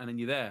point, and then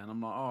you're there. And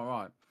I'm like, all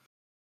right.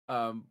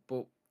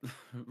 But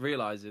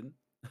realizing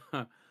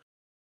I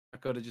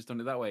could have just done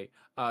it that way.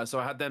 So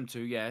I had them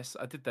 2. Yes,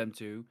 I did them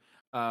 2.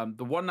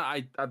 The one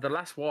that the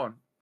last one,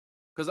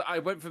 because I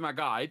went through my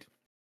guide,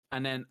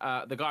 and then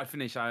the guide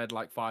finished. I had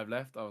like 5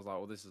 left. I was like,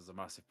 well, this is a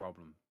massive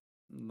problem.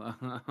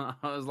 I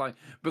was like,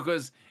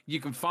 because you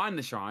can find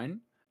the shrine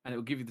and it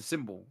will give you the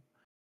symbol.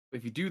 But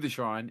if you do the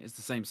shrine, it's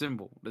the same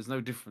symbol. There's no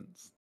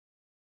difference.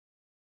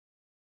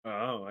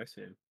 Oh, I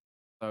see.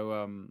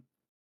 So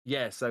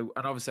yeah. So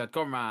and obviously I'd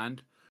gone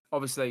round.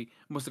 Obviously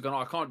must have gone. Oh,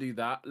 I can't do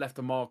that. Left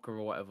a marker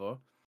or whatever,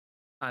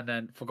 and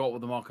then forgot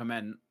what the marker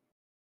meant,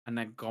 and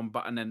then gone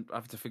back, and then I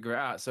have to figure it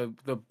out. So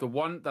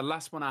the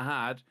last one I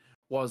had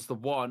was the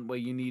one where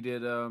you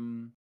needed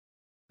the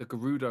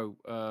Gerudo.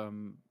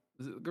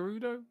 Is it the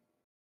Gerudo?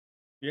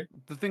 Yeah.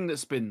 The thing that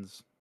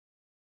spins.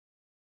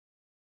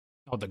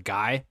 Oh, the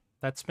guy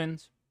that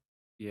spins.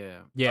 Yeah.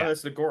 Oh, Yeah,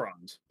 that's the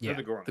Gorons. Yeah.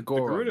 They're the Gorons. The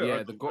Goron, Gerudo yeah,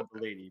 are the are the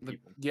lady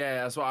people.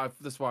 Yeah, that's why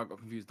I got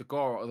confused. The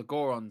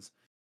Gorons.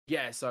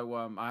 Yeah, so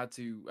I had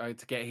to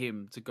get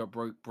him to go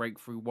break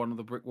through one of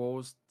the brick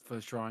walls for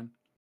the shrine.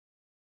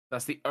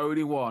 That's the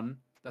only one.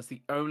 That's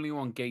the only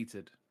one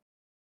gated.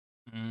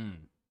 Mm.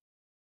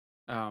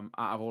 Out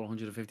of all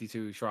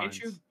 152 shrines.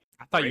 you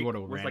I thought you break would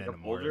have with, ran like, a into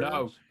more. of boulder?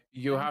 those. No,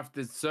 you have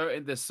there's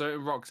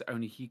certain rocks that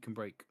only he can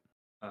break.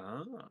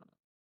 Ah.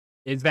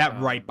 Is that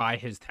right Um, by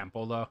his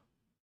temple though?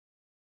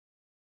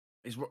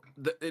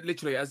 It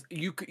literally as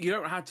you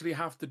don't actually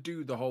have to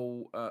do the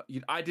whole.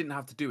 I didn't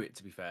have to do it,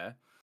 to be fair.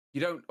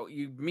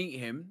 You meet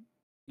him,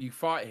 you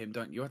fight him,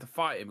 don't you? You have to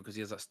fight him because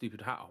he has that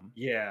stupid hat on.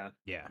 Yeah.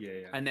 Yeah.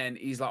 Yeah. And then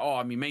he's like, "Oh,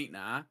 I'm your mate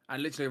now,"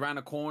 and literally around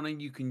the corner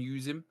you can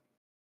use him.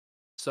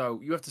 So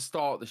you have to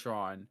start the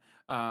shrine,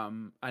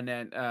 and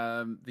then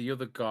the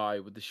other guy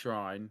with the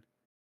shrine,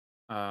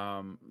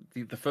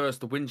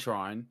 the wind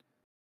shrine.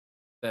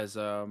 There's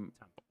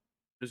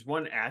There's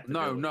one at the no,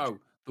 village. no,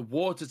 the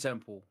water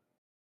temple.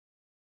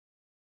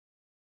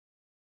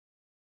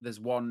 There's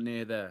one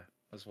near there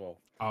as well.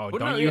 Oh, But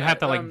don't no, you yeah, have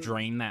to like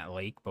drain that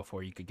lake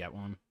before you could get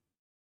one?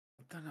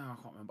 I don't know. I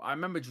can't remember. I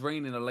remember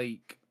draining a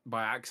lake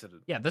by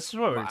accident. Yeah, this is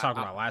what we were Like,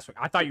 talking about last week.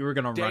 I thought you were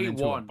gonna run day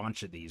into a one-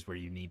 bunch of these where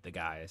you need the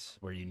guys,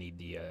 where you need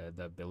the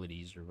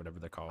abilities or whatever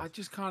they're called. I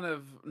just kind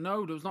of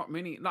no. There's not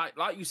many. Like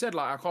you said.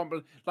 Like I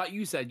can't. Like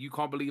you said, you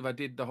can't believe I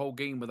did the whole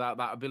game without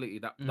that ability,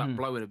 that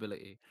blowing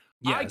ability.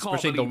 Yeah, I can't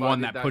especially the believe I one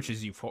did that that.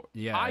 pushes you for.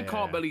 Yeah, I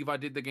can't believe I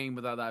did the game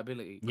without that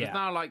ability. Because Yeah.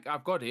 now, like,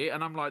 I've got it,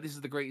 and I'm like, this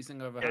is the greatest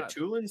thing I've ever Yeah, had.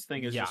 Tulin's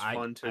thing is just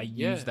fun to I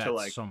use that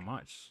like so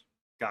much.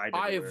 guide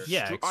I have everywhere.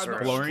 Yeah, I've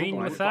not exploring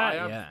struggled with it, but I that.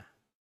 have- Yeah.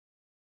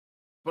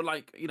 But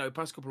like, you know,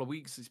 past couple of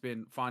weeks, it's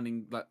been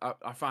finding like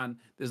I found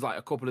there's like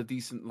a couple of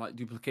decent like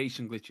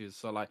duplication glitches.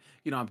 So like,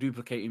 you know, I'm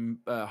duplicating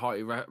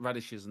hearty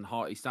radishes and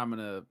hearty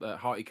stamina,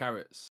 hearty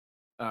carrots.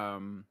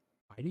 Why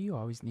do you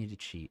always need to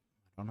cheat?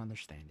 I don't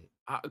understand it.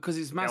 Because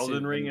it's massive.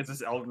 Elden Ring, and is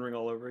this Elden Ring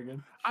all over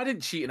again? I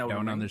didn't cheat in Elden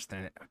Don't Ring.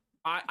 understand it.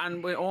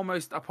 And we're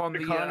almost upon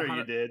the. Connor,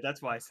 you did.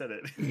 That's why I said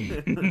it.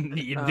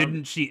 You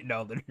didn't cheat in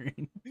Elden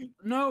Ring.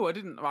 No, I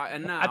didn't. Right,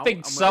 and now I think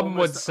and we're some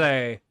would almost-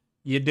 say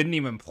you didn't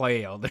even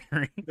play Elden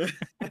Ring.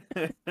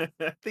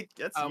 I think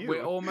that's you.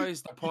 We're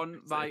almost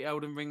upon the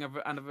Elden Ring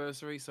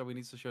anniversary, so we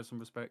need to show some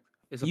respect.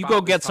 It's You about go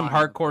this get some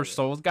time to hardcore do it.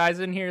 Souls guys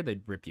in here,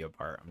 they'd rip you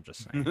apart. I'm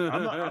just saying.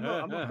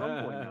 I'm a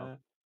pro boy now.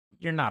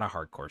 You're not a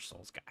hardcore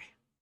Souls guy.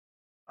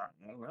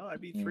 Well, I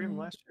beat 3 of them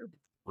last year.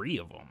 3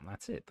 of them.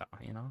 That's it, though.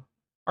 You know,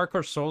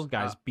 hardcore Souls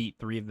guys beat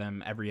 3 of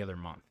them every other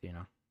month. You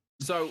know.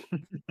 So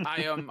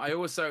I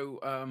also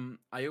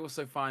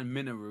find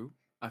Minoru.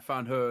 I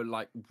found her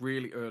like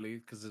really early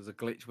because there's a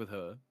glitch with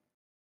her.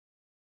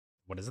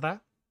 What is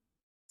that?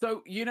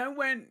 So you know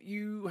when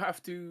you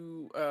have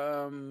to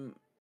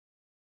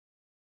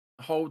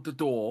hold the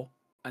door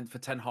and for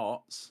 10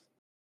 hearts,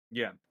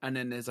 Yeah. and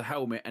then there's a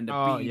helmet and the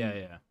Oh beam.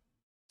 yeah.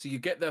 So you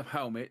get the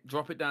helmet,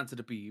 drop it down to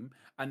the beam,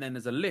 and then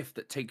there's a lift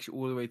that takes you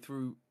all the way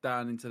through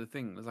down into the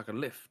thing. There's like a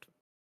lift.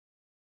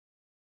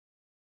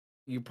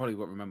 You probably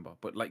won't remember,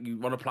 but like you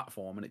on a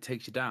platform and it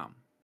takes you down.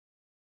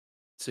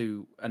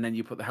 And then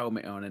you put the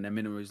helmet on, and then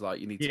Minoru's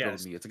like, you need to go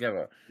with me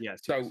together.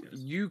 Yes. So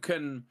you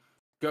can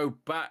go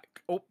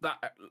back up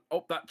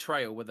that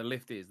trail where the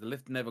lift is. The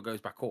lift never goes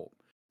back up.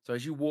 So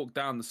as you walk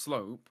down the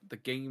slope,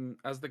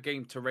 as the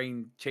game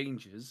terrain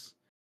changes,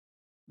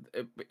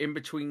 in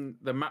between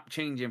the map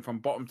changing from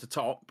bottom to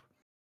top,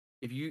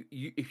 if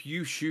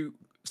you shoot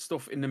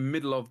stuff in the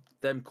middle of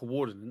them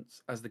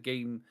coordinates as the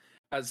game,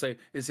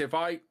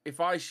 if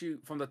I shoot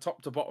from the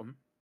top to bottom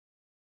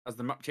as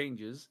the map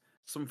changes,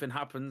 something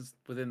happens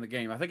within the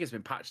game. I think it's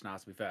been patched now,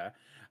 to be fair.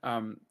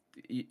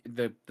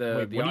 The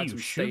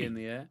items stay in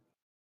the air.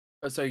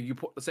 So you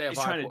put, say, if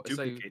I put,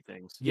 duplicate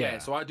things. Yeah,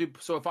 so I do.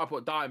 So if I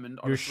put diamond,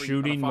 on You're a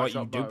shooting what you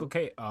 5-shot bow,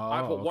 duplicate. Oh,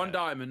 I put one okay.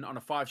 diamond on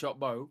a 5-shot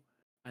bow,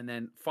 and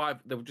then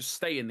 5. They will just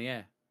stay in the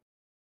air.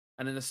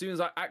 And then as soon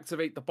as I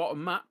activate the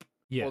bottom map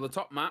or the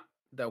top map,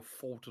 they'll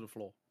fall to the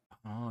floor.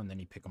 Oh, and then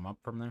you pick them up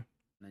from there.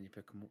 And then you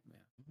pick them up.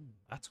 Yeah.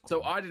 That's cool.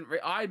 So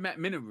I met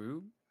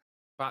Minoru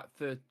about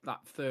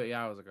 30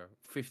 hours ago,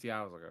 50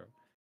 hours ago,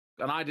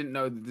 and I didn't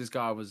know that this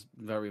guy was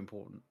very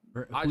important.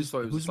 I just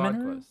thought it was a side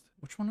Minoru? quest.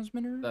 Which one is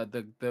Minoru?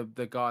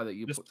 The guy that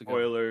you Just put together.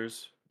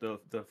 spoilers. The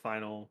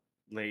final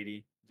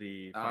lady.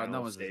 The final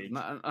no one's stage.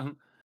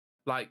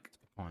 like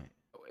Good point.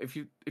 if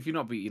you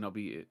not beat, you not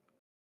beat it.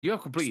 You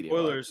have completed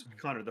Spoilers, it. Right?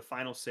 Connor. The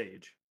final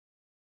sage.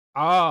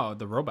 Oh,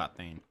 the robot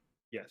thing.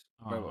 Yes.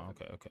 Oh, Robot.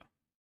 okay.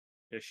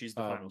 Yeah, she's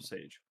the final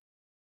sage.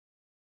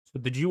 So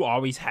did you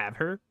always have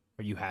her,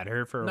 or you had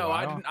her for a No,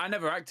 while? I didn't. I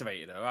never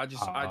activated her.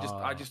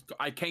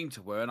 I came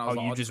to her and I was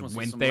like, you oh, this just must be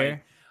went some there.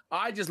 lame-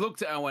 I just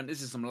looked at her and went,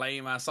 "This is some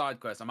lame ass side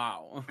quest. I'm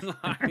out."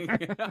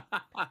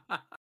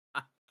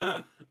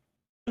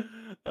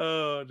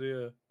 Oh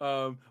dear.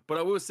 But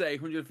I will say,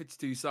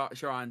 152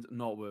 shrines,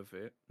 not worth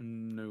it.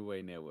 No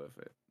way near worth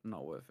it.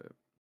 Not worth it.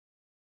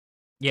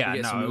 Yeah,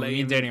 You get no. some Me lame-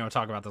 and Daniel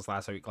talked about this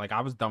last week. Like,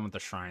 I was done with the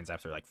shrines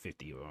after like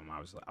 50 of them.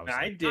 I was I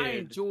like, did. I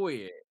enjoy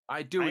it.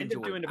 I do I ended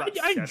up enjoy doing it. about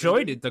I enjoyed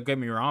 70. it. Don't get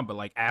me wrong, but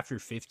like after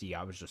 50,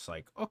 I was just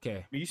like,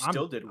 okay, You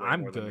still did way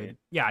I'm more than good. me.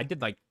 Yeah, I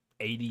did like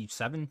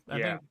 87. I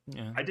Yeah. think.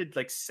 Yeah. I did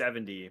like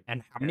 70.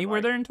 And how and, many were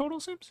like- there in total,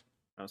 Sims?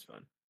 That was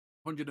fun.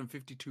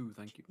 152.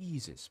 Thank you.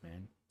 Jesus,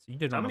 man. So you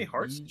did How many almost-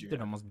 hearts did you did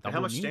have? almost And double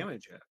how much me.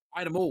 damage you have? I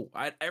had them all.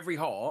 I had every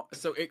heart.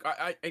 So it got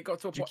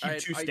to a Did you point.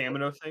 keep 2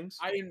 stamina things?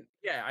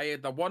 I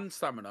had the one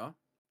stamina,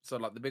 so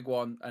like the big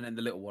one, and then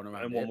the little one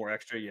around and it. one more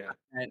extra, yeah.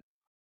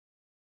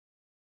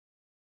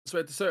 So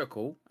at the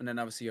circle, and then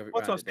obviously you have it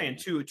What's what round I'm it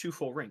saying? down. Two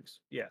full rings.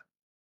 Yeah.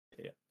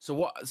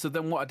 So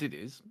then what I did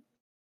is,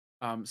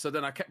 so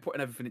then I kept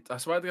putting everything.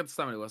 That's why I got the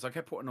stamina was. I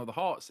kept putting all the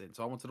hearts in.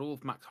 So I wanted all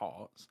of max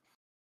hearts,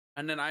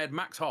 and then I had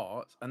max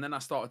hearts, and then I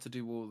started to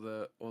do all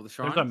the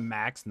shrines. There's a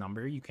max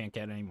number. You can't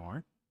get any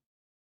more.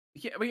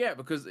 Yeah,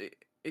 because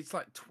it's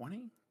like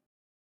 20.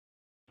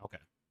 Okay.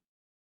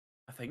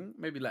 I think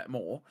maybe like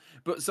more,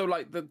 but so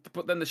like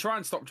but then the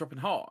shrine stopped dropping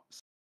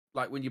hearts,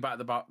 Like when you back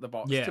the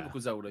box, Yeah. typical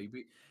Zelda.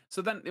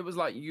 So then it was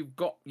like you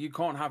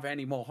can't have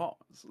any more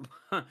hearts.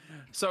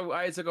 So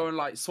I had to go and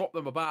like swap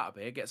them about a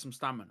bit, get some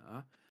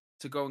stamina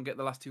to go and get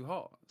the last 2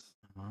 hearts.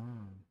 Oh.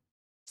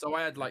 So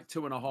I had like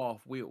 2.5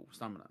 wheel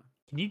stamina.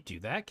 Can you do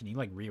that? Can you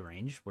like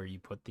rearrange where you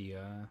put the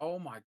Oh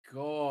my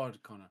god,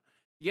 Connor.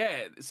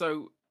 Yeah,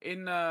 so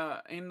in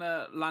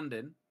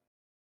landing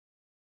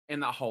in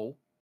that hole,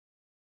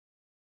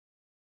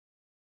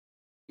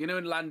 you know,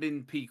 in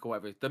landing peak or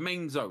whatever, the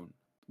main zone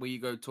where you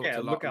go talk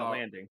to Lookout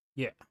Landing.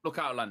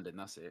 Lookout landing,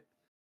 that's it.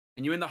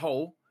 And you're in the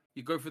hole,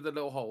 you go through the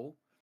little hole.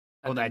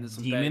 Oh, that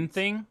demon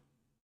thing?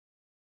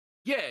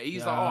 Yeah,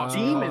 he's like, oh,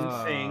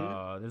 demon thing.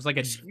 There's like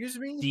a Excuse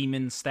me?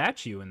 demon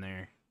statue in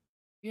there.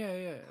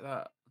 Yeah,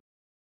 that.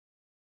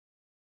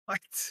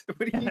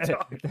 What are you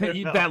talking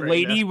about? That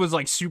lady was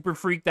like super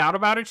freaked out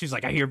about it. She's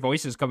like, I hear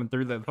voices coming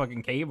through the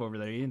fucking cave over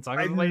there. You didn't talk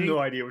I to have the lady? no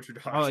idea what you're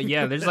talking about. Oh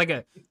yeah, there's like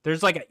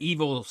an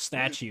evil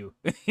statue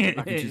in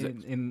That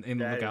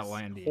Lookout is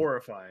Landing.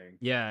 horrifying.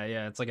 Yeah,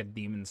 it's like a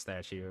demon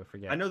statue. I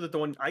forget. I know that the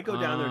one I go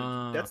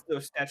down there, that's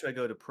the statue I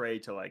go to pray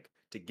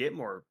to get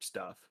more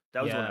stuff.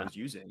 That was the one I was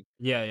using.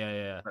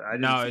 Yeah. But I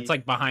didn't No, see- it's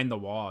like behind the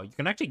wall. You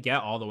can actually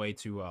get all the way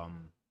to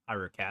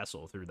Hyrule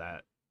Castle through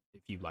that if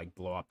you like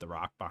blow up the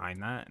rock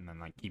behind that and then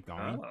like keep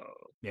going. Oh,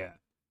 Yeah.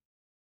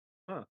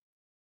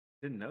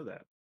 didn't know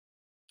that.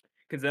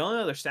 Because the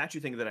only other statue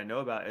thing that I know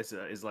about is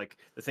like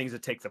the things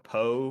that take the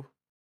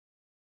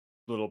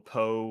little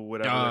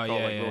whatever they're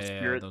called, like little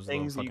spirit those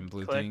things. little you fucking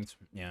blue collect. things.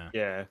 Yeah.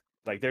 Yeah,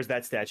 like there's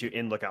that statue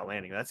in Lookout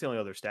Landing. That's the only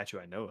other statue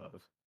I know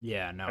of.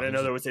 Yeah, no. I didn't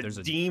know there was there's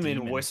a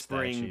demon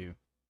whispering statue.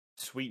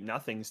 sweet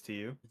nothings to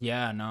you.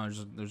 Yeah, no,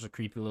 there's a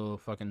creepy little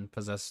fucking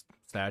possessed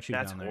statue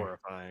That's down there.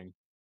 horrifying.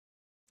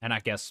 And I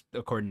guess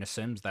according to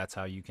Sims, that's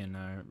how you can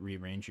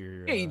rearrange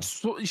your. Yeah,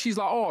 she's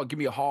like, oh, give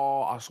me a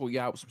heart. I'll sort you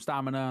out with some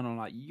stamina. And I'm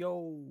like,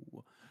 yo.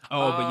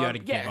 Oh, but you had to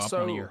give yeah, up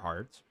one of your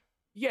hearts.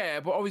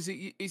 Yeah, but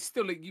obviously it's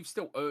still you've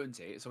still earned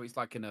it, so it's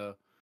like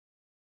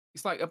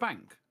it's like a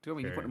bank. Do you know what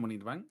I mean? You put the money in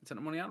the bank, take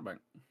the money out of the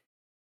bank. Do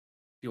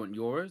you want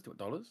euros? Do you want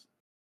dollars?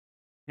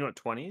 You want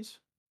 20s?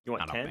 You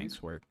want Not how 10s?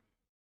 banks work.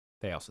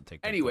 They also take.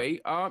 Anyway,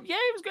 yeah,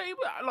 it was great.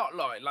 A lot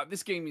like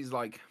this game is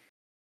like,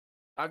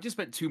 I've just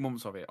spent 2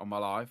 months of it on my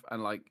life,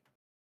 and like,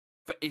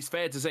 it's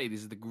fair to say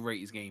this is the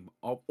greatest game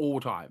of all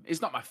time.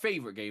 It's not my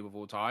favorite game of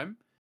all time,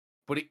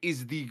 but it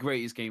is the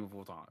greatest game of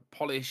all time.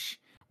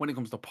 When it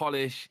comes to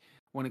polish,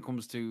 when it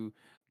comes to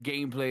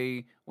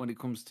gameplay, when it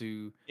comes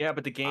to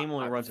But the game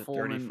only runs at 30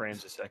 performance.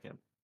 frames a second.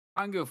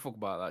 I don't give a fuck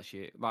about that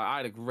shit. Like I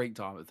had a great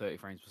time at 30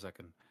 frames per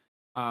second.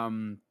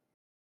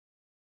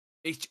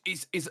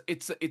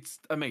 It's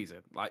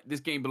amazing. Like this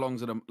game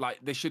belongs in a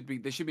there should be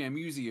a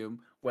museum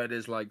where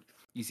there's like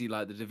you see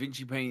like the Da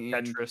Vinci painting,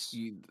 Tetris.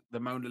 the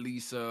Mona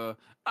Lisa.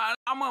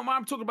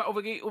 I'm talking about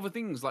other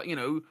things like, you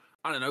know,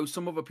 I don't know,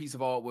 some other piece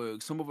of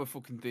artwork, some other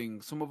fucking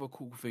thing, some other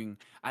cool thing,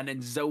 and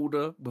then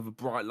Zelda with a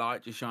bright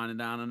light just shining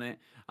down on it.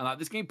 And like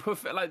this game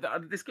perfect, like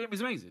this game is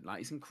amazing.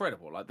 Like it's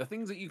incredible. Like the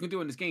things that you can do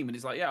in this game, and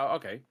it's like, yeah,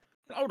 okay.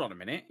 Hold on a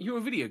minute, you're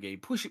a video game.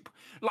 Push it.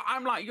 Like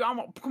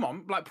come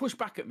on, like push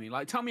back at me.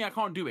 Like tell me I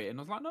can't do it, and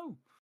I was like, no,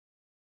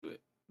 do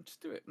it.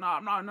 Just do it. No.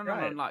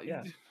 Like,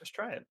 yeah, just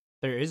try it.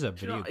 There is a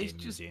video it's game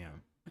just-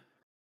 museum.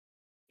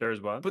 There's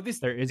what? But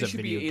There is a should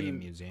video be game in,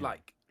 museum.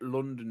 like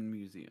London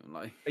Museum.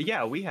 Like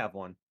Yeah, we have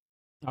one.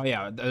 Oh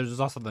yeah, there's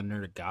also the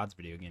Nerdic Gods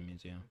video game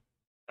museum.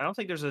 I don't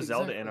think there's a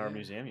Zelda in Exactly, our yeah.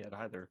 museum yet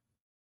either.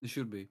 it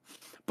should be.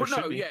 But There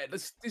should no, be. yeah,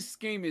 this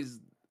game is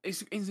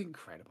it's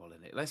incredible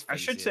in it. Let's. I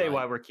face should it, say like,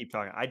 while we keep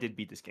talking, I did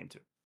beat this game too.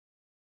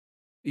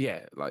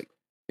 Yeah, like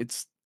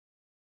it's.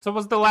 So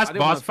was the last didn't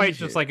wanna boss fight finish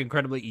just it. like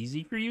incredibly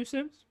easy for you,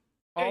 Sims?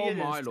 Yeah, Oh you did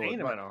my insane lord,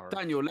 amount like, of hard.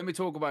 Daniel, let me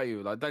talk about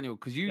you, like Daniel,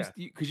 because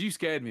you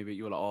scared me, but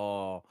you were like,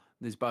 oh,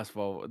 this boss fight.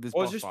 Well, it's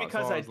boss just fight.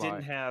 because So I was didn't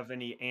like, have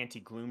any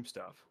anti-gloom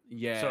stuff.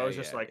 Yeah. So it was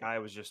just yeah, like yeah. I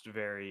was just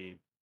very.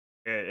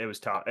 It was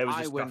tough. It was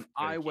just tough.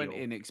 I went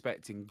in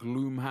expecting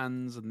gloom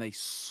hands, and they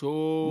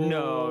saw.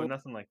 No,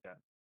 nothing like that.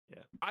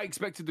 I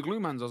expected the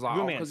gloom hands. I was like,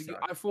 Gloom oh, hands because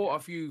suck, I fought yeah. a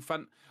few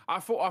I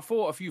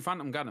fought a few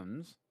Phantom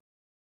Ganons,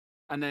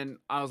 and then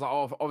I was like,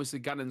 oh, obviously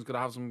Ganon's gonna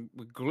have some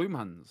with gloom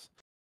hands.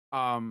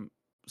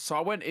 So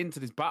I went into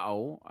this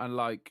battle, and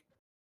like,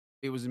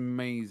 it was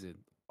amazing.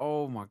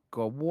 Oh my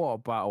god, what a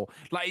battle!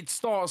 Like it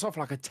starts off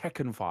like a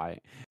Tekken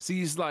fight. So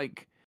he's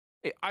like,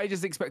 I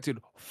just expected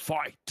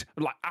fight.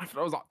 Like after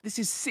I was like, this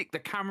is sick. The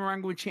camera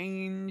angle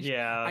change.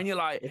 Yeah. And you're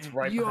like, it's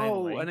right yo,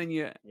 behind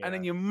Link. and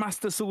then your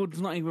master sword's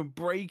not even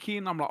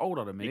breaking. I'm like, hold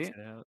on a Takes minute.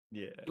 it out.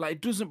 Yeah. Like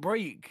it doesn't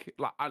break.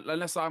 Like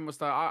unless I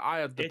must. I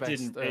had the It best.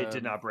 didn't. It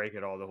did not break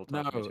at all the whole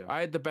time. No, Me too. I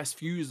had the best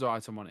fuse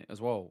item on it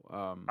as well.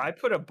 I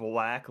put a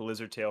black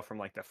lizard tail from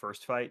like the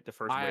first fight, the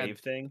first I had- wave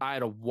thing. I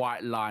had a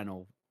white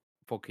Lionel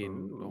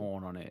fucking Ooh.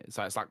 horn on it.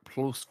 So it's like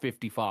plus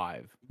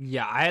 55.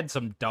 Yeah, I had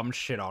some dumb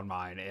shit on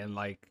mine, and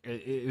like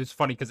it was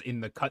funny because in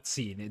the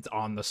cutscene, it's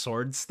on the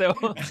sword still.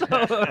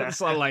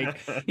 So like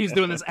he's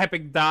doing this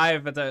epic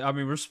dive at the. I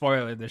mean, we're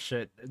spoiling this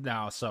shit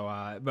now,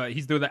 so but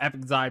he's doing the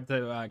epic dive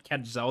to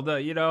catch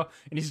Zelda, you know,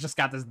 and he's just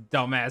got this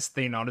dumbass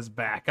thing on his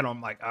back, and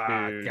I'm like,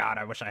 Dude. God,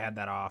 I wish I had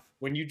that off.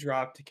 When you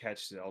drop to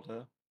catch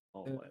Zelda,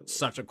 oh my lord.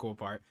 Such a cool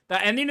part.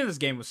 The ending of this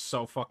game was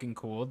so fucking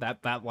cool. That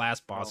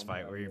last boss Oh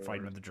fight my where you're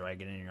fighting lord. with the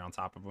dragon and you're on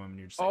top of him and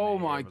you're just like, Oh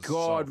man, my it was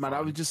god, so man! I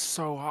was fun. just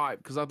so hyped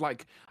because I'd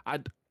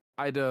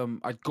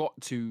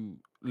got to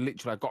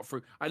literally I got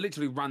through. I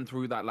literally ran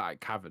through that like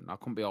cavern. I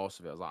couldn't be arsed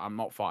with it. I was like, I'm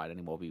not fighting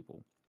any more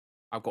people.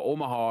 I've got all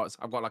my hearts.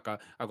 I've got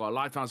a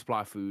lifetime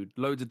supply of food,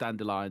 loads of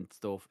dandelion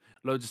stuff,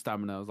 loads of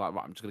stamina. I was like,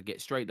 right, I'm just gonna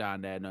get straight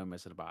down there, no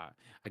messing about.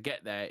 I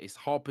get there. It's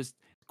Harper's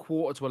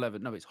quarter to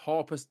 11. No, it's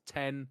Harper's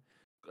 10.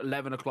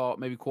 11 o'clock,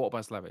 maybe quarter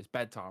past 11. It's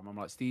bedtime. I'm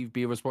like, Steve,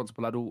 be a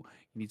responsible adult.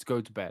 You need to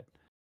go to bed.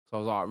 So I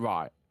was like,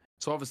 right.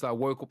 So obviously I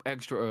woke up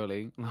extra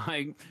early.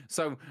 Either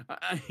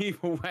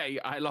way,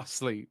 I lost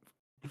sleep.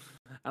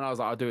 And I was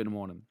like, I'll do it in the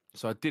morning.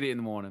 So I did it in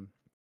the morning.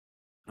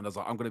 And I was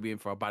like, I'm going to be in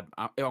for I'm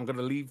going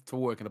to leave to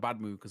work in a bad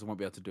mood because I won't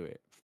be able to do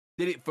it.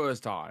 Did it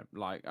first time.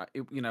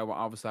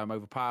 Obviously I'm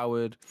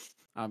overpowered.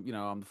 I'm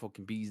the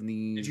fucking bee's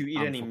knees. Did you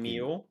eat any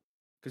meal?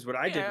 Because what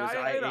I did was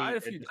I had a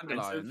ate few a defensive.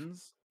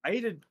 dandelions. I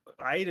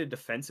ate a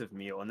defensive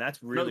meal, and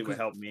that's really what 'cause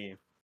helped me.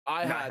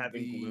 I Not had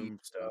having the gloom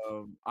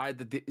stuff. I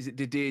had is it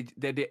the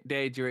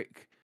Daedric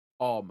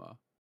armor?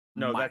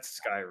 No, Max. that's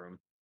Skyrim.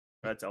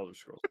 That's Elder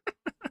Scrolls.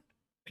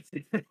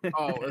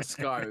 Oh, a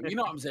Skyrim. You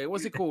know what I'm saying?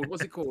 What's it called?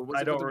 What's it called? What's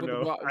I it with don't the,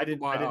 know. I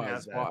didn't white have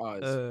eyes? that.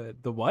 White eyes.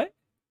 The what?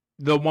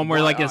 The one where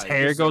white like his eyes.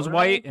 hair Yes, goes sir.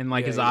 white and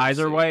like Yeah, his yeah, eyes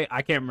are sick. white.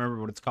 I can't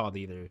remember what it's called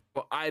either.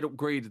 But I'd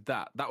upgraded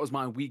that. That was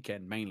my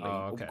weekend mainly.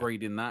 Oh, okay.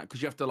 Upgrading that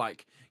because you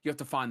have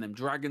to find them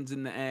dragons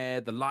in the air,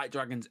 the light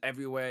dragons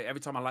everywhere.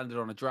 Every time I landed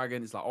on a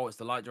dragon, it's like, oh, it's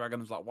the light dragon.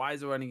 I was like, why is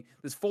there only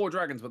there's 4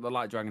 dragons, but the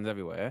light dragons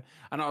everywhere?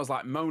 And I was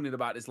like moaning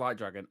about this light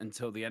dragon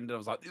until the end. I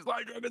was like, these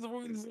light dragons are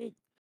fucking sick.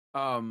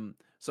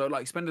 So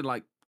like spending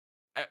like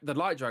the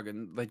light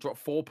dragon, they drop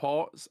 4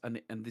 parts,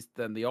 and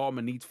then the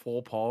armor needs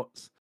 4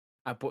 parts.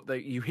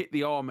 But you hit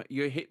the armor,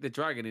 you hit the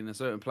dragon in a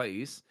certain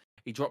place.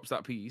 He drops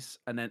that piece,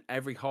 and then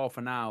every half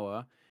an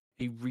hour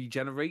he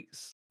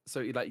regenerates.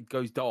 So he like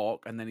goes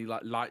dark, and then he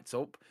like lights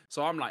up.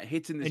 So I'm like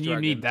hitting this. And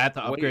you need that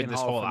to upgrade waiting this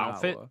half whole an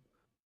outfit? hour.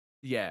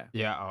 Yeah.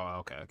 Yeah. Oh,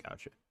 okay.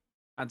 Gotcha.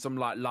 And some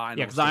like line.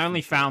 Yeah, because I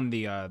only found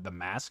the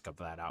mask of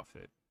that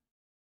outfit.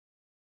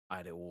 I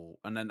had it all,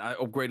 and then I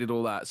upgraded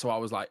all that. So I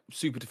was like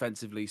super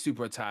defensively,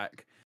 super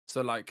attack.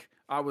 So like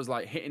I was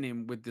like hitting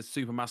him with the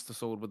super master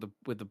sword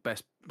with the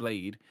best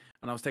blade,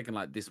 and I was taking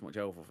like this much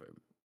health off him.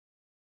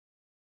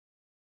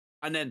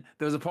 And then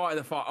there was a part of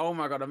the fight. Oh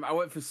my god, I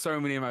went through so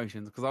many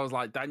emotions because I was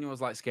like, Daniel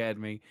was like scared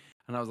me,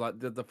 and I was like,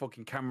 the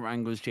fucking camera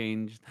angles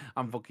changed.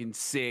 I'm fucking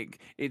sick.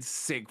 It's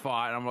sick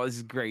fight. And I'm like, this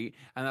is great.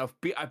 And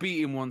I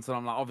beat him once, and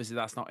I'm like, obviously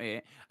that's not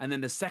it. And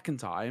then the second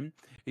time,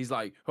 he's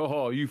like,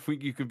 oh, you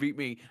think you could beat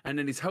me? And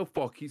then his health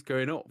bar keeps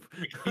going up.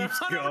 Keeps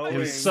going. It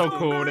was so Still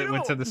cool when going it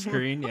went to up. the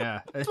screen.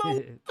 Yeah. The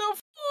fuck?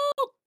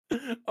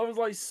 I was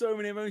like so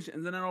many emotions,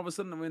 and then all of a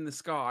sudden I'm in the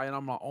sky, and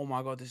I'm like, "Oh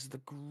my god, this is the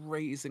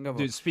greatest thing ever!"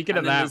 Dude, speaking And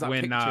of then that, there's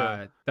when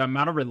picture. the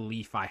amount of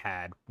relief I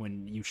had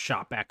when you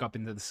shot back up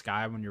into the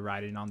sky when you're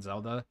riding on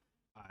Zelda,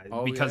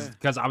 Oh, because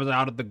I was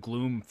out of the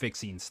gloom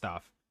fixing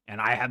stuff,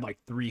 and I had like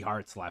 3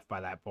 hearts left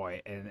by that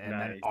point, and then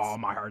Nice. all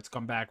my hearts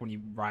come back when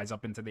you rise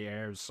up into the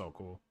air. It was so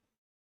cool.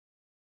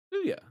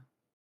 Oh yeah,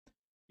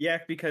 Yeah,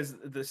 because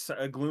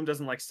gloom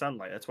doesn't like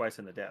sunlight. That's why it's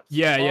in the depths.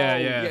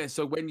 Yeah.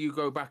 So when you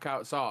go back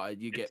outside,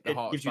 you get the It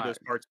hearts gives you back. those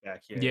parts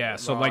back. Yeah,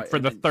 so Right, like for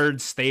and the then-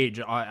 3rd stage,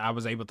 I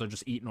was able to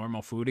just eat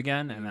normal food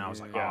again, and then I was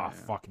like, Yeah. oh,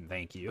 fucking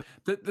thank you.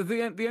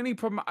 The only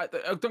problem,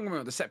 don't get me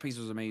wrong, the set piece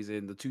was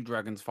amazing. The 2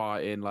 dragons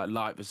fighting, like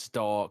light versus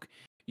dark,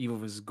 evil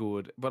was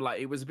good, but like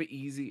it was a bit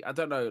easy. I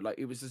don't know, like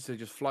it was just to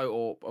just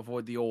float up,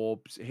 avoid the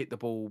orbs, hit the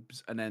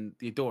bulbs, and then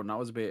you're done. That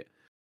was a bit.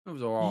 It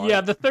was alright.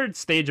 Yeah, the 3rd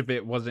stage of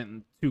it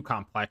wasn't too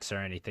complex or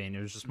anything. It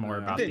was just more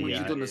No. about Then the. when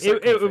you done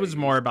the It was phase.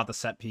 more about the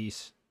set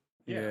piece.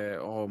 Yeah.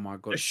 Oh my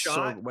god. The so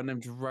shot- when them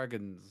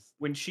dragons.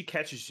 When she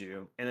catches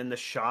you, and then the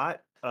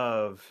shot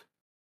of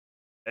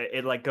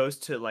it like goes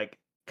to like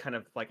kind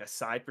of like a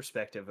side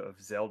perspective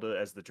of Zelda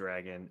as the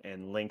dragon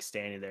and Link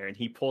standing there, and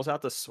he pulls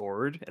out the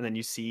sword, and then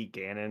you see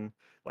Ganon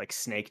like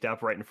snaked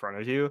up right in front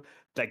of you.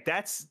 Like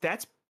that's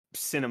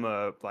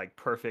cinema, like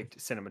perfect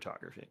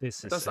cinematography.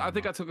 This is. I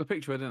think cinema. I took a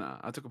picture, didn't I?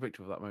 I took a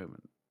picture of that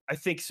moment. I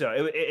think so.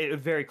 It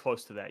very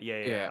close to that.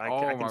 Yeah. I Oh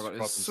can my god, scroll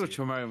up it's and such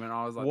see. a moment.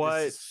 I was like, What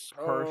this is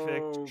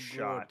perfect so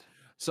shot. good.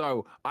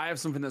 So I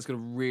have something that's gonna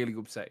really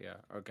upset you.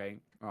 Okay,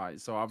 all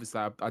right. So obviously,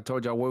 I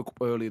told you I woke up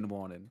early in the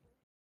morning,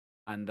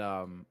 and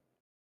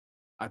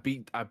I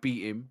beat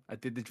him. I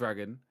did the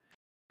dragon,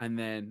 and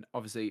then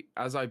obviously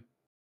as I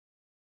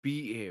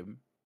beat him,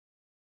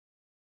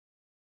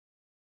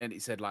 and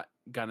it said like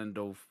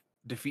Ganondorf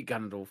defeat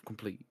Ganondorf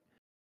complete.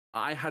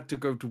 I had to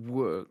go to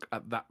work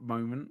at that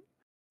moment,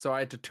 so I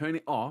had to turn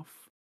it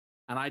off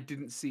and I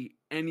didn't see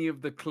any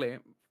of the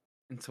clip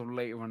until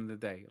later on in the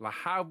day. Like,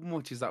 how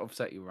much does that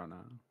upset you right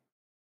now?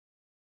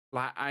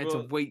 Like, I had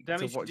to wait that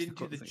to means you watch didn't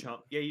the do the cutscene.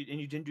 jump. Yeah, and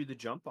you didn't do the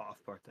jump off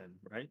part then,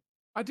 right?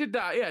 I did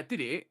that, yeah, I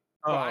did it.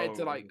 But I had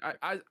to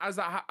Oh,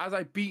 as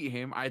I beat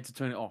him, I had to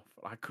turn it off.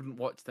 I couldn't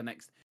watch the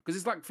next because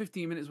it's like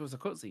 15 minutes worth of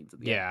cutscenes at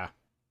the end. Yeah.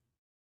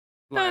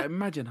 Like,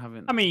 imagine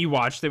having. I mean, you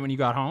watched it when you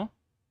got home.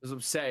 It was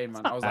upsetting,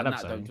 man. not I was that like, nah,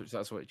 upsetting. don't touch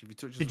that switch. If you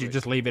touch the Did you switch,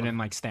 just leave it in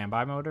like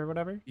standby mode or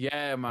whatever?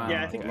 Yeah, man.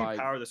 yeah, I think okay. if you like,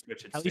 power the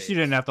switch, it At least you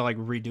didn't have to like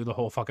redo the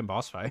whole fucking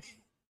boss fight.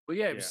 but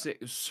yeah, it was sick.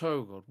 It was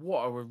so good.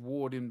 What a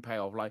rewarding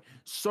payoff! Like,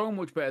 so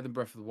much better than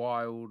Breath of the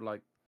Wild.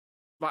 Like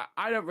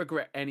I don't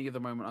regret any of the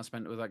moment I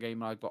spent with that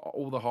game. I got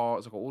all the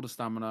hearts, I got all the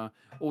stamina,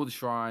 all the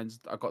shrines.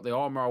 I got the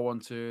armor I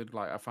wanted.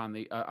 Like, I found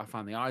the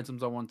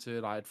items I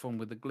wanted. I had fun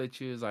with the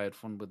glitches. I had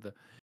fun with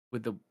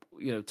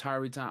the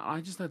Tyree Town.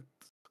 I just had,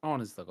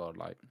 honest to God,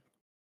 like,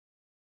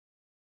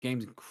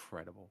 game's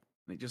incredible.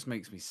 And it just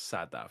makes me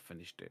sad that I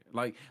finished it.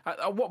 Like,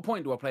 at what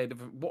point do I play a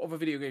different? What other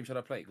video game should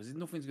I play? Because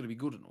nothing's going to be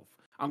good enough.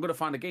 I'm going to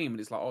find a game and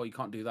it's like, oh, you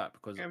can't do that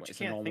because Yeah, but you it's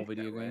a can't normal think that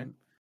video way. game.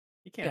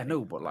 You can't. Yeah, think no,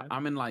 that but like, way.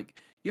 I'm in like,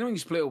 when you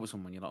split up with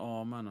someone, you're like,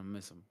 oh man, I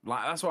miss him.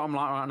 Like, that's what I'm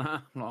like right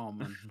now. I'm like, oh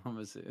man, I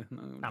miss it. No,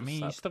 I just mean,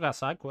 you sad. still got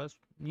side quests.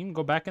 You can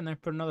go back in there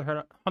and put another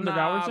 100 Nah,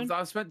 hours in.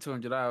 I've spent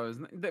 200 hours,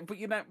 but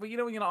you know when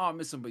you're like, oh, I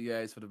miss him, but yeah,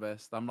 it's for the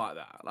best. I'm like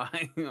that.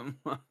 Like,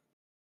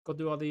 Go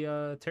do all the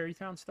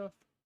Terrytown stuff.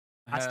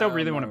 I still hell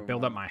really want to no,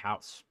 build up man. my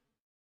house.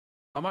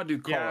 I might do.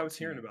 Yeah, I co-op was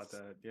hearing about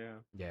teams. that. Yeah.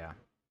 Yeah.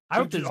 I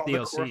hope Did there's all the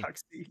DLC. Korok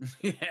seeds.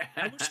 Yeah.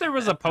 I wish there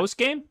was a post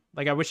game.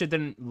 Like, I wish it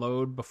didn't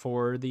load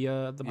before the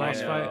boss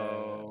Yeah.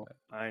 fight.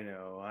 I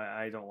know.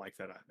 I don't like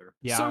that either.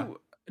 Yeah. So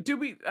do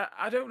we?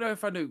 I don't know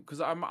if I knew because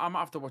I'm gonna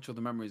have to watch all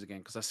the memories again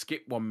because I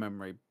skipped one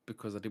memory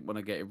because I didn't want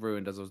to get it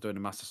ruined as I was doing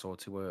the Master Sword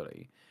too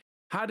early.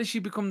 How did she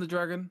become the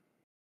dragon?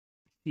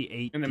 the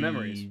 8 In the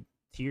memories.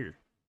 tier.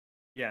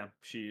 Yeah,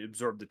 she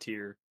absorbed the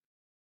tear,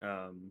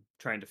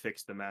 trying to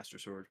fix the Master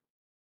Sword.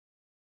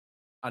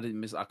 I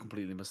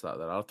completely missed that.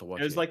 I'll have to watch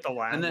It was like the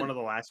last And then- one of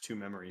the last two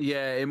memories.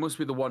 Yeah, it must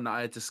be the one that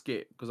I had to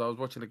skip because I was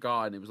watching a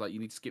guy and it was like, you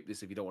need to skip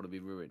this if you don't want to be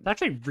ruined. It's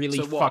actually really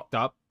So what? fucked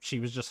up. She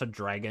was just a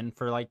dragon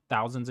for like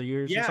thousands of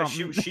years or Yeah,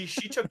 something.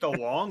 she took the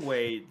long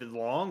way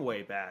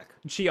back.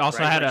 She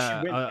also Right, had like,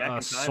 she went back in a time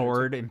or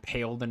sword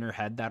impaled in her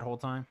head that whole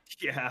time.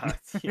 Yeah,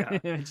 yeah,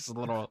 Just a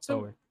little So-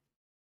 over.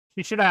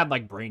 She should have had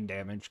like brain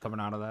damage coming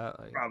out of that.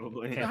 Like,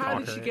 probably. can't How talk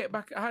did she her. get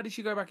back? How did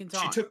she go back in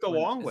time? She took the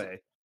When- long is it-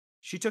 way.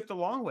 She took the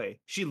long way.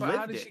 She But how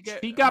lived did it. she get-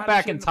 She how got did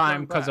back she in end up going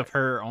time because of back?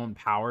 her own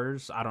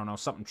powers. I don't know,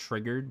 something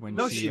triggered when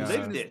No, she. she as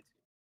lived soon as- it.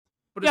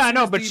 But Yeah, as I soon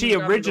know, as but she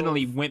Demon Ganondorf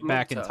originally went back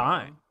looked in at her-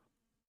 time.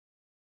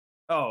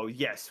 Oh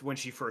yes, when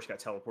she first got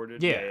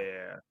teleported. Yeah.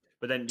 Yeah.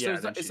 But then So, yeah,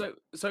 is then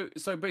that,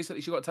 so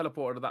basically, she got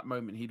teleported at that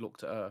moment. He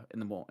looked at her in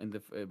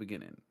the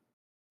beginning.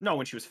 no,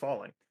 when she was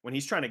falling, when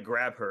he's trying to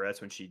grab her, that's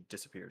when she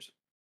disappears.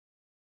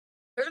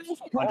 That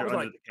was Under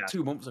like the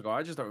castle. 2 months ago.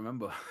 I just don't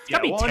remember. It's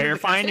gotta be well, under the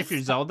terrifying if castle-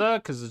 you're Zelda,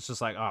 because it's just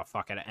like, oh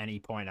fuck, at any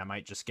point I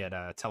might just get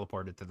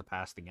teleported to the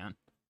past again.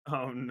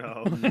 Oh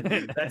no,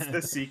 that's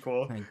the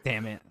sequel. Like,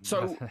 damn it!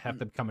 So- I have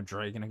to become a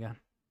dragon again.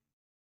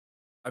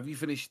 Have you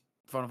finished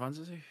Final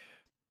Fantasy?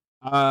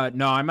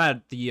 No, I'm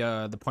at the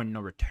point of no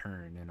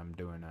return, and I'm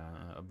doing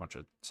a bunch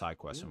of side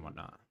quests and Ooh.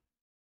 whatnot.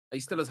 Are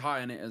you still as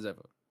high in it as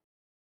ever?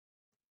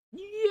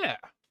 Yeah,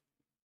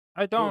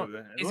 I don't. Ooh, a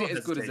Is little it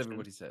as good as hesitation.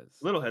 everybody says?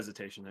 Little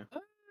hesitation there.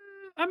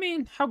 I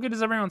mean, how good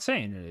is everyone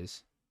saying it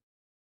is?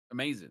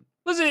 Amazing.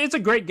 Listen, it's a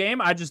great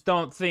game. I just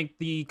don't think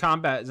the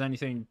combat is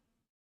anything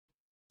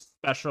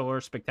special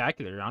or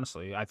spectacular.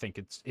 Honestly, I think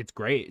it's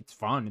great. It's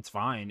fun. It's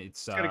fine.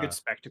 It's It's got a good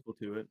spectacle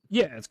to it.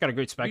 yeah, it's got a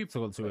great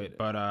spectacle to played it, it.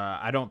 but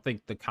I don't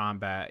think the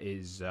combat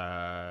is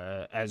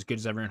as good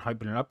as everyone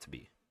hyping it up to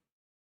be.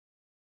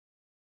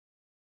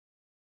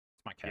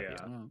 That's my caveat.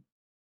 Yeah.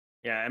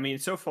 Yeah, I mean,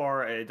 so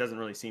far it doesn't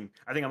really seem.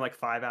 I think I'm like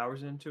 5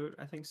 hours into it.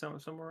 I think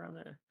somewhere around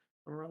there.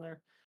 Somewhere around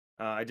there.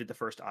 I did the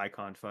first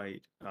icon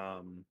fight,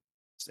 and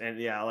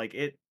yeah, like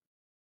it.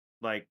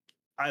 Like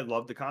I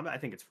love the combat. I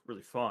think it's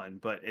really fun,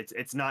 but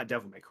it's not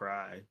Devil May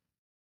Cry.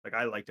 Like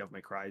I like Devil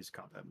May Cry's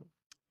combat more.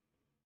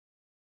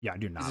 Yeah, I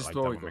do not the like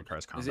story Devil May good?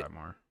 Cry's Is it- combat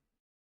more.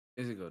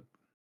 Is it good?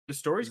 The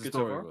story's Is the good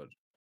story so far. good?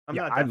 I'm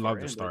Yeah, not I that love far the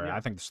in, but story. yeah. I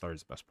think the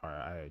story's the best part.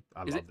 I Is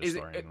love it? the Is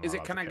story. it? and Is I it?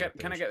 love Can the I get? Can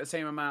I characters. get the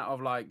same amount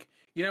of like?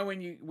 You know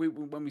when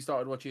when we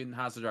started watching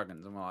House of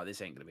Dragons, and we're like,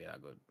 this ain't gonna be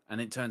that good, and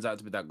it turns out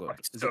to be that good. Like,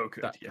 Is so it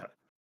good, that- yeah.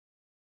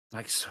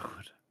 Like so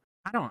good.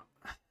 I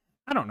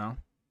don't know.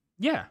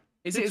 Yeah,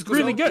 Is it It's as good?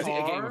 really good. Is it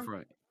a Game So of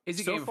Thrones? Is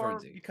it So Game of far,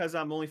 Thrones? because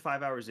I'm only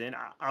 5 hours in,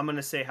 I'm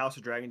gonna say House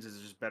of Dragons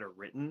is just better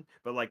written.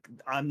 But like,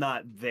 I'm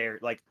not there.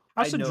 Like,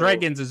 House I of know-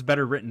 Dragons is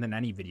better written than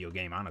any video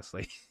game,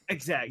 honestly.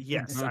 Exactly.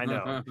 Yes, I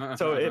know.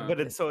 So,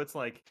 it's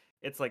like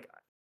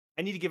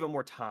I need to give it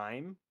more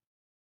time,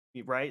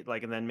 right?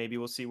 Like, and then maybe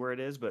we'll see where it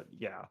is. But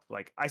yeah,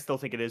 like I still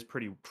think it is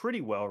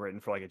pretty well written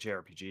for like a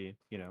JRPG.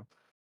 You know,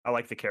 I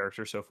like the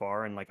character so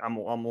far, and like I'm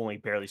only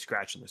barely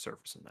scratching the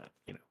surface in that.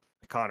 You know,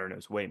 Connor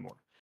knows way more.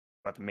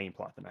 about the main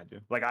plot than I do.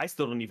 Like I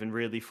still don't even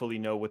really fully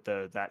know what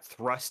that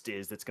thrust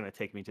is that's going to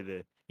take me to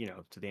the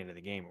to the end of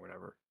the game or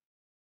whatever.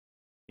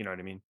 You know what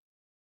I mean?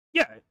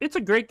 Yeah, it's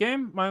a great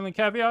game. My only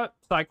caveat: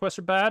 side quests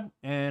are bad,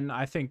 and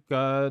I think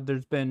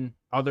there's been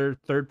other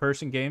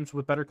third-person games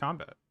with better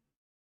combat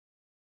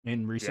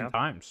in recent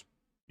times.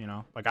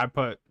 Like I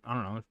don't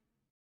know.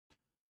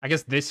 I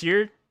guess this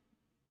year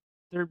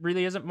there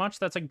really isn't much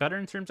that's like better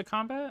in terms of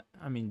combat.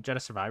 I mean, Jet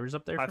of Survivor's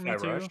up there for me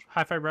too.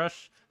 Hi-Fi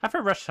Rush. Hi-Fi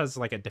Rush has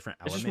like a different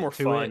element. It's just more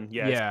to fun. It.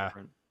 Yeah.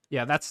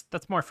 Yeah. That's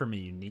more from a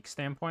unique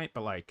standpoint.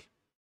 But like,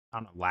 I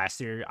don't know. Last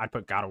year I'd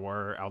put God of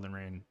War, Elden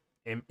Ring,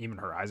 even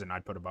Horizon.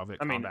 I'd put above it.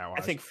 I mean, combat-wise.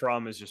 I think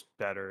From is just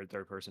better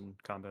third-person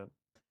combat.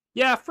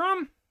 Yeah,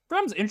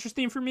 From's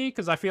interesting for me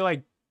because I feel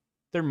like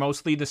they're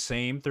mostly the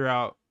same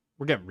throughout.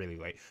 We're getting really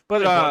late,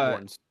 but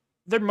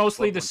they're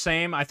mostly the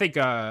same. I think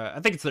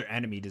it's their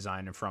enemy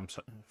design and from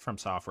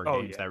software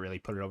games that really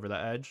put it over the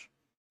edge.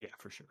 Yeah,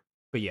 for sure.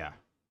 But yeah,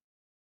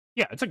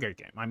 it's a great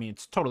game. I mean,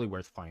 it's totally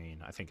worth playing.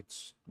 I think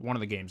it's one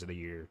of the games of the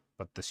year,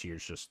 but this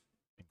year's just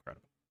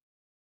incredible.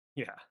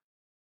 Yeah.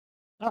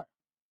 All right,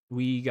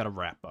 we got to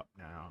wrap up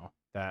now.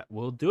 That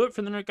will do it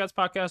for the Nerd Guys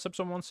Podcast,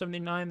 episode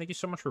 179. Thank you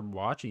so much for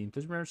watching.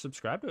 Please remember to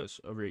subscribe to us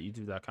over at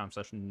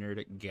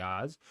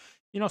youtube.com/nerdicguys.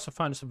 You can also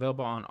find us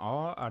available on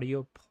all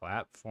audio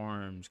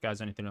platforms. Guys,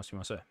 anything else you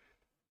want to say?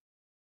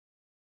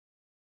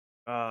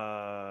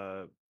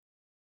 I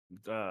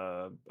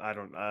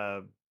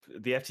don't.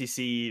 The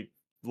FTC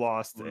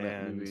lost,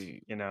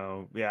 and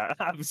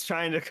I was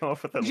trying to come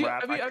up with a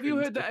rap. Have you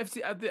heard that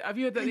the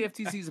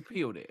FTC's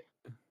appealed it?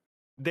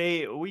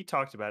 We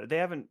talked about it. They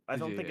haven't. I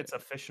don't think it's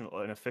an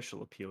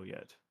official appeal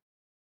yet.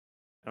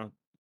 I don't.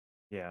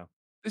 Yeah.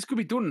 This could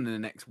be done in the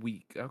next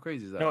week. How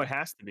crazy is that? No, it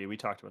has to be. We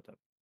talked about that.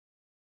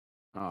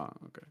 Oh,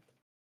 okay.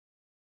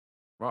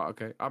 Right,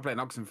 okay. I play an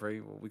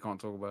Oxenfree. Well, we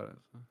can't talk about it.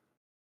 So.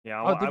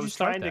 Yeah. I was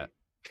trying to.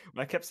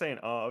 I kept saying,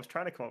 "Oh, I was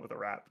trying to come up with a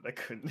rap, but I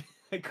couldn't.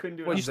 I couldn't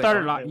do it." Well, you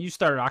started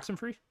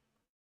Oxenfree?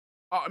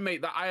 Oh,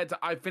 mate,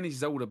 I finished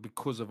Zelda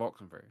because of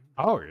Oxenfree.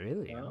 Oh,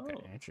 really? Oh.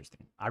 Okay,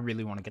 interesting. I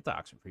really want to get the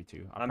Oxenfree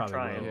too. I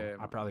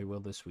probably will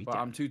this weekend.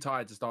 But I'm too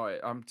tired to start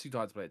it. I'm too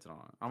tired to play it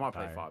tonight. I might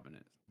play 5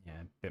 minutes. Yeah,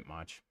 bit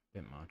much.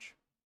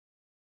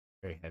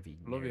 Very heavy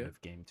narrative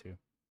game too.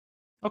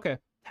 Okay.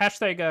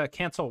 Hashtag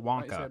cancel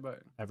Wonka,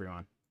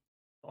 everyone.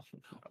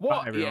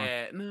 What? Everyone.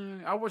 Yeah,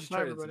 no. I watched the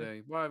trailer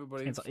today. Bye,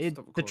 everybody.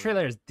 The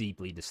trailer has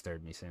deeply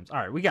disturbed me, Sims. All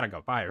right, we gotta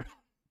go. Bye, everyone.